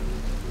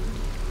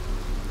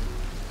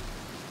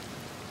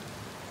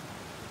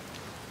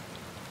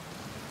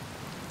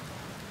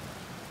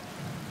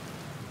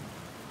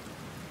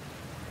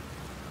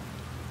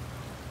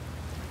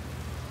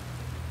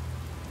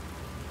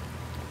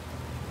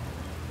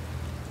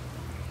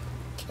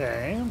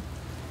 Okay.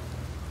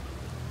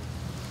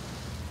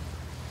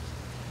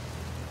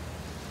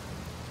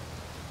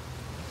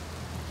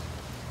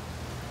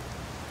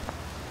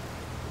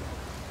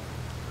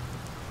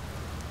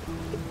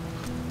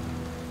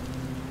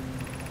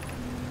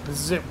 This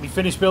is it. We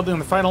finished building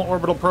the final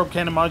orbital probe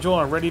cannon module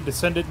and are ready to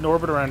send it in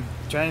orbit around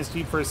Giant's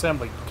Deep for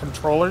assembly.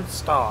 Controller,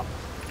 stop.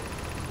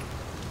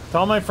 To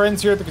all my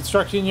friends here at the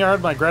construction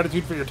yard, my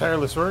gratitude for your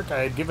tireless work.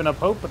 I had given up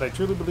hope, but I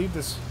truly believe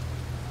this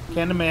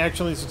cannon may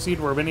actually succeed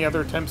where many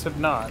other attempts have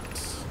not.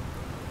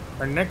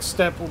 Our next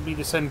step will be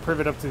to send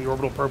Privet up to the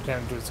orbital probe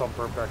cannon to install the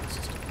probe tracking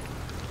system.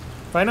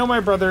 If I know my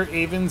brother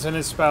Avens and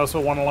his spouse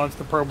will want to launch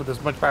the probe with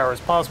as much power as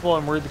possible,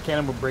 I'm worried the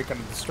cannon will break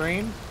under the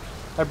strain.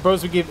 I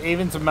propose we give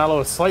Avens and Mallow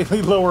a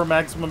slightly lower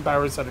maximum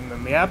power setting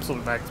than the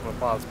absolute maximum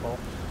possible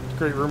to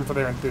create room for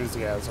their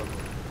enthusiasm.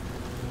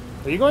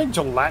 Are you going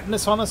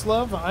gelatinous on us,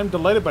 love? I'm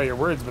delighted by your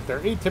words, but they're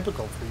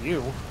atypical for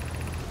you.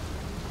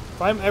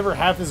 If I'm ever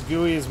half as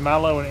gooey as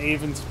Mallow and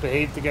Avens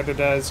behave together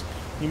does,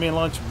 you may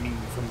launch me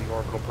from the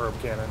orbital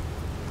probe cannon.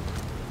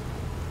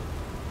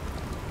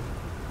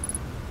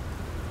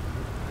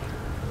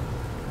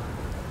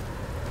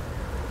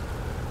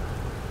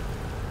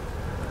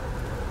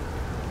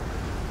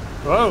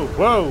 Whoa,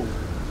 whoa!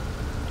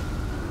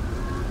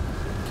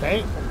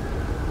 Okay.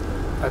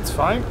 That's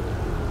fine.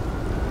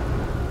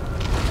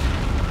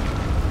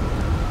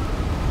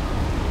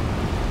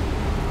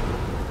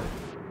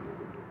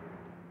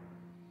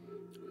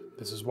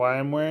 This is why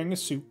I'm wearing a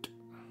suit.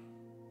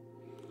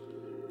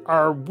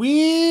 Are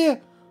we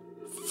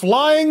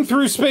flying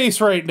through space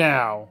right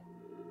now?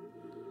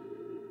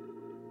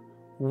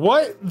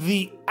 What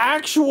the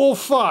actual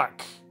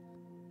fuck?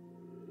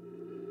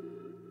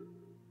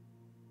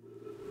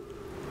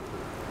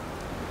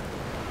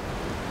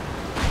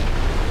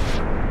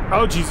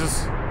 Oh,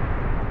 Jesus.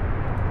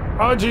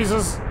 Oh,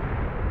 Jesus.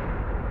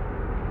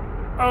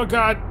 Oh,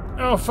 God.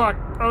 Oh, fuck.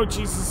 Oh,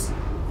 Jesus.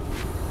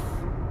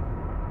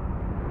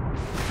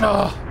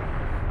 Oh.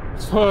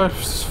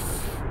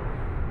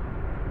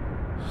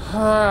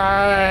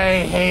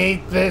 I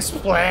hate this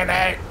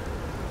planet.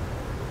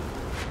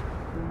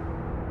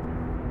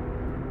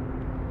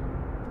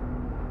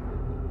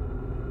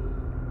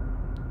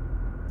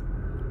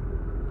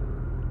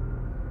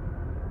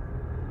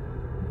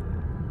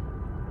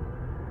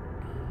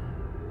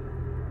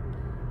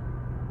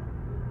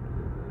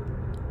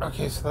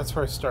 Okay, so that's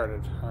where I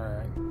started.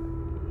 Alright.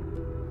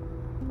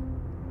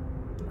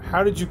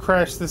 How did you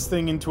crash this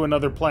thing into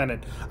another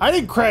planet? I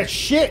didn't crash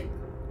shit!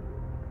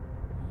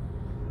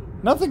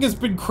 Nothing has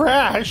been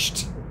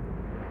crashed!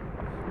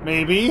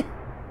 Maybe.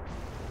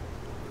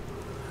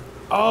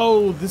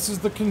 Oh, this is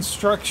the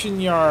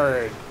construction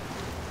yard.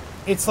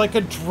 It's like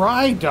a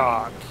dry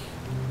dock.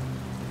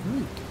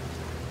 Neat.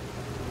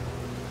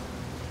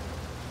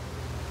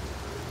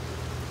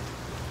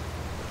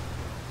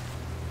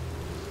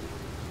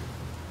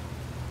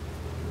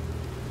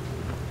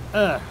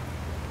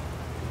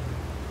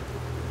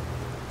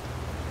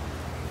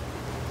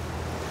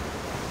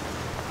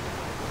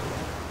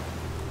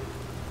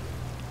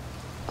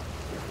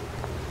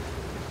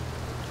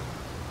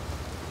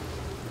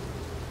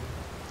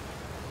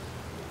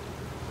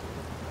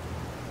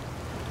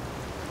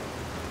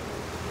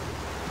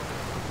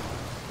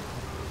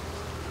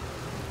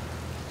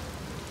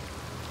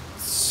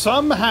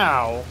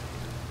 Somehow,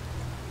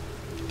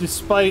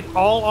 despite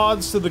all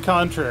odds to the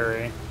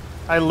contrary,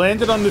 I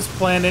landed on this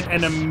planet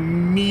and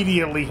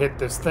immediately hit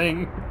this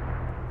thing.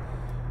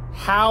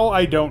 How,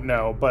 I don't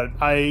know, but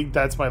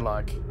that's my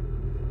luck.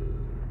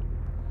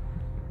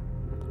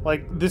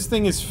 Like, this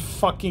thing is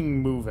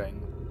fucking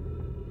moving.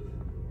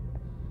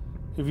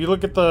 If you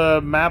look at the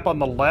map on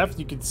the left,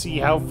 you can see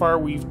how far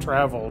we've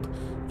traveled.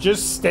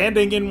 Just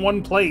standing in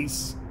one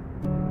place.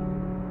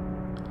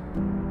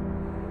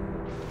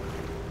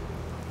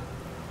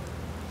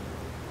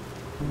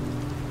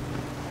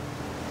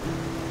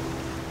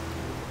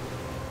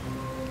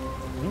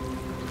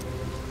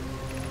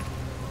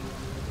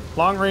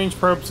 Long-range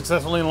probe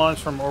successfully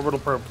launched from orbital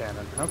probe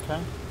cannon. Okay.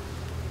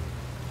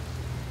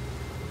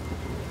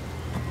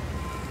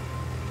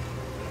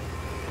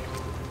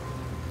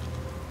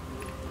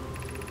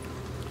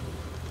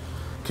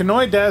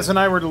 Kanoi, Daz, and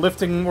I were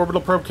lifting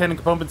orbital probe cannon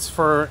components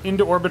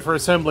into orbit for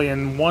assembly,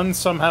 and one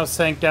somehow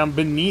sank down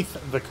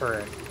beneath the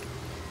current.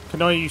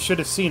 Kanoi, you should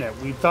have seen it.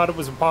 We thought it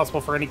was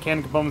impossible for any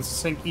cannon components to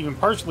sink even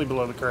partially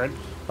below the current,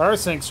 but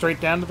ours sank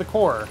straight down to the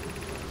core.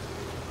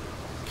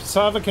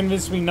 Sava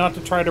convinced me not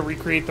to try to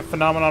recreate the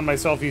phenomenon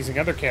myself using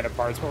other cannon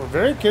parts, but we're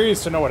very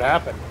curious to know what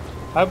happened.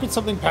 How could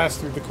something pass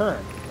through the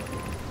current?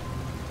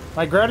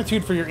 My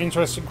gratitude for your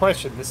interesting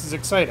question. This is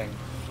exciting.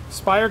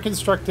 Spire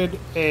constructed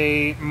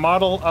a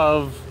model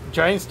of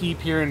Giant's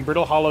Deep here in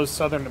Brittle Hollow's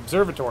Southern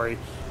Observatory,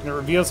 and it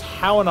reveals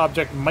how an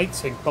object might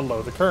sink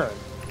below the current.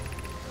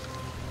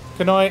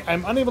 Kanoi,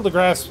 I'm unable to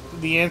grasp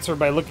the answer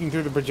by looking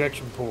through the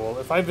projection pool.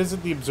 If I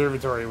visit the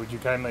observatory, would you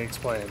kindly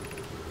explain?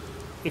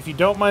 If you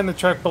don't mind the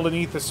trek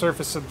beneath the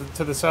surface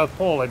to the South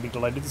Pole, I'd be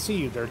delighted to see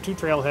you. There are two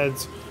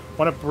trailheads,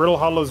 one at Brittle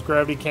Hollow's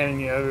Gravity Canyon,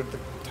 the other at the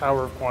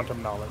Tower of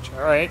Quantum Knowledge.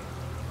 Alright.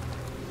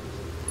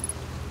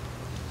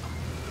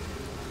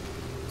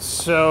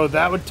 So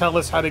that would tell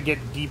us how to get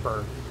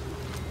deeper.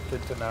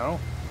 Good to know.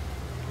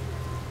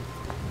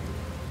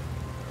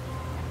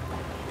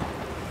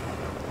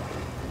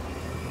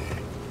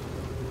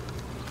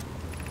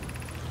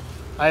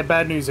 I have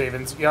bad news,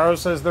 Avens. Yarrow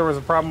says there was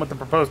a problem with the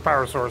proposed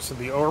power source, so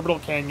the orbital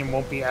canyon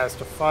won't be asked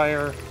to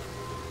fire.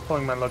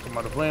 Pulling my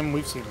locomotive limb.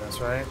 We've seen this,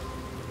 right?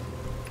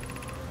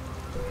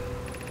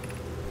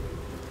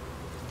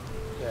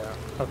 Yeah,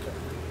 okay.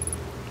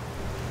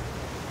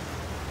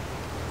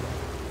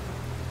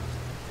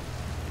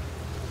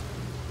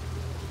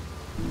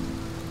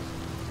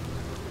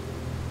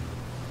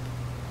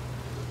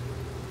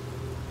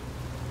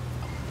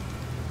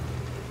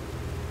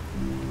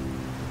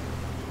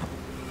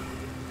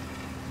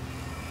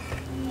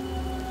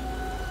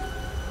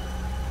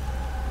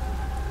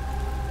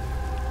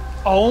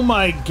 Oh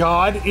my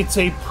god, it's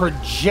a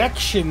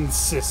projection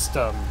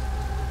system.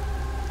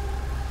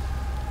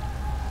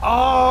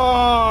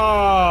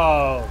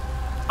 Oh!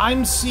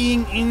 I'm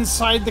seeing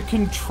inside the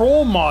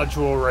control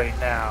module right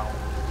now.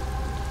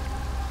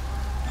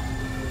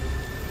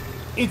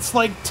 It's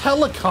like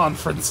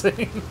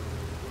teleconferencing. Can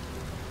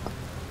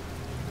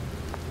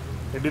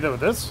I do that with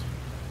this?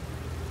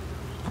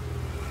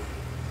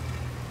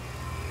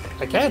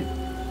 I can.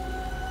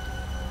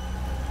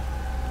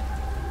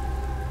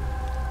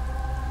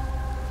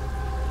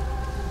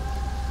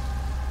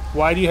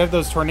 Why do you have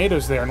those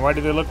tornadoes there, and why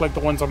do they look like the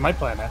ones on my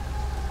planet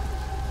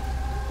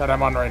that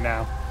I'm on right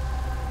now?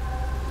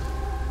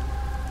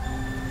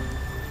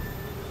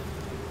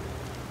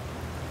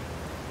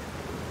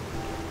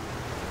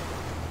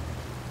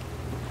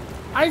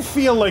 I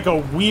feel like a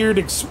weird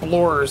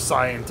explorer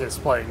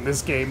scientist playing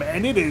this game,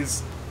 and it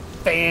is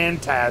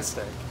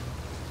fantastic.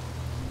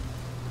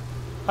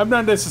 I'm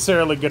not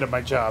necessarily good at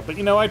my job, but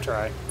you know, I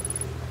try.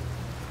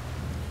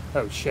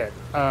 Oh shit.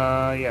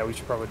 Yeah, we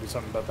should probably do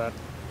something about that.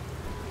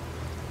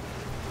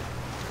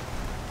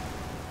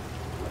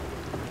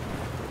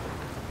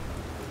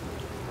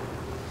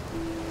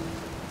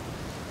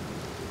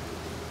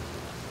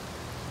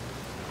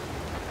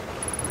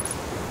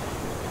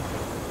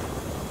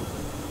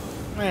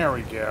 There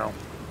we go.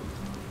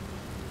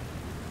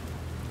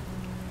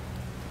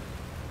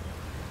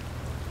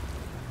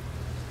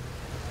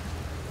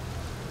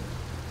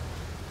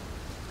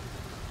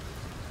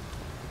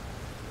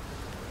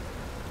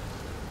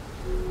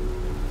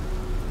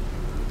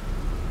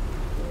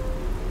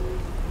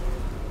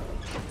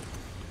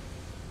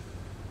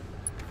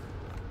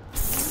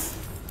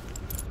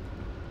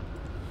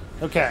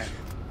 Okay.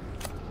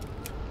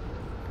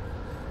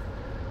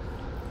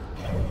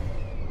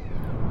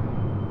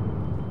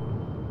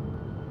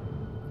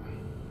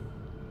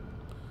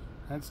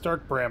 That's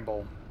Dark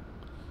Bramble.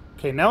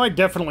 Okay, now I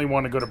definitely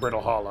want to go to Brittle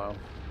Hollow.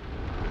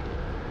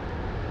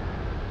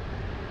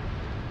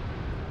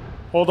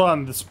 Hold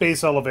on, the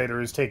space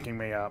elevator is taking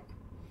me up.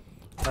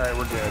 Alright,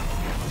 we're good.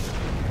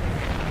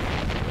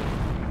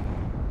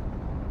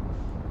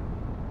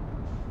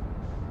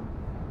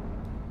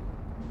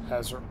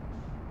 Hazard.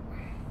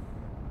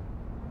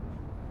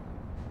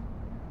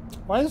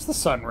 Why is the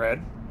sun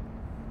red?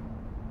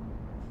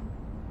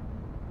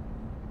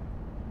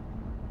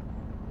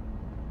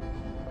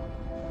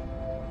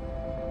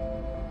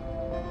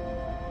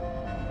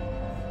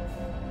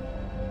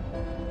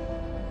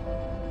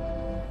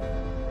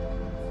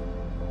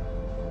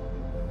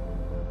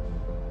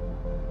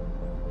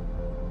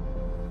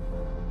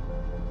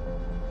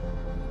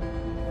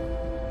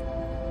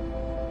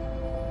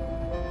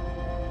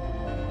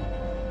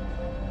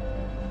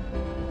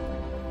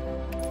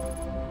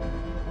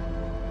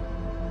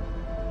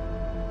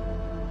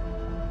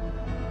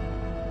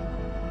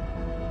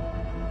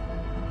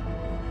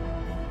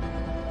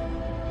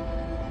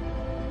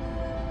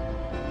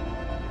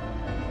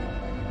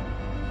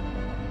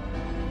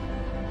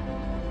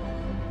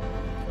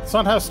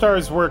 That's not how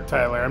stars work,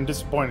 Tyler. I'm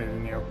disappointed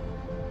in you.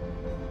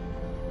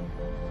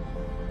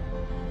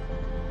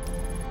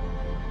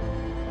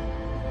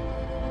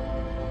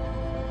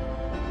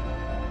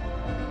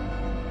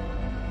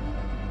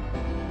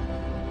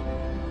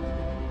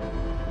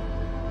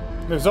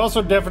 There's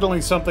also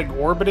definitely something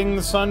orbiting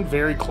the sun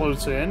very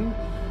close in.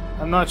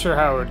 I'm not sure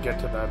how I would get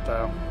to that,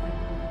 though.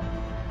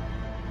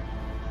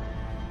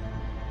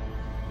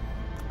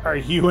 Are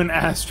you an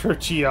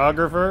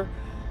astrogeographer?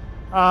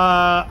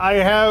 I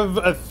have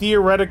a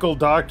theoretical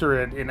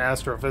doctorate in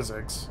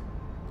astrophysics.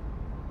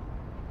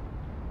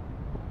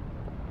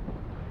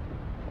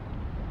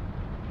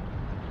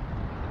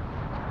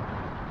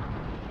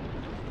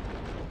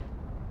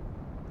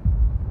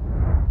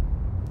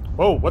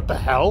 Whoa, what the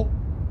hell?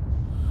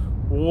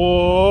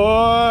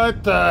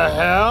 What the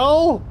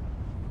hell?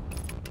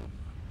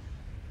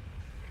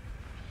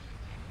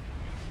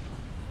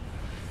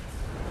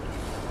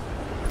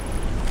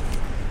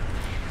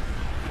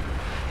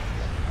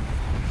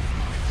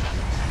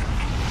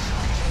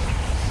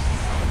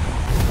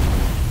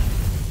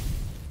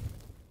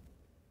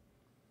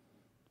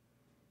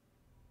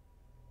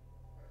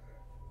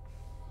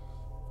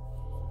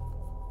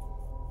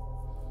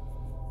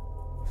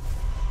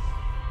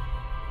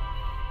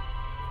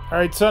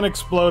 Alright, sun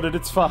exploded,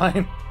 it's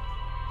fine.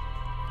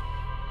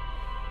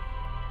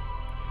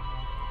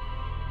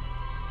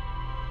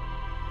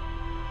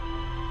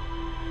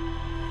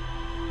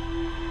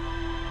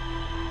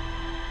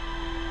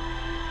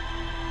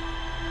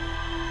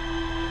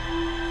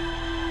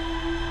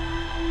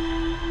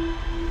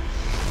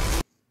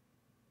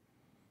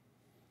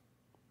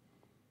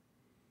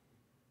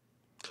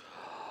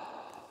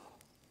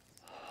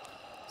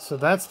 So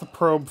that's the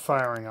probe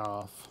firing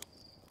off.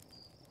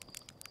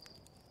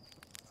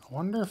 I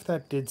wonder if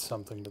that did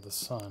something to the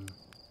sun.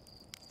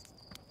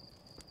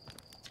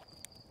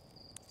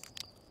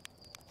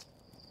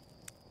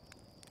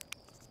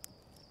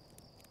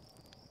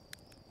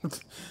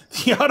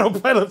 The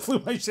autopilot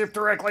flew my ship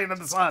directly into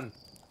the sun.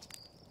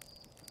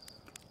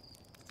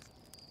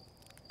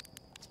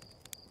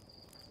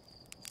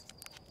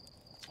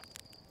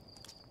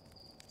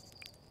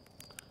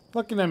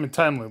 Lucky I'm in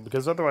time loop,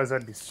 because otherwise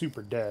I'd be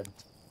super dead.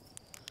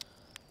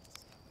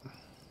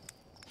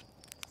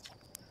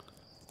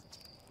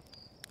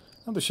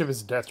 Oh, the ship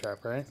is a death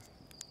trap, right?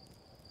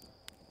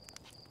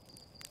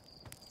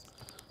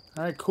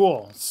 Alright,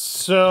 cool.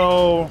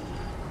 So...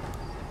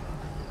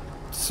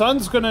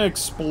 sun's gonna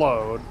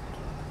explode.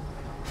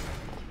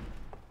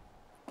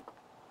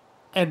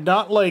 And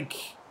not, like,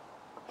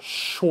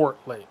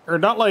 shortly. Or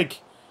not,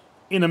 like,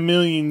 in a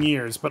million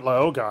years, but like,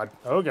 oh god.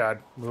 Oh god.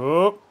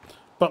 Oh.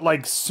 But,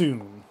 like,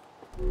 soon.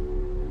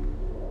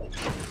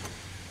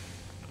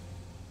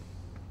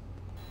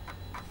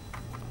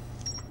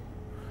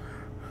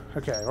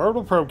 Okay,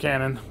 orbital probe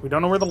cannon. We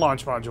don't know where the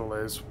launch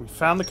module is. We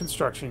found the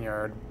construction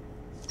yard.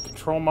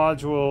 Control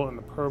module and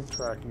the probe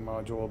tracking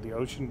module. The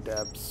ocean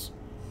depths.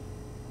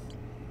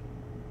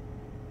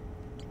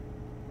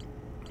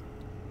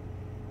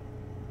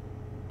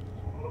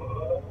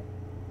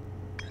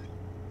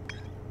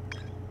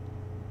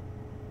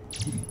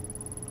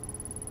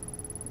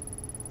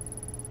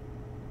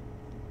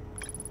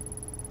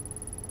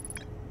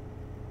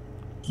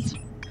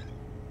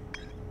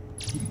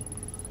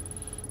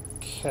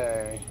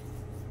 Okay.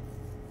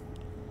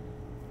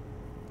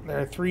 There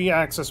are 3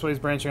 access ways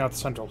branching off the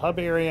central hub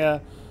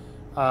area.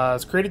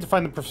 It's created to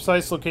find the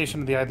precise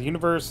location of the eye of the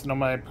universe.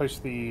 Nomad push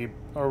the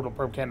orbital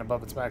probe cannon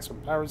above its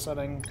maximum power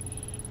setting.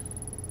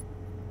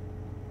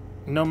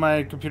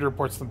 Nomad computer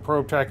reports the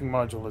probe tracking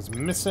module is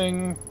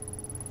missing.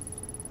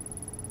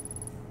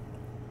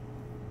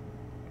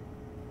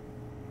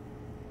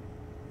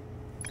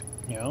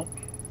 Yep.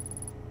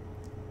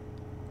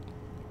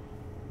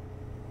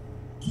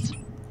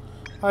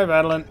 Hi,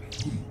 Vadelant.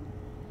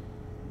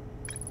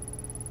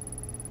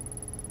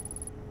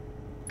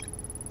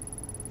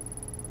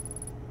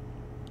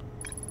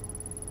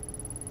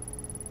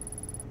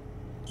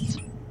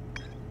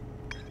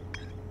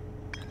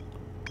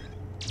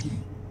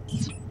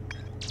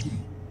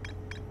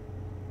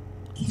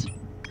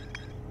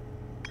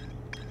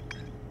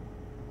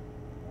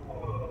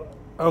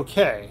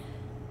 Okay.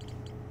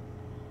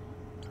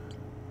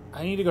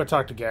 I need to go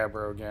talk to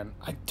Gabbro again.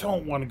 I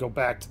don't want to go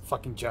back to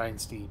fucking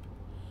Giant Steep.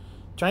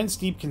 Giant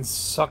Steep can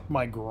suck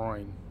my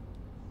groin.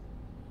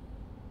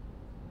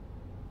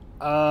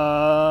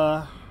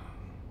 Let's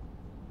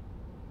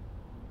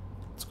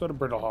go to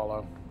Brittle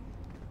Hollow.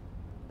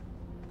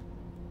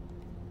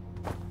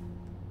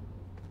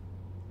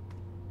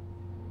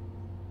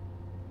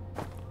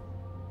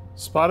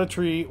 Spot a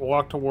tree,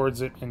 walk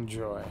towards it,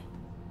 enjoy.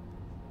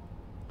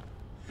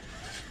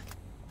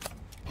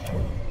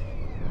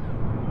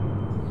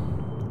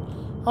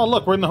 Oh,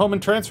 look, we're in the home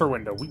and transfer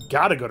window. We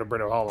gotta go to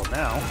Brittle Hollow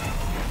now.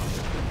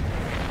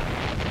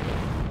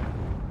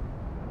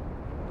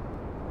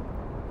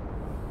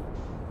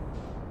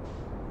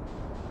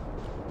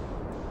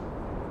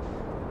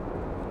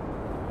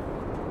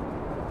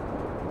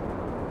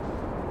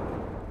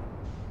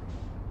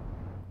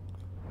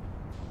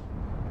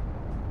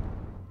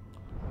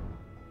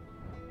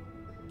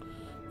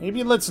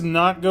 Maybe let's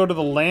not go to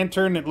the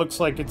lantern. It looks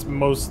like it's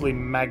mostly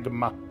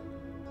magma.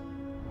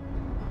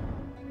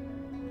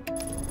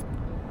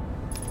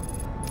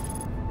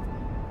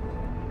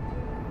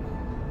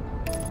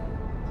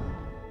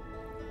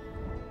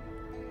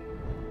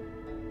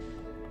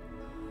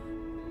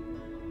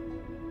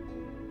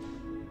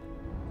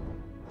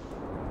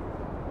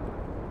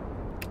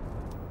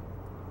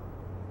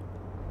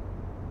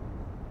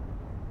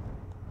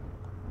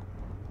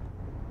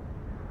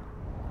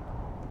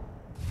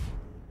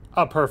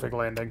 A perfect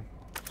landing.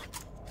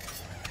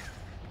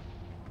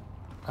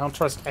 I don't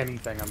trust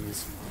anything on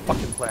these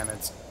fucking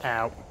planets.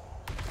 Ow.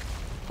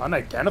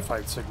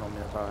 Unidentified signal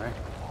nearby.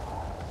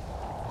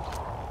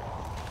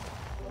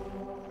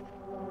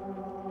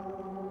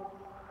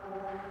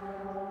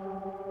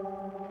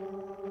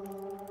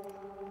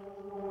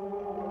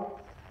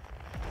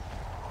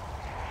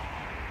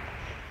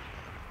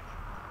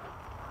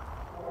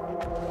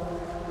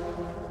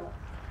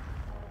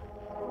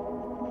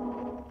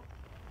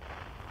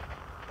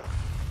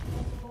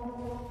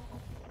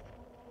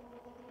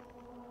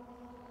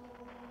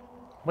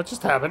 What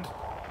just happened?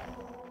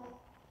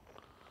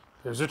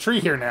 There's a tree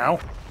here now.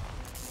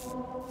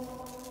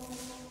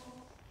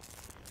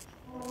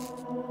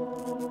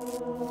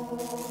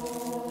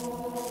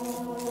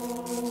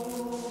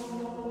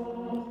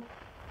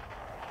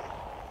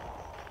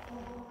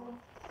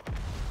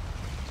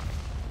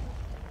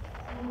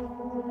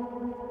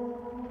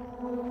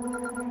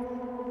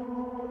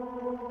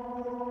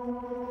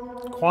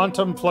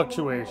 Quantum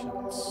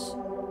fluctuations.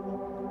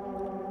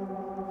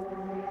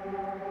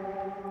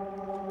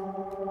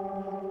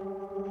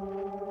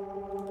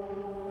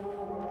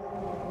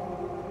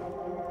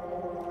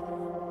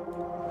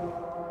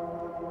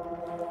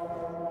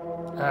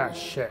 Ah,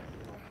 shit.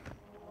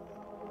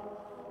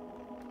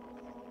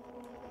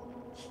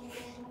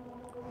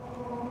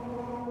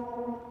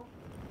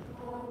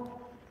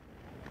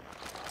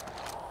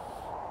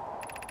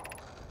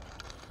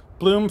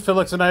 Bloom,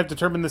 Felix, and I have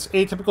determined this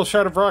atypical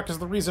shard of rock is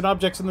the reason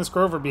objects in this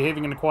grove are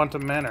behaving in a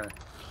quantum manner.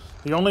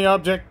 The only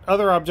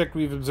other object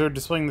we've observed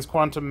displaying this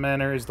quantum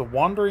manner is the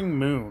wandering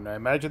moon. I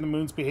imagine the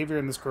moon's behavior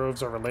and this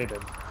groves are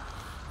related.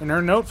 In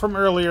her note from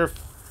earlier,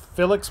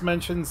 Felix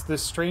mentions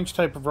this strange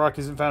type of rock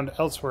isn't found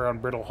elsewhere on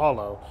Brittle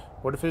Hollow.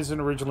 What if it isn't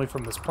originally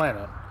from this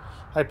planet?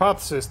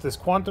 Hypothesis, this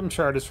quantum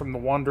shard is from the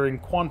wandering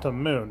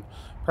quantum moon.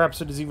 Perhaps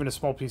it is even a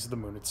small piece of the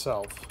moon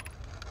itself.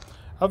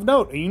 Of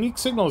note, a unique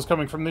signal is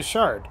coming from this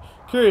shard.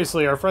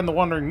 Curiously, our friend the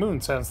wandering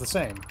moon sounds the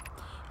same.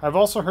 I've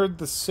also heard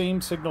the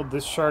same signal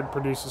this shard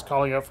produces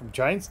calling out from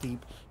Giant's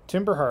Deep,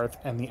 Timber Hearth,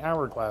 and the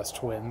Hourglass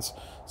Twins.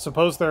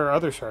 Suppose there are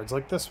other shards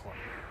like this one.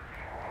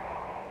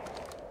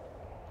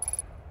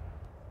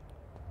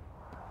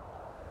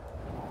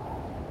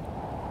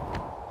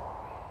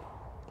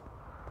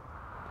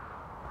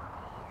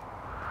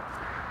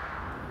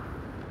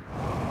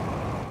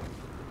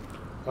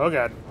 Oh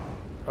god.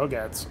 Oh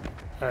gads.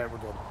 Alright, we're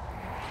good.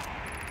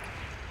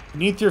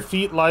 Beneath your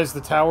feet lies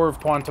the Tower of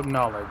Quantum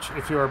Knowledge.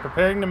 If you are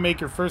preparing to make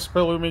your first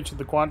pilgrimage to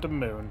the Quantum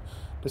Moon,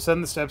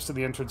 descend the steps to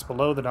the entrance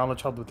below. The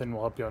knowledge held within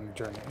will help you on your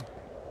journey.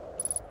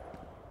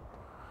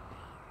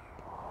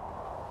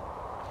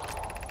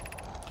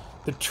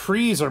 The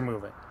trees are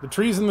moving. The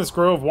trees in this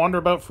grove wander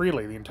about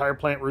freely, the entire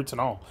plant roots and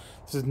all.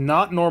 This is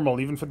not normal,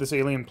 even for this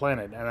alien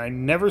planet, and I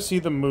never see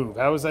them move.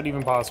 How is that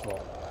even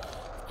possible?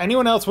 If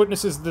anyone else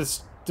witnesses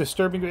this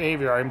disturbing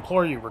behavior, I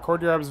implore you,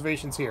 record your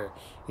observations here.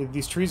 Either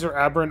these trees are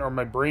aberrant or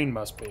my brain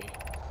must be.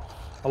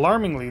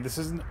 Alarmingly, it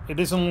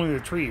isn't only the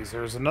trees.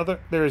 There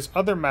is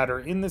other matter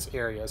in this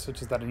area,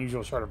 such as that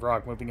unusual shard of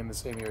rock moving in the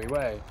same eerie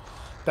way.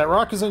 That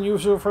rock is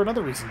unusual for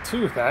another reason,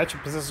 too, Thatch.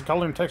 It possesses a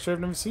color and texture I've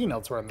never seen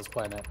elsewhere on this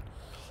planet.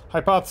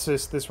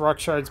 Hypothesis, this rock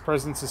shard's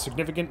presence is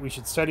significant. We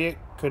should study it.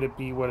 Could it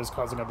be what is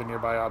causing other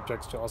nearby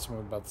objects to also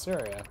move about this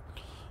area?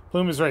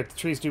 Bloom is right. The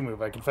trees do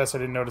move. I confess I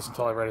didn't notice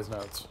until I read his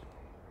notes.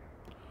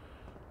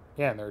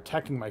 Yeah, and they're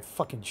attacking my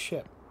fucking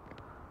ship.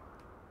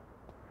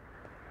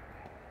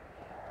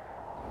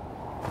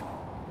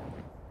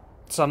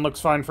 Sun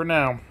looks fine for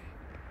now.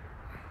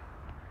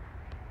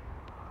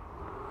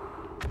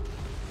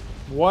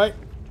 What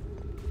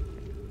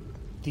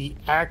the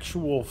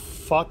actual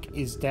fuck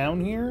is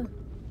down here?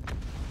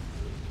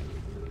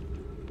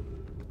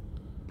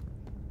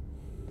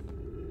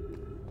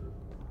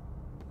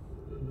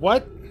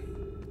 What?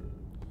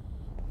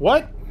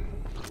 What?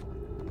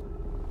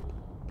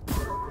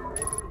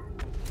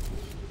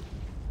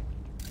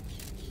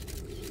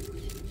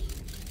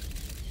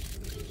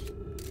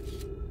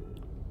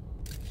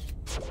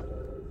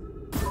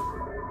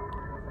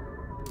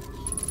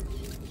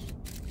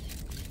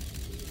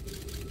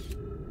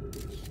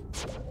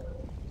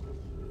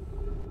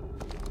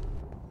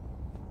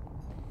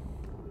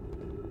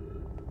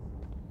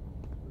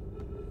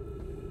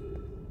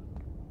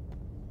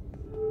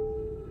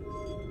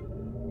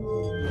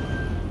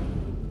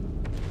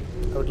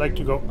 I would like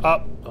to go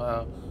up,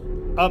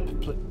 up.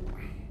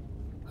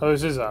 Oh,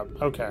 this is up.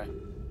 Okay.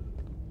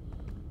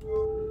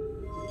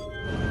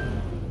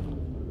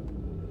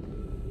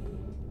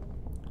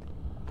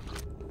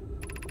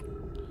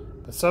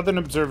 The Southern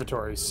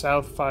Observatory,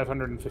 south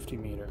 550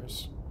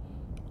 meters.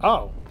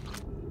 Oh.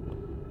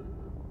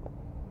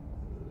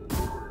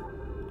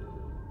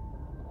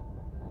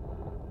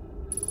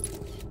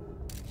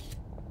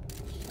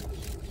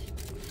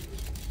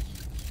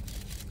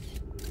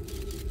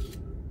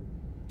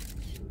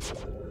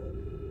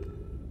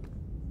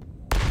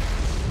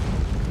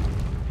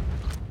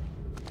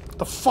 What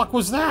the fuck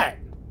was that?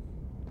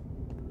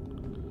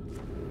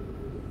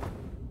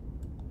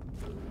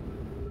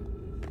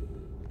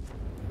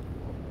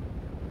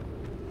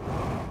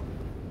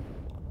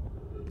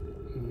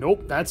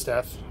 Nope, that's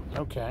death.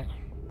 Okay.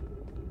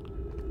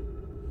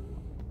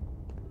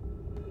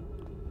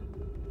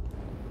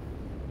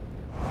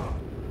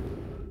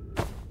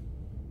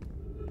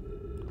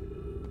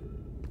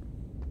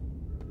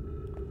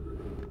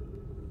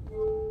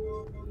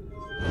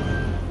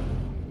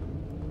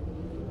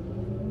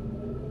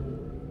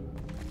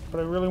 But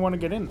I really want to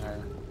get in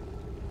there.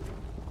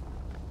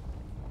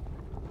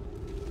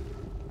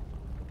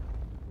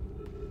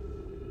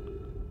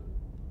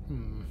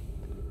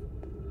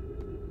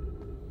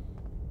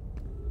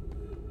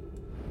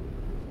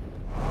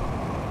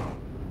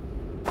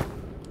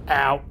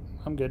 Ow.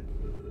 I'm good.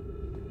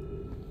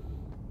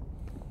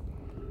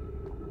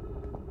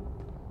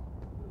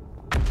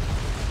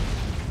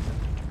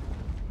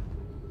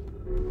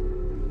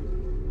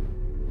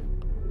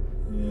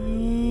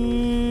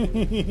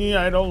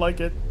 I don't like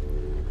it.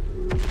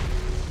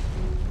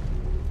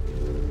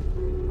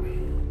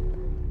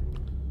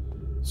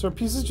 So are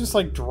pieces just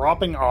like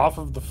dropping off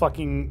of the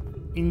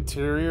fucking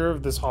interior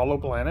of this hollow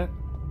planet?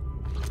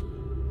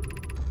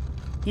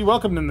 Be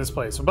welcomed in this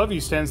place. Above you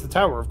stands the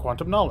Tower of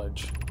Quantum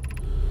Knowledge.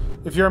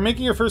 If you are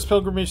making your first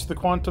pilgrimage to the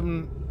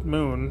Quantum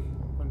Moon,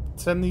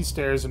 ascend these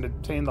stairs and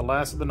obtain the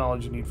last of the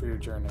knowledge you need for your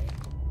journey.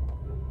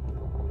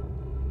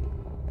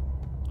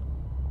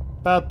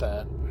 About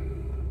that.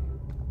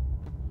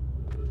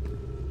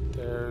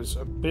 There's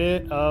a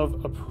bit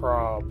of a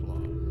problem.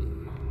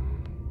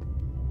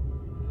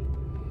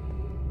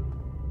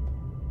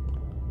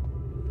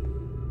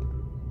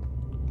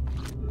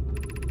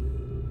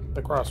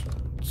 The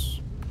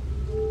crossroads.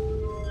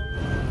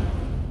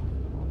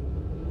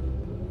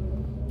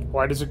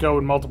 Why does it go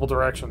in multiple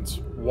directions?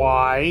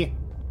 Why?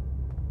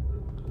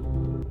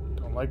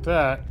 Don't like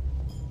that.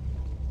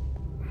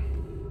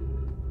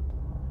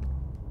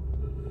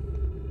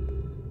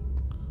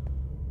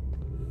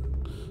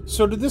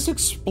 So did this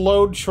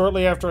explode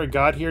shortly after I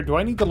got here? Do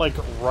I need to, like,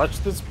 rush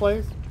this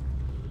place?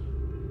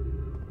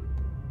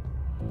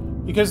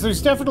 Because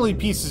there's definitely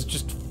pieces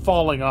just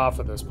falling off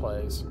of this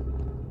place.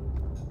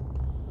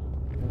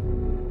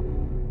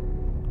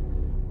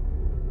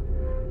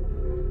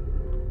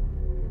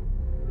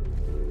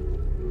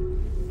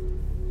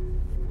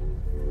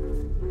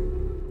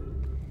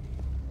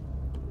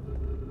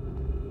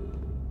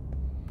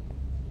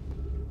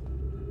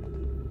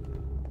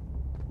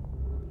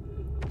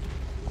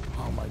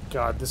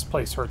 God, this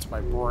place hurts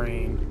my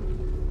brain.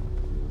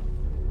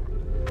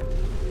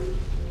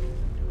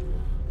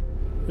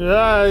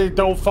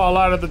 Don't fall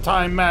out of the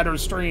time matter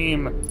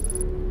stream.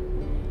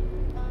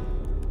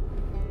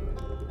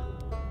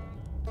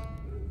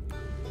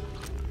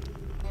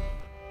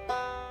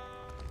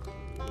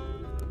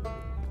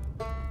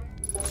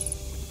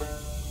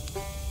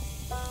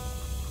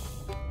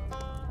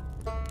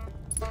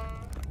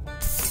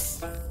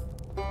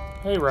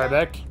 Hey,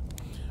 Ryback.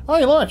 Oh,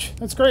 you launched.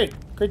 That's great.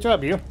 Great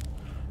job, you.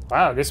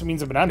 Wow, I guess it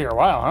means I've been out here a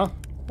while, huh?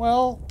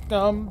 Well,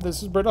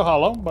 this is Brittle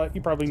Hollow, but you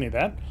probably knew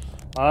that.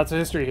 Lots of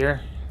history here.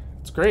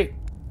 It's great.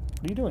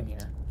 What are you doing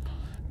here?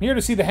 I'm here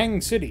to see the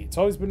Hanging City. It's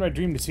always been my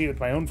dream to see it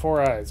with my own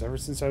 4 eyes, ever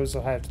since I was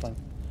a hatchling.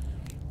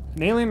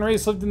 An alien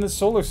race lived in this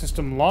solar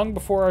system long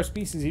before our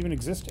species even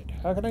existed.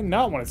 How could I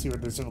not want to see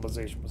what their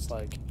civilization was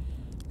like?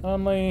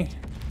 Only,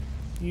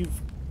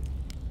 you've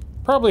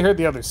probably heard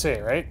the others say,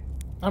 right?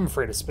 I'm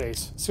afraid of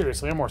space.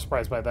 Seriously, I'm more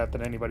surprised by that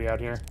than anybody out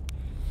here.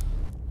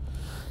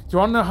 Do you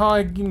want to know how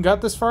I even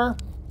got this far?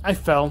 I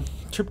fell.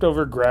 Tripped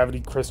over a gravity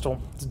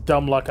crystal. It's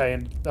dumb luck I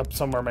ended up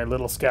somewhere my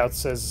little scout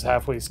says is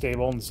halfway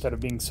stable instead of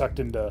being sucked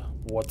into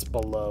what's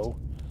below.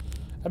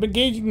 I've been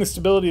gauging the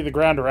stability of the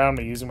ground around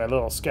me using my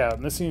little scout,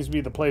 and this seems to be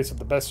the place with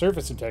the best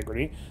surface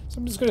integrity, so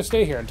I'm just going to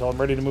stay here until I'm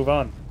ready to move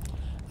on.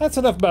 That's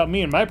enough about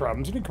me and my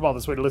problems. You didn't come all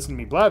this way to listen to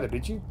me blather,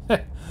 did you?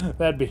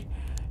 That'd be...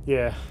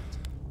 yeah.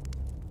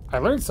 I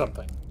learned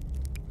something.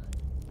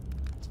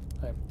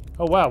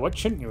 Oh wow, what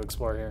shouldn't you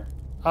explore here?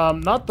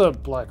 Not the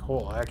black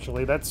hole,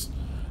 actually. That's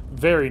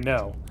very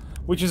no.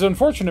 Which is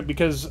unfortunate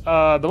because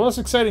the most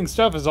exciting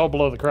stuff is all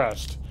below the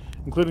crust,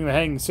 including the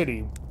Hanging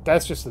City.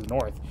 That's just to the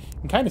north. You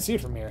can kind of see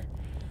it from here.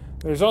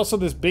 There's also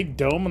this big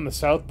dome on the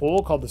South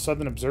Pole called the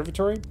Southern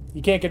Observatory.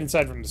 You can't get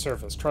inside from the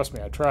surface. Trust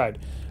me, I tried.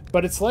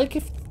 But it's like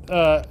if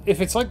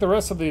it's like the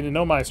rest of the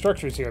Nomai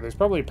structures here, there's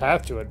probably a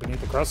path to it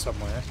beneath the crust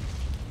somewhere.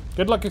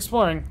 Good luck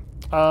exploring.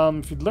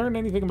 If you'd learned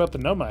anything about the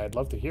Nomai, I'd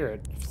love to hear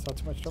it, if it's not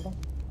too much trouble.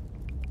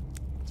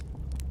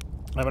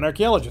 I'm an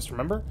archaeologist,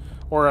 remember?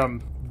 Or,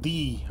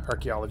 the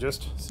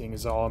archaeologist, seeing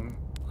as I'm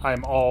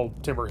all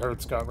Timber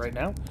Hearth Scout right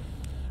now.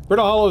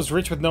 Brittle Hollow is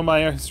rich with no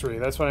Maya history.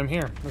 That's why I'm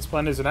here. This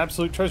planet is an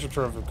absolute treasure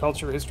trove of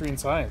culture, history, and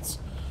science.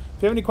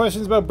 If you have any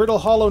questions about Brittle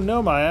Hollow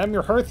Nomai, I'm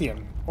your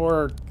Hearthian.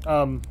 Or,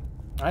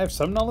 I have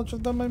some knowledge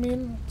of them, I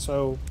mean,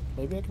 so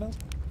maybe I can help.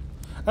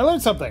 I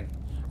learned something!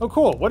 Oh,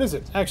 cool. What is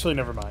it? Actually,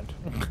 never mind.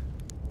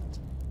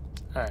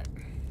 Alright.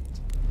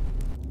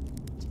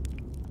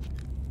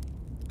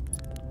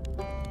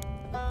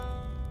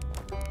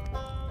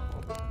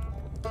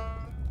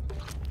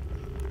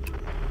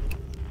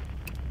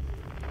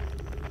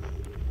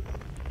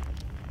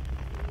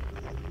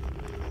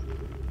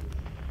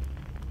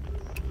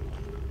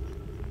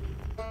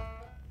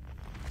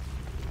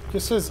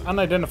 Just says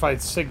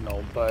unidentified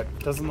signal, but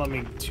doesn't let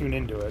me tune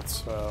into it,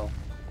 so...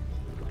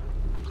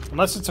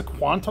 Unless it's a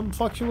quantum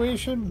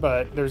fluctuation,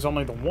 but there's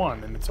only the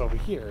one, and it's over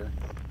here.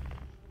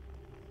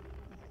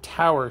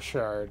 Tower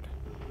shard.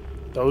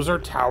 Those are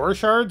tower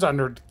shards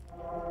under...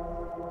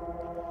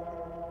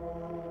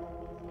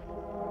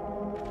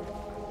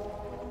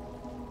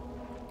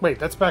 Wait,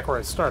 that's back where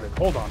I started.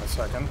 Hold on a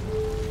second.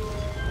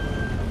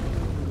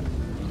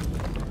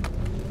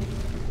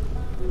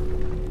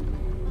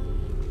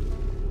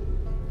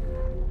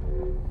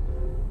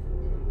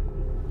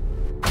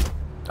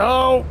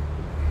 Oh!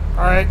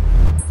 Alright.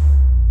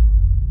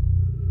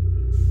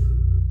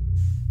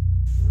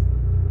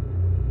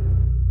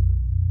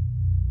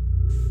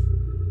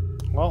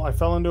 Well, I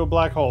fell into a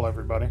black hole,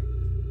 everybody.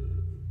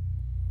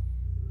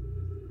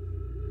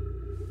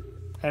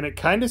 And it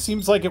kind of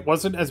seems like it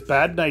wasn't as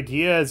bad an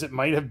idea as it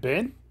might have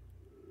been.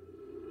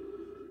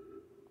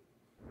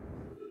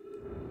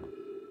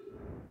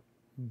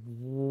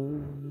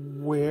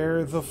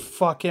 Where the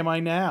fuck am I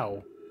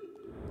now?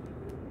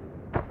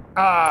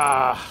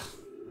 Ah!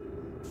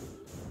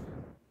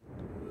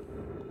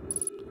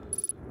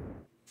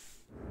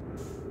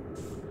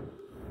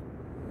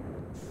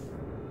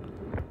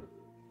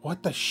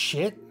 What the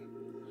shit?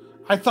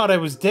 I thought I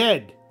was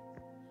dead.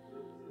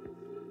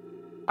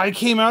 I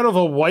came out of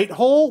a white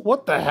hole?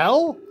 What the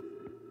hell?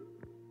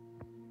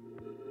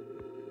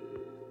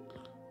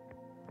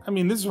 I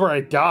mean, this is where I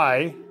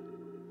die.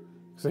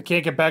 Because I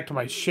can't get back to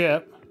my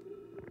ship.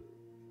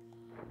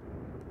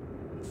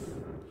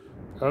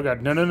 Oh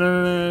god, no, no,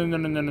 no, no,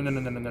 no, no, no, no, no,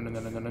 no, no, no,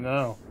 no, no, no,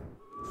 no.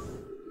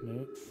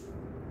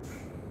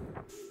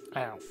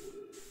 Ow.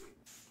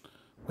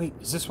 Wait,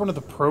 is this one of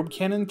the probe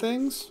cannon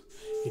things?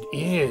 It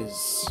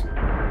is.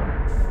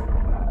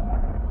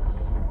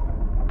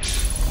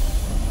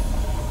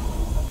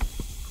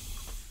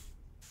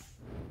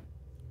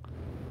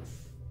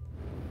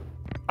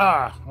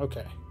 Ah,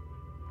 okay.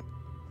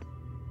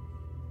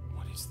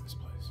 What is this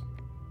place?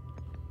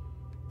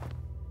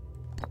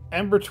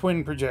 Ember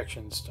Twin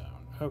Projection Stone.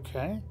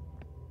 Okay.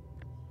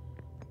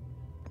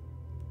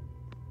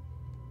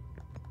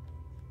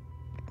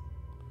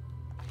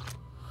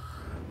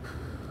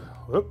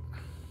 Whoop.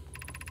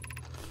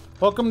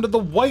 Welcome to the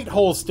White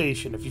Hole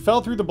Station. If you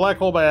fell through the black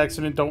hole by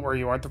accident, don't worry,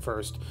 you aren't the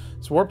first.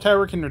 This warp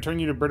tower can return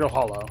you to Brittle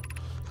Hollow.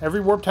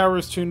 Every warp tower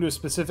is tuned to a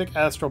specific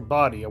astral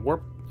body. A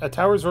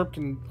tower's warp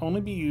can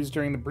only be used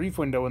during the brief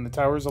window when the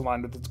tower is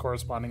aligned with its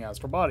corresponding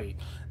astral body.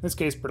 In this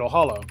case, Brittle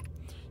Hollow.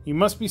 You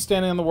must be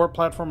standing on the warp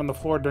platform on the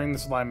floor during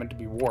this alignment to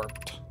be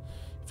warped.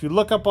 If you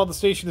look up while the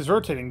station is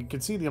rotating, you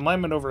can see the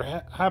alignment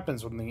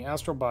happens when the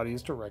astral body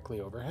is directly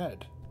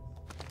overhead.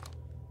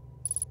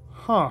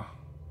 Huh.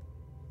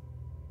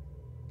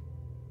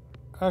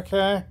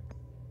 Okay.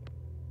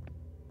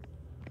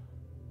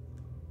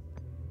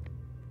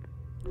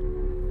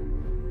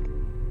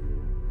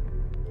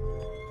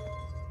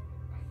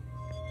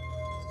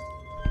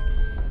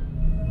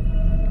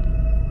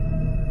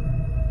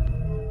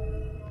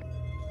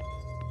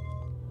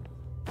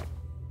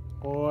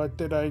 What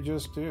did I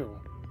just do?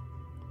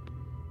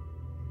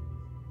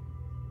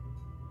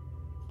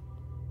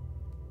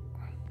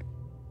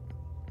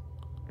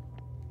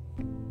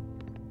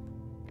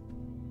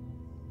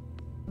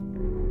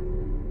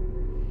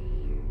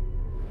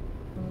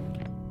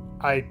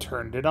 I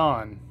turned it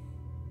on.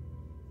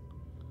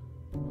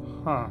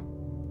 Huh.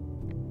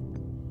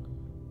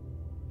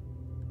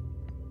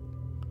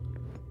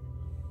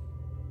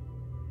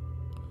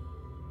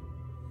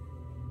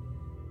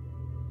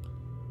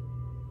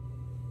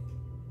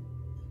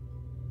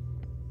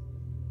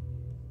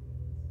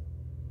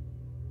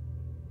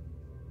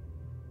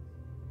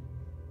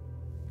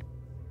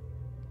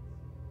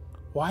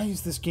 Why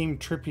is this game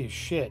trippy as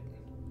shit?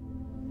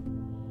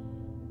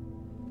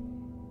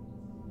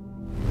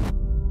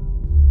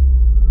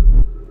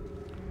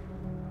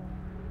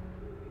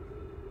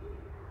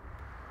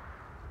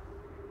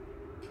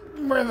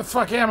 Where the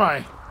fuck am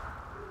I?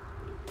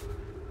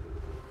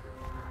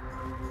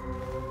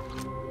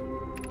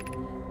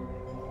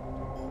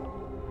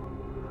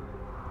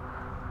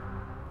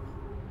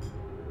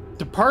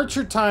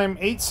 Departure time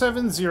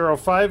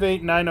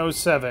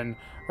 870-58907.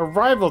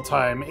 Arrival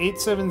time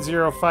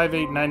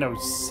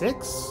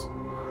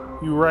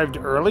 870-58906? You arrived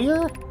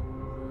earlier?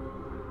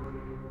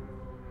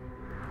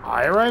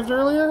 I arrived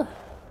earlier?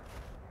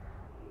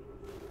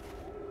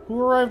 Who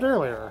arrived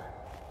earlier?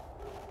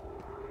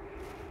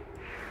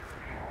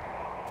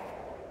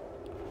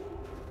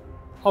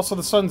 Also,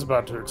 the sun's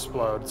about to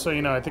explode, so,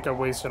 you know, I think I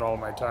wasted all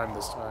my time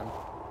this time.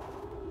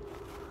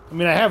 I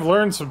mean, I have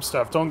learned some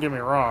stuff, don't get me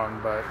wrong,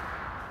 but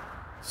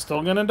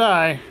still gonna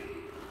die.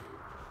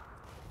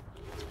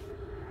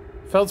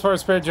 Feldspar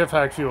spare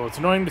jetpack fuel. It's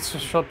annoying to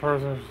shut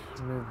person.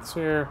 It's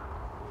here.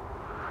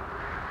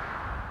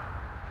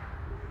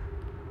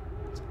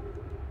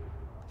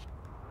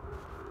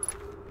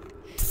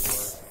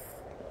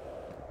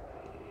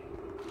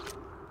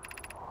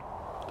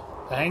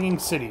 The Hanging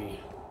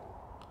City.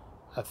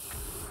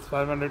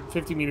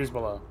 550 meters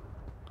below.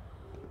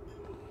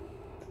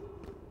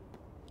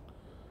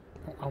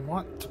 I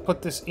want to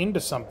put this into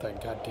something,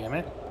 god damn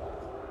it.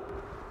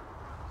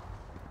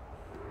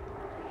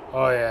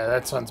 Oh yeah,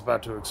 that sun's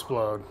about to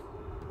explode.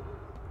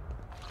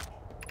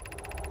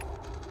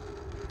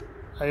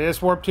 I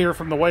just warped here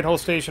from the White Hole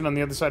Station on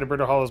the other side of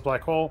Brittle Hollow's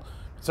black hole.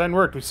 Design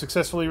worked. We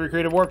successfully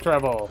recreated warp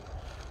travel.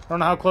 I don't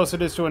know how close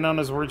it is to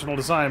Anona's original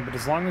design, but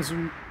as long as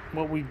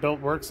what we built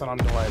works, then I'm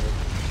delighted.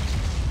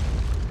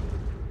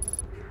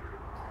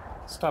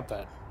 Stop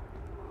that.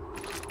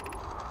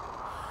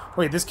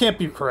 Wait, this can't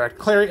be correct.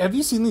 Clary, have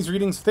you seen these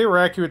readings? If they were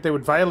accurate, they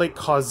would violate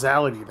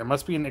causality. There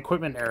must be an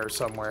equipment error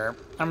somewhere.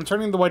 I'm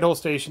returning to the White Hole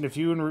Station. If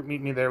you and Root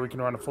meet me there, we can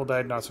run a full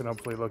diagnostic and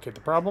hopefully locate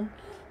the problem.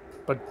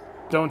 But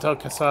don't tell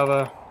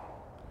Cassava.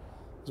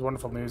 It's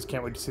wonderful news.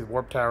 Can't wait to see the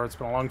warp tower. It's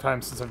been a long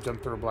time since I've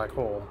jumped through a black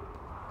hole.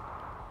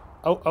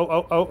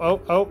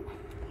 Oh.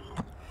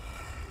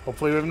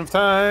 Hopefully we have enough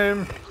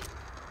time.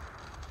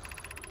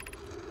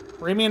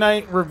 Raimi and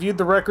I reviewed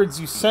the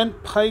records you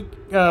sent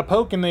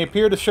Poke, and they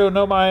appear to show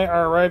Nomai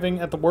are arriving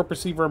at the warp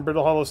receiver in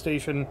Brittle Hollow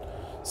Station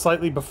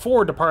slightly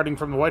before departing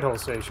from the White Hole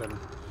Station.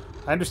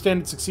 I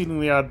understand it's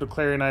exceedingly odd, but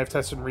Clary and I have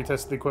tested and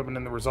retested the equipment,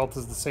 and the result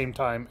is the same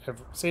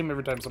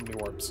every time somebody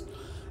warps.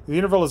 The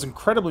interval is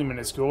incredibly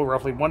minuscule,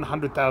 roughly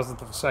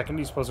 1/100,000th of a second.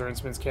 You suppose our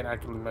instruments can't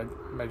accurately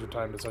measure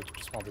time to such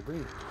a small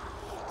degree.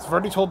 So I've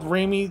already told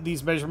Raimi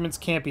these measurements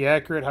can't be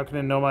accurate. How can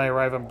a Nomai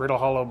arrive on Brittle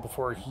Hollow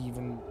before he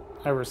even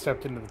ever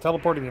stepped into the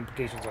teleporting? The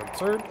implications are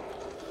absurd.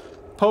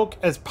 Poke,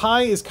 as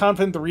Pi is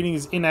confident the reading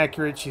is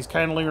inaccurate, she's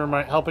kindly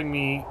helping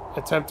me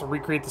attempt to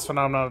recreate this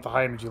phenomenon at the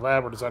High Energy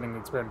Lab. We're designing an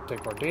experiment to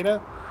take more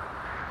data.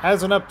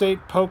 As an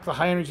update, Poke, the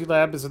High Energy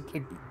Lab is a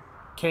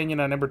canyon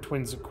on Ember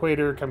Twin's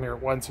equator. Come here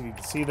at once, you need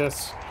to see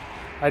this.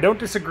 I don't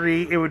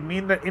disagree. It would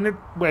mean that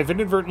I've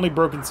inadvertently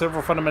broken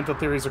several fundamental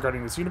theories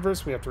regarding this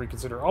universe. We have to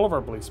reconsider all of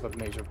our beliefs about the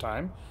nature of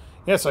time.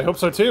 Yes, I hope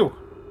so too.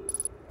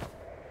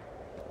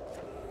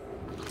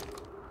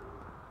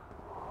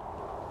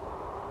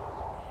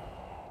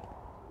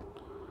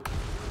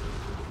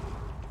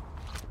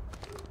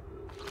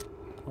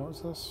 What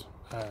was this?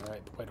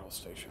 Alright, the White Hole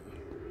Station.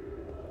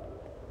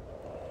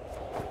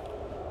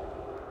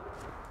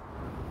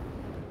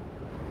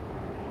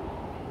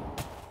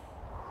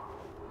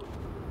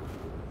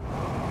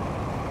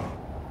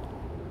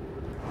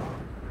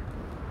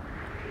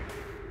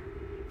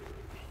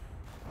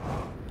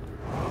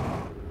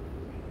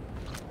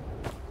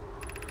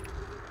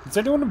 Has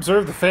anyone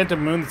observed the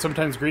phantom moon that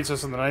sometimes greets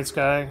us in the night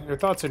sky? Your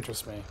thoughts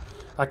interest me.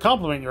 I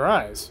compliment your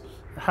eyes.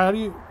 How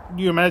do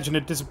you imagine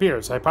it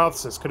disappears?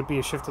 Hypothesis, could it be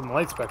a shift in the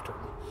light spectrum?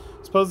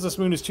 Suppose this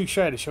moon is too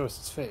shy to show us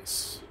its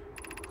face.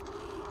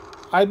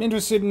 I'm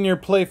interested in your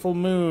playful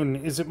moon.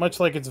 Is it much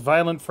like its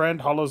violent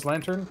friend, Hollow's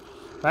lantern?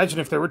 Imagine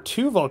if there were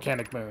 2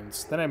 volcanic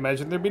moons. Then I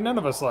imagine there'd be none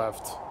of us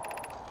left.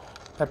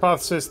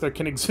 Hypothesis, there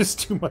can exist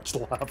too much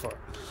lava.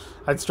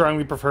 I'd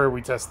strongly prefer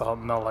we test the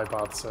null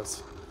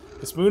hypothesis.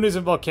 This moon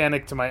isn't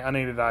volcanic to my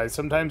unaided eyes.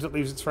 Sometimes it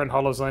leaves its friend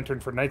Hollow's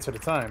lantern for nights at a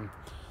time.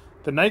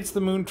 The nights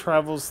the moon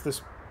circles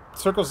this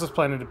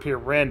planet appear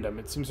random.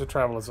 It seems to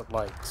travel as it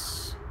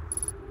likes.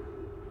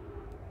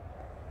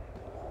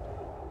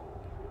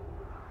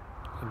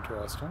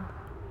 Interesting.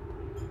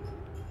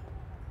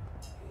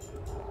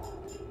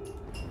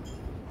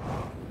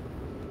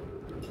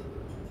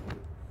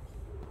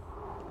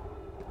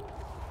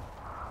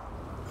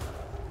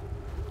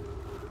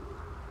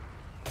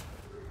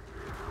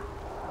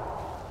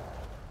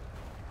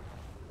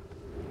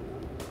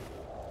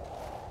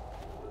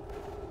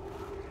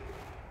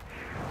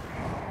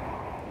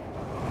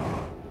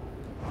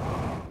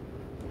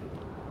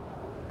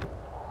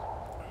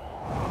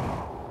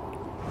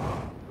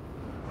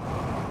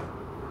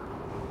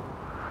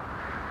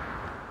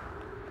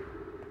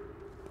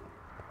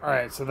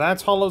 Alright, so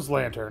that's Hollow's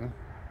lantern.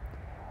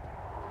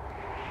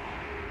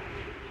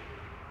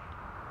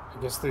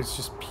 I guess there's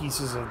just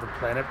pieces of the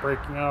planet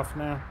breaking off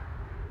now.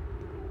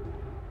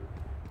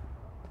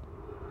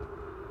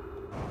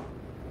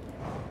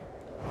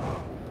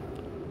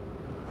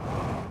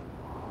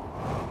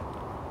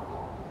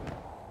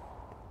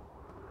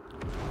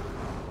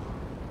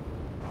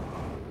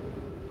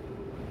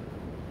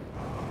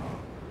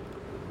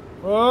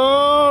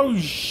 Oh,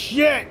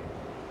 shit!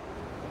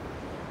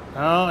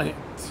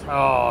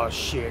 Oh,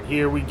 shit.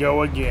 Here we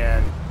go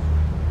again.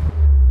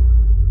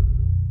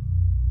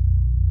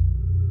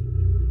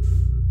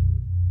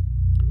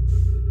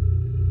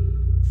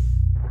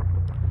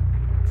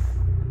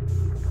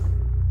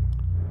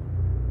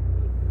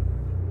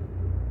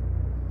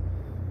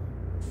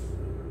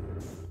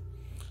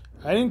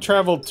 I didn't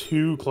travel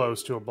too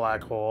close to a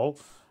black hole.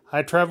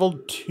 I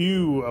traveled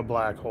to a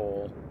black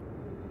hole.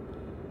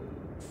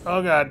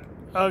 Oh god.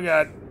 Oh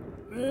god.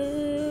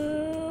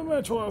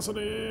 Match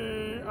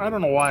velocity. I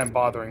don't know why I'm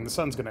bothering. The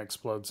sun's gonna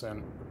explode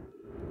soon.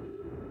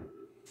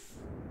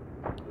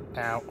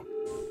 Ow.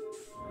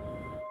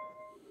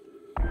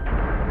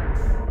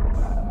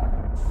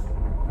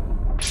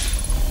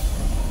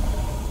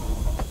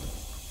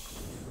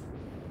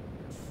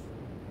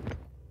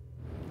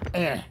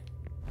 Eh.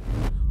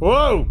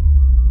 Whoa!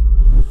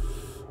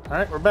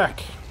 Alright, we're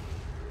back.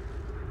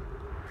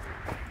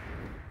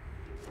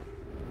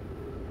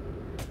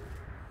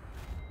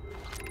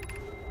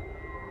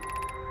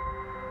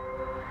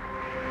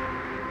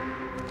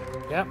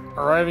 Yep,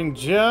 arriving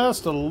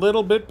just a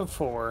little bit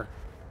before.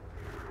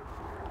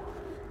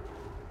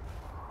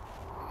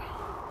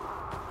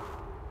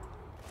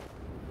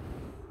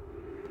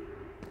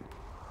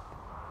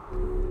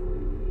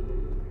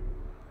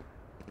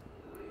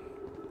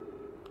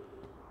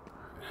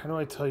 How do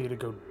I tell you to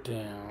go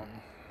down?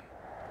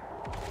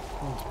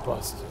 It's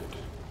busted.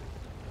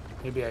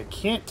 Maybe I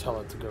can't tell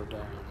it to go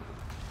down.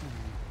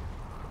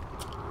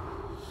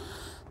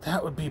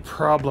 That would be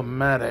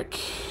problematic.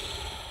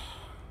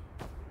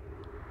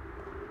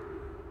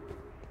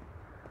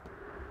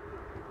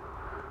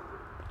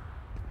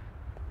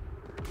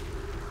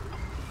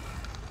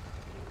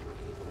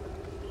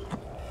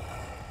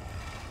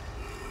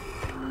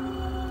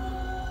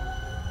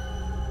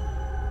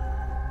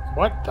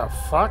 What the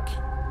fuck?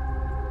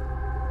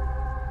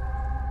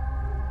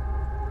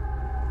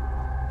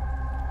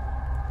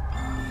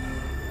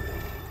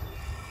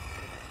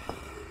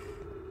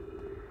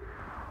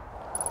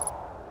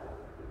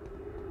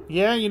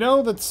 Yeah, you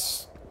know,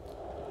 that's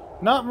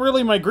not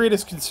really my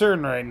greatest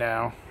concern right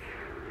now.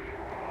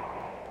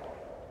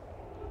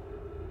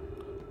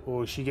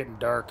 Oh, she getting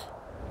dark.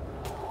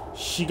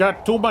 She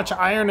got too much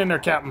iron in her,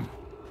 Captain.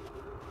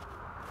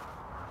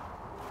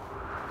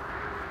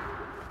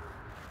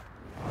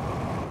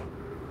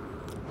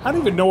 I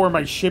don't even know where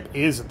my ship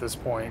is at this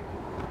point.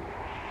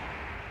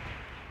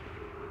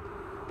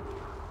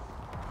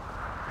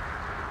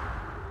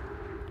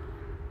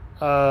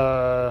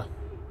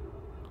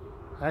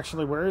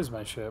 Actually, where is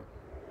my ship?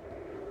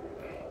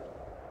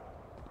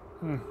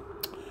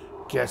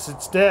 Guess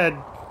it's dead.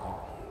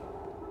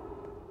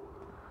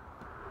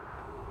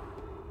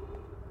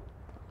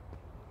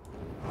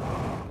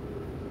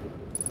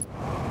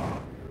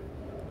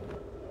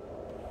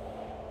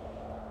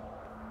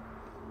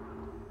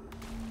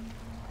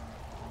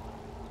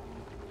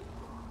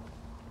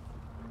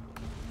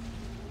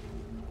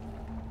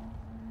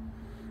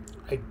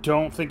 I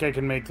don't think I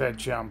can make that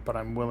jump, but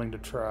I'm willing to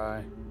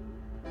try.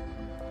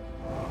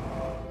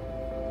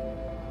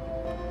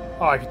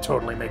 Oh, I could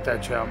totally make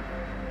that jump.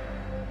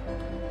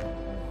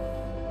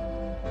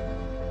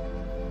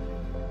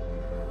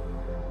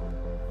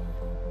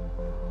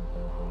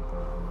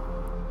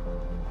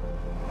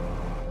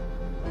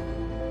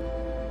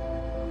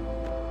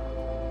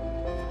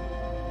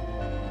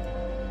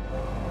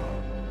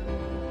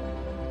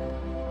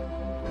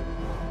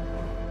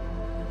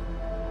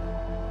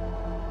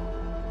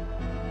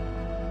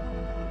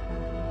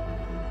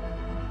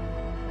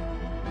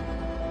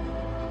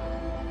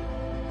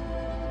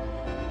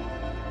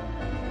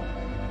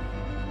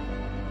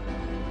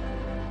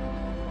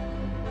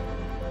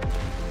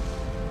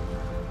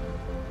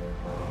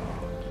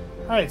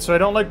 Alright, so I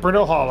don't like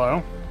Brittle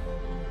Hollow.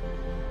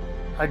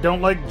 I don't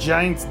like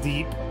Giant's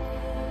Deep.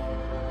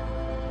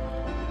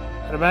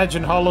 I'd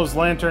imagine Hollow's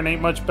Lantern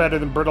ain't much better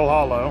than Brittle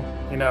Hollow.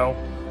 You know,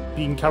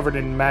 being covered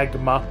in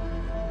magma.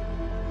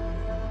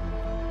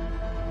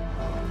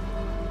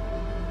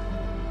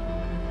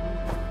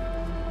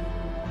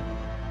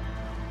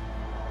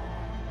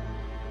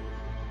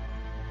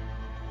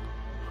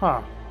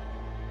 Huh.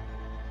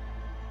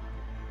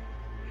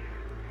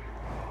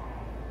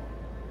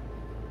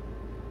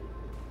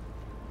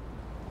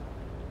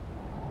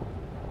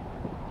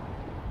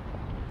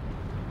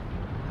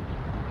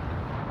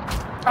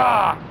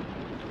 Ah!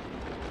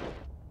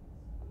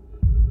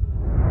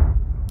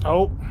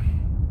 Oh.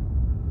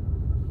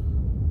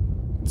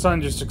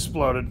 Sun just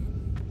exploded.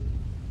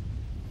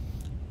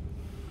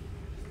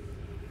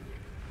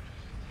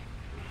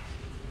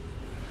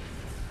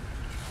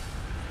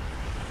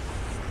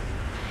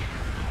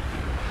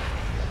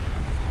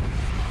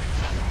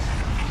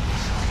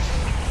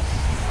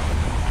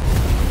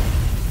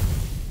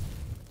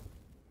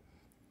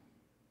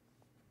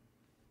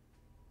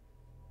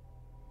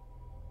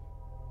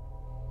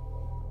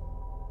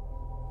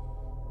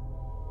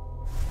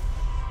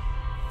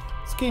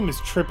 This game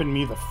is tripping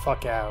me the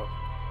fuck out.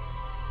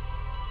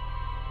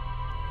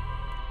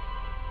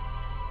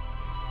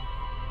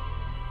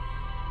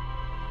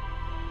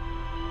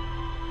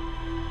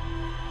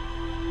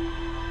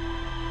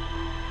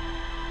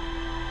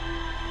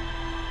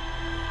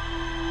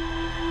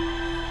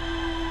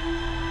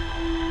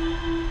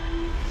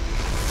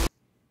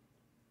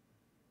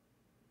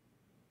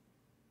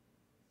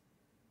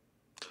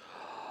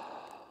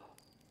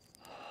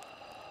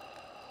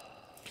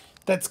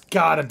 That's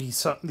gotta be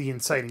the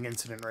inciting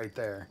incident right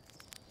there.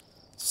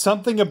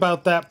 Something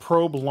about that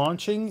probe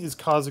launching is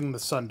causing the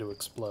sun to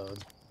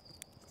explode.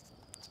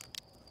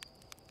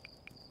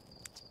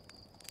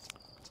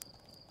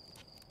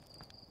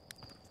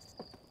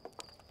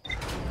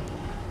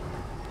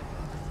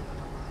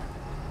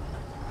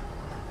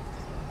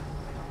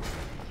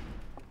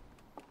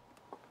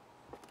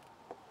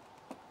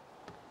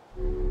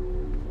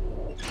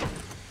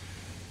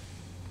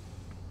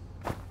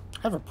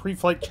 I have a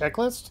pre-flight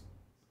checklist?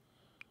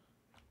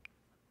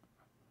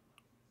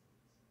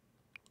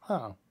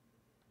 Oh.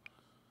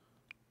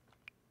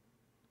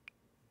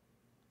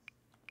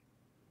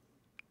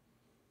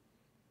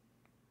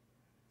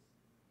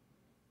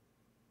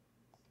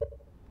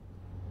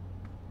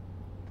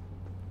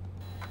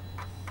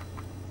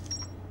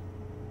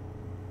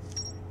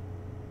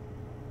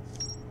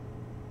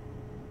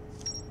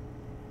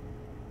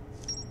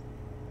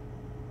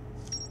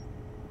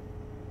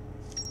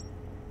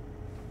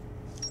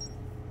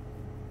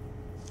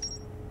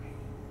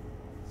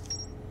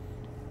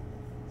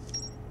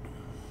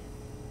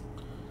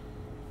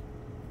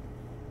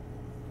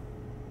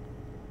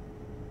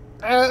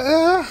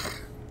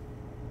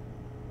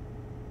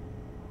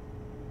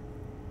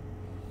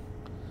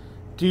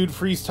 Dude,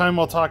 freeze time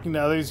while talking to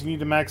others. You need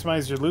to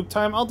maximize your loop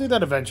time. I'll do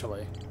that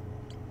eventually.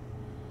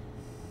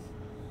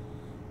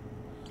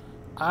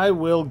 I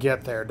will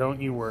get there,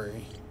 don't you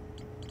worry.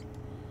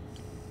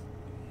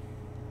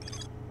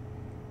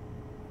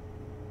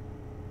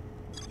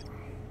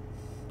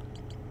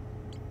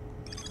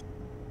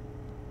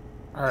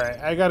 Alright,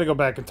 I gotta go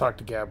back and talk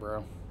to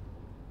Gabbro.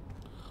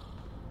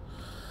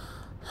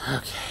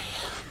 Okay.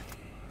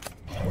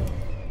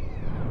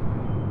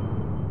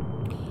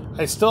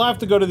 I still have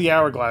to go to the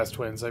Hourglass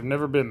Twins. I've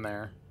never been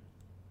there.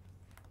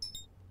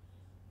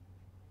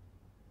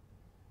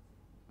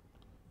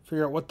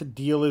 Figure out what the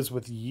deal is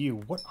with you.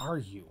 What are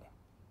you?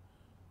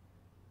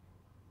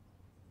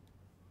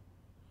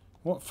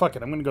 Well, fuck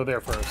it. I'm gonna go there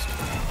first.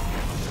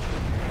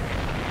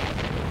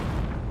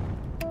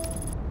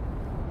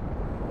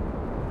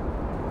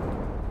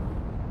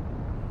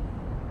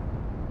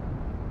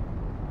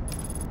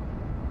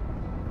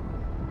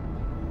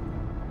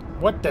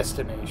 What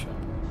destination?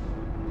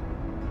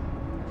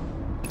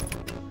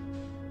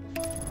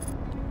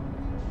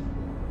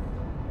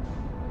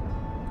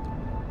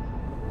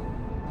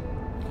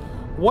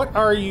 What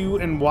are you,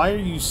 and why are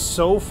you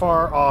so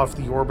far off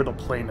the orbital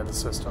plane of the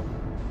system?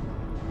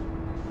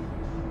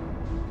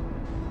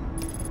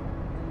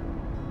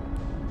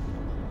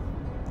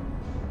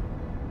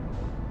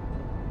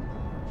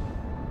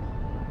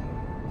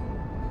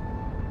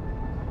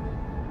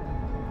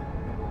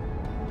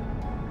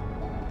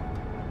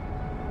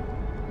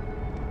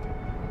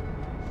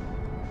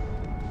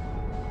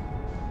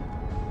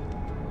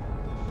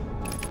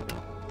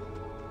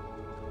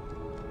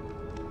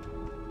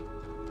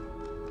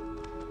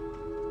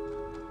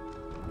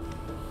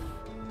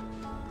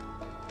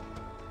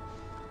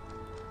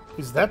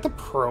 Is that the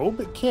probe?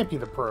 It can't be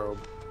the probe.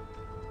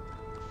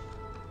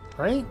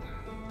 Right?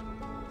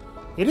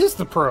 It is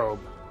the probe.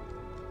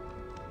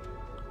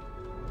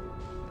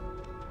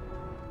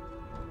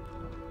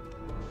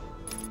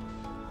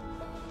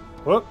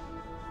 Whoop.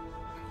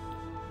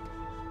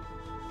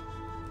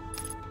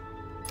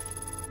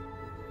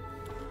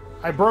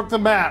 I broke the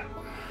map.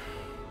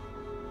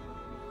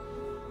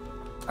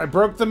 I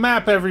broke the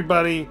map,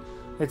 everybody.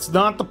 It's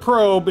not the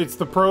probe. It's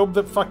the probe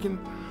that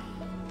fucking...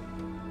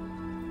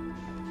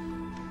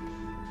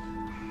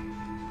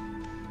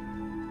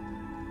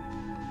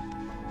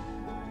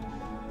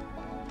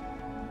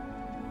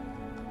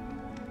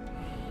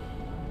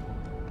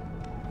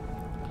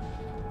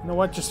 You know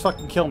what? Just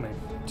fucking kill me.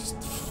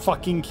 Just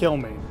fucking kill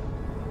me.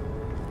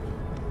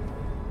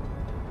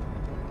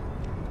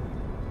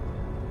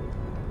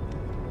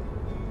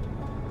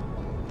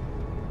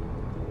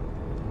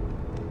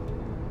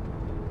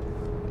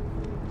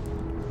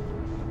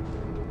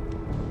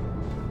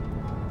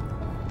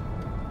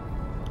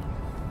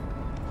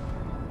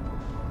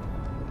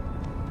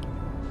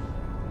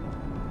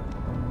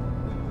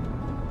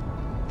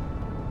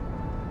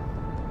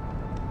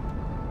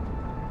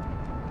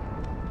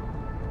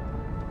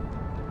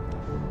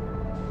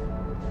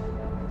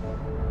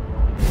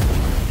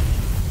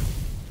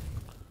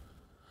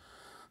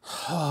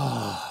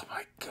 Oh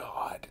my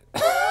god.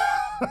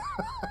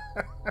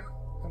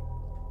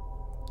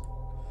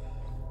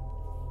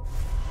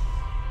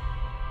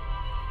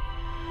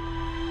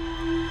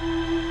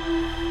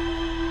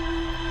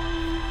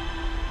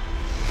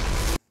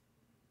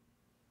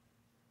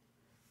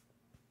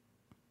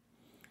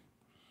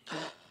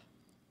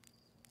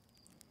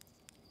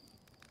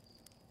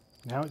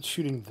 Now it's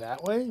shooting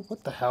that way?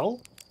 What the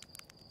hell?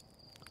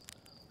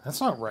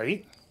 That's not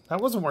right. That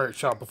wasn't where it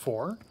shot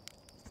before.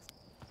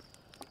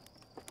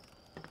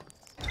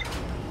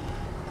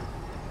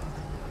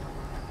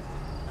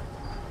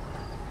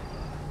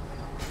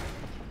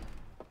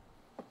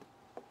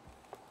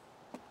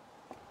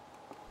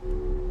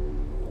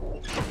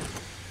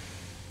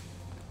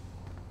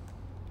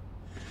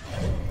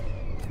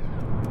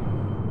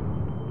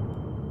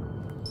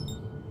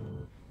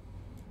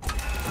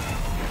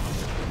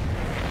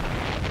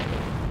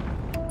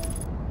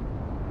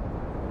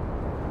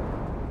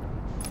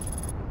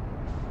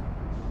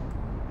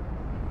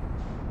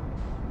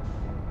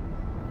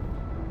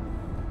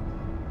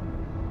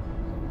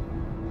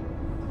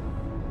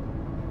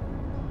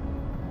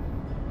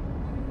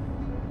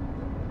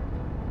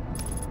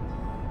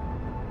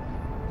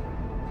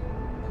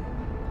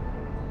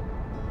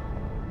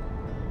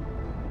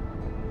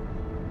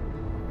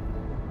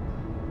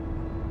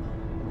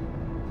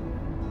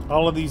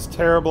 All of these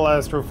terrible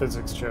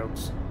astrophysics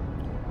jokes.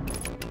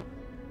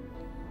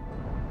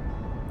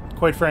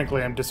 Quite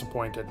frankly, I'm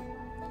disappointed.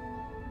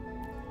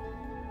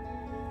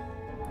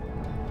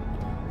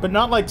 But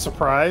not, like,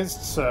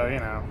 surprised, so, you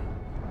know.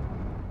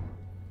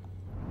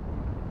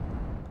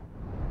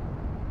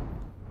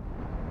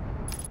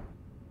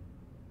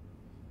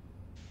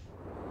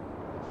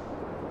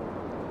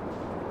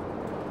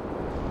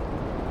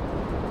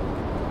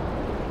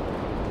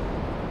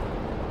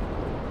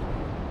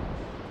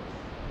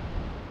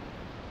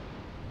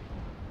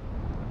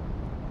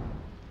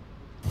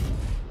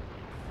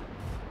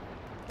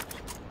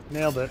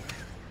 Nailed it.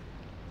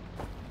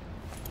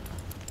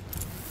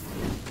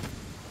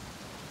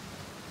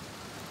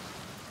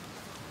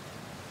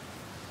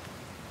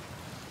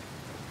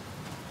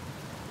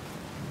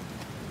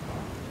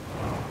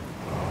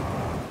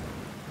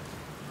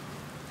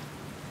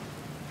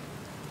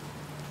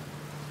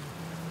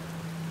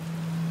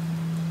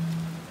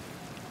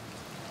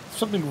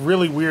 Something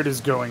really weird is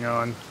going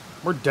on.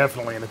 We're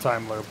definitely in a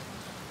time loop.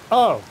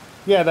 Oh,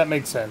 yeah, that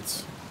makes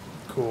sense.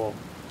 Cool.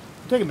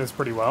 I'm taking this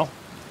pretty well.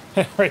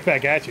 Right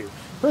back at you.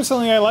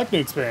 Personally, I like new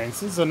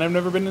experiences, and I've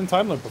never been in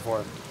time loop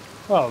before.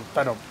 Well,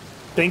 I don't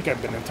think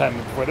I've been in time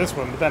loop before this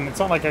one, but then it's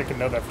not like I can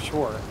know that for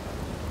sure.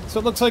 So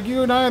it looks like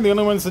you and I are the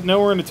only ones that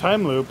know we're in a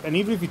time loop, and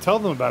even if you tell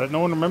them about it,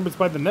 no one remembers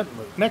by the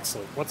next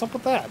loop. What's up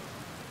with that?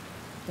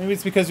 Maybe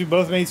it's because we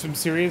both made some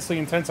seriously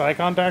intense eye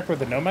contact with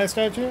the Nomai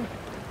statue?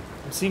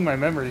 I'm seeing my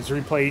memories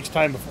replay each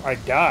time before I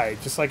die,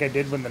 just like I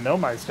did when the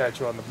Nomai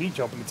statue on the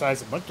beach opened its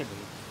eyes and looked at me.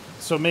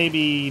 So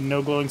maybe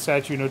no glowing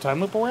statue, no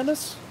time loop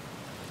awareness?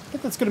 I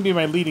think that's going to be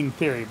my leading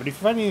theory, but if you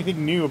find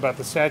anything new about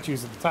the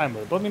statues of the time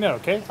loop, let me know,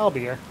 okay? I'll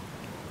be here.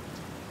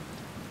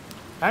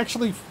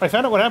 Actually, I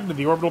found out what happened to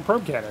the orbital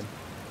probe cannon.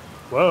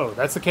 Whoa,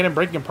 that's the cannon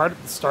breaking apart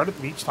at the start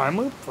of each time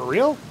loop? For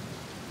real?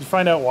 Did you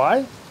find out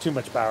why? Too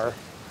much power.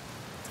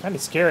 It's kind of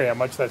scary how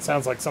much that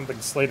sounds like something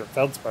Slate or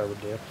Feldspar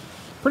would do.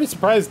 Pretty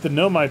surprised the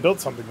Nomai built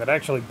something that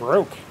actually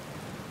broke.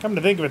 Come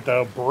to think of it,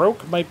 though,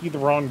 broke might be the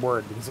wrong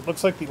word, because it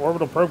looks like the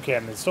orbital probe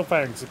cannon is still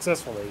firing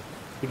successfully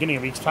at the beginning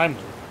of each time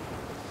loop.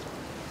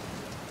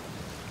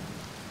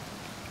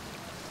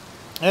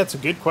 That's a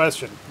good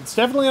question. It's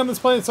definitely on this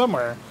planet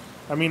somewhere.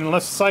 I mean,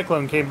 unless a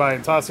cyclone came by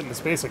and tossed it into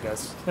space, I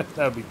guess. That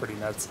would be pretty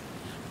nuts.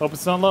 Hope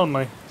it's not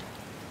lonely.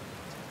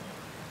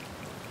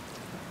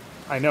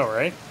 I know,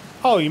 right?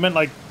 Oh, you meant,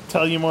 like,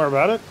 tell you more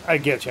about it? I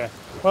getcha.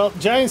 Well,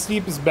 Giant's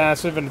Deep is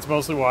massive and it's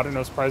mostly water,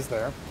 no surprise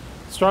there.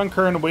 Strong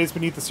current of waves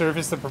beneath the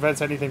surface that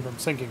prevents anything from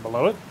sinking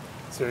below it.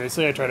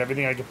 Seriously, I tried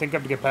everything I could think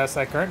of to get past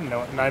that current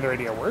and neither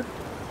idea worked.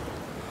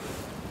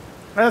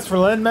 As for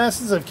land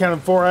masses, I've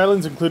counted 4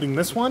 islands, including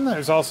this one.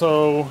 There's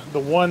also the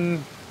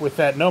one with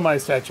that Nomai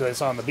statue I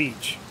saw on the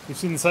beach. You've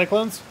seen the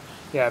cyclones?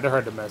 Yeah, they're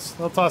hard to miss.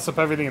 They'll toss up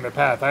everything in their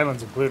path,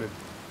 islands included.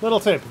 Little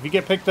tip, if you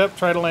get picked up,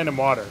 try to land in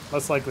water.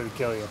 Less likely to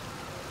kill you.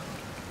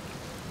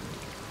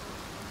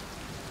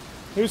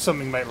 Here's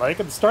something you might like.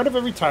 At the start of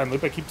every time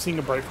loop, I keep seeing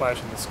a bright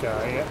flash in the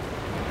sky. Yeah.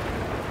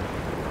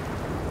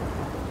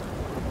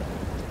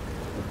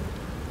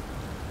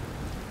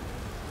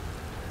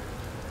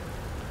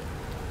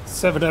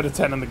 Seven out of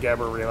 10 on the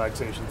Gabber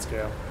relaxation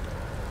scale.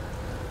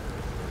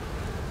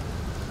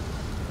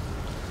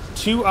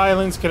 2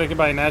 islands connected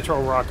by a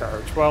natural rock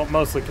arch. Well,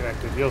 mostly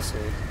connected, you'll see.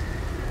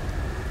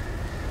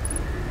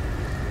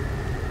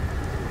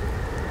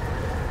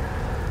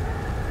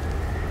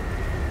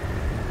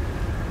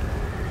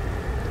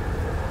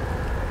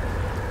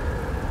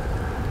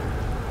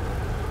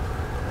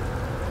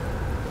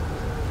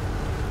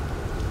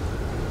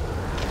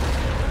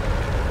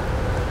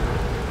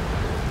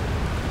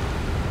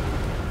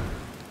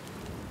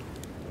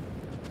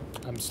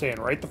 I'm staying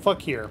right the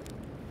fuck here.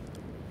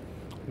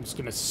 I'm just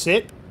gonna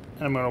sit,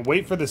 and I'm gonna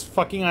wait for this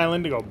fucking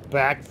island to go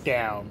back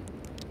down.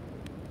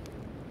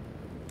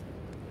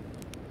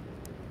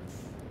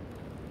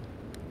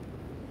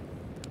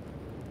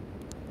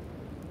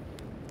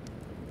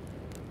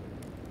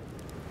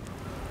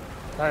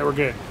 Alright, we're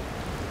good.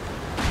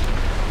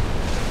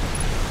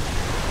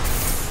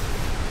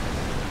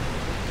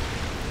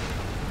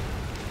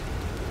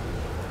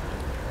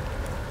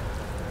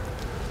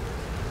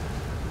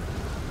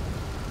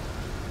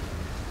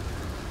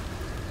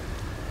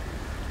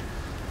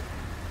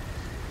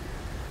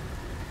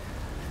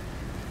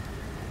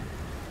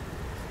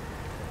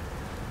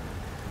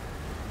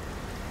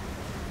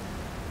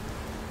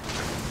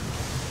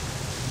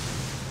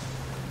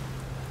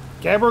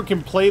 Gabber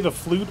can play the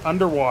flute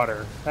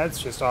underwater.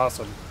 That's just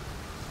awesome.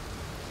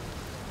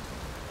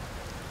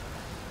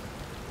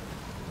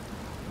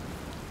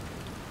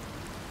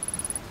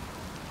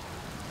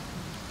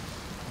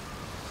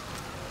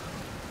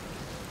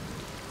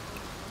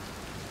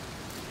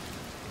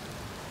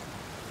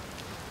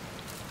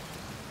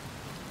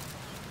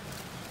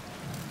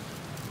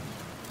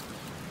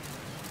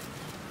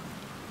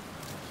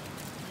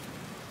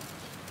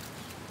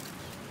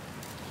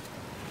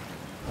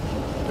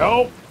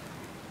 Nope.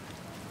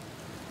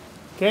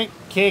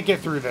 Can't get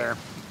through there.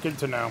 Good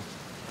to know.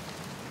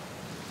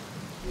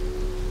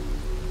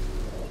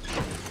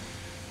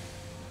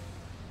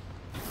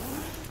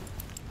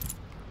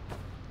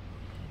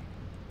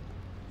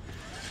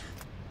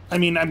 I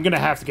mean, I'm going to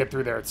have to get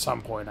through there at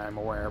some point, I'm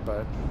aware,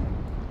 but...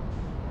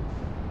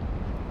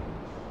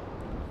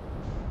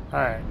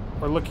 Alright,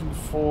 we're looking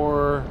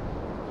for...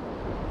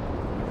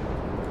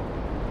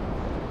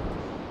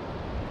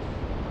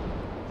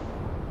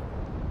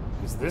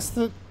 Is this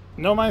the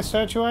Nomai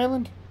Statue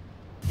Island?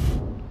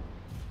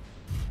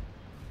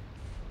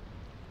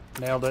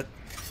 Nailed it.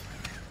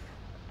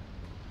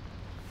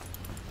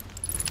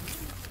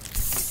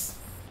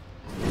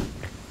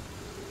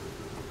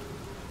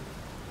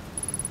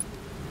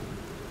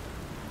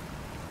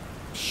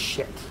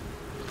 Shit.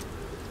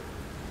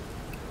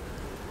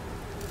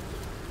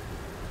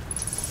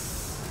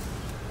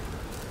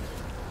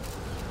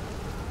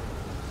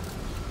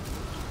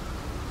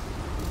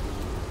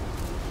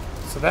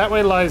 So that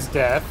way lies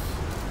death.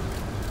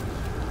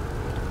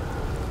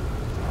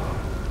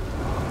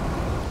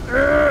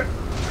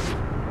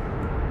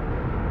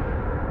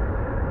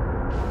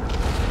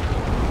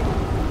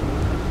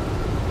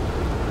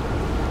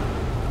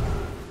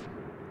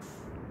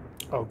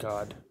 Oh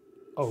god.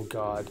 Oh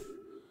god.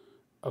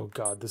 Oh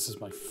god, this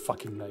is my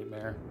fucking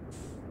nightmare.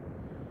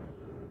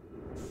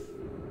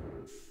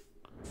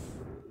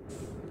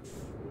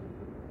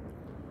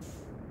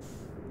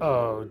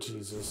 Oh,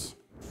 Jesus.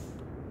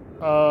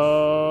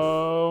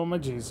 Oh, my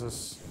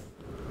Jesus.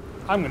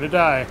 I'm gonna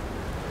die.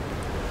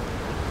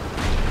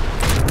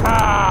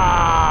 Ah!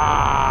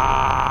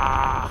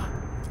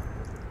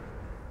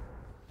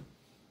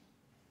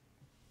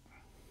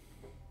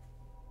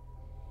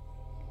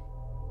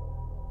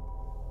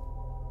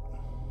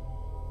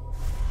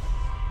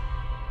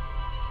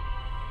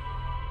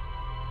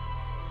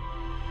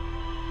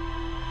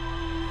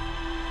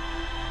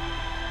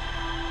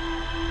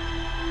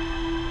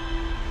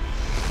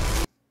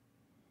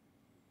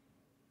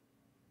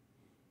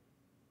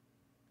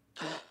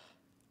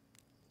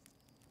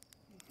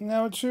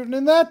 Now it's shooting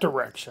in that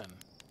direction.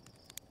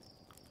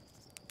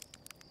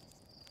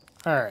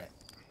 Alright.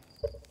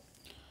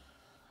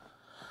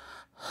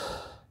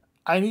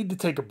 I need to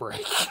take a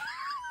break.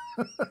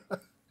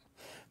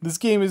 This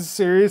game is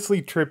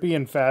seriously trippy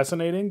and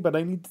fascinating, but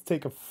I need to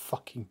take a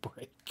fucking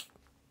break.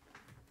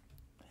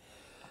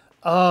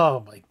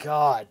 Oh my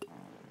god.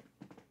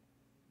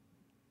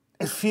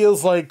 It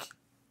feels like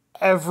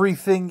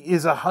everything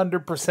is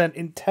 100%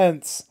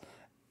 intense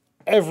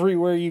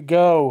everywhere you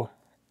go.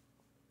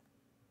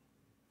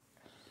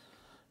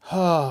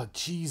 Oh,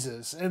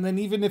 Jesus. And then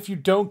even if you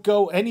don't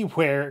go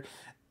anywhere,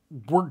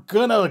 we're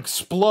gonna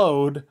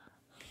explode.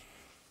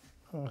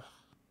 Ugh.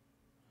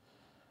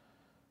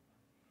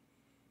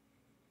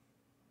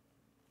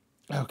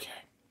 Okay.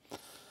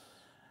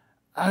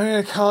 I'm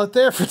gonna call it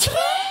there for today.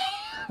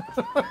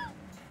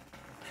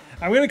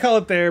 I'm gonna call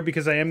it there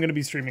because I am gonna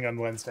be streaming on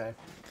Wednesday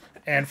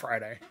and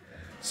Friday.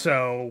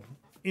 So,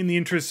 in the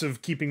interest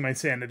of keeping my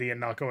sanity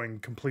and not going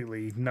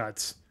completely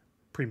nuts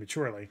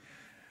prematurely,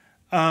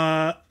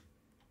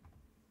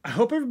 I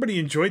hope everybody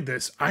enjoyed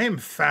this. I am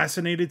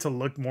fascinated to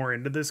look more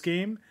into this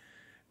game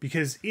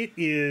because it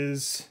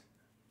is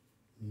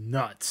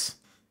nuts.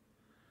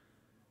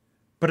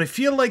 But I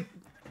feel like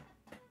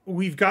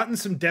we've gotten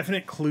some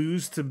definite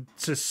clues to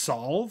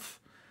solve.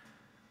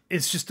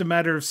 It's just a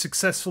matter of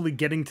successfully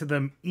getting to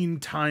them in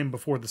time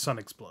before the sun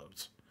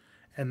explodes.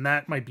 And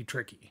that might be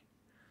tricky.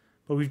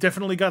 But we've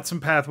definitely got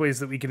some pathways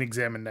that we can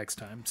examine next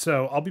time.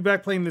 So I'll be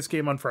back playing this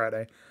game on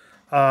Friday.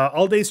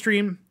 All-day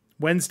stream.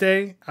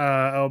 Wednesday,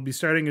 I'll be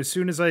starting as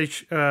soon as I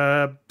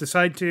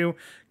decide to,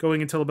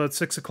 going until about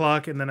 6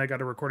 o'clock, and then I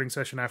got a recording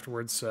session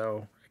afterwards,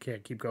 so I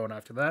can't keep going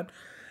after that.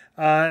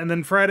 And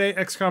then Friday,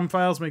 XCOM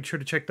Files, make sure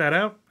to check that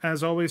out.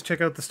 As always, check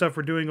out the stuff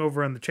we're doing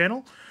over on the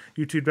channel,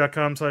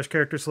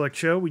 youtube.com/CharacterSelect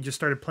Show. We just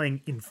started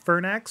playing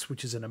Infernax,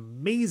 which is an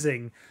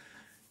amazing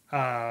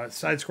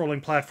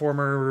side-scrolling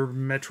platformer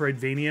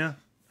Metroidvania,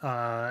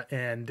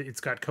 and it's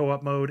got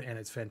co-op mode, and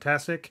it's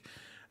fantastic.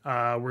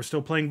 We're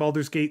still playing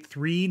Baldur's Gate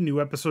 3. New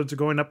episodes are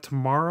going up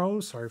tomorrow.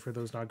 Sorry for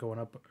those not going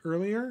up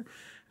earlier.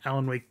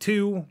 Alan Wake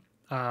 2.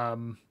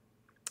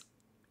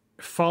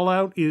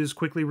 Fallout is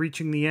quickly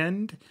reaching the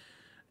end.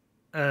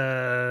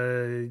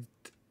 The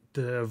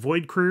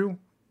Void Crew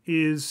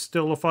is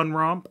still a fun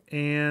romp.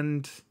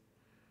 And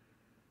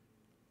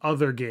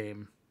other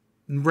game.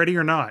 Ready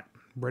or Not.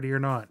 Ready or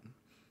Not.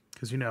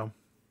 Because, you know,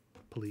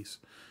 police.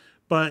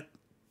 But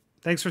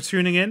thanks for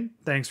tuning in.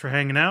 Thanks for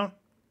hanging out.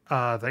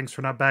 Thanks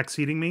for not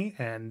backseating me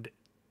and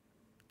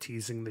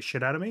teasing the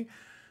shit out of me.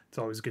 It's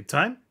always a good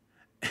time.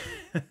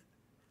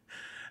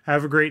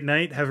 Have a great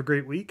night. Have a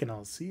great week. And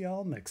I'll see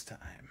y'all next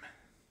time.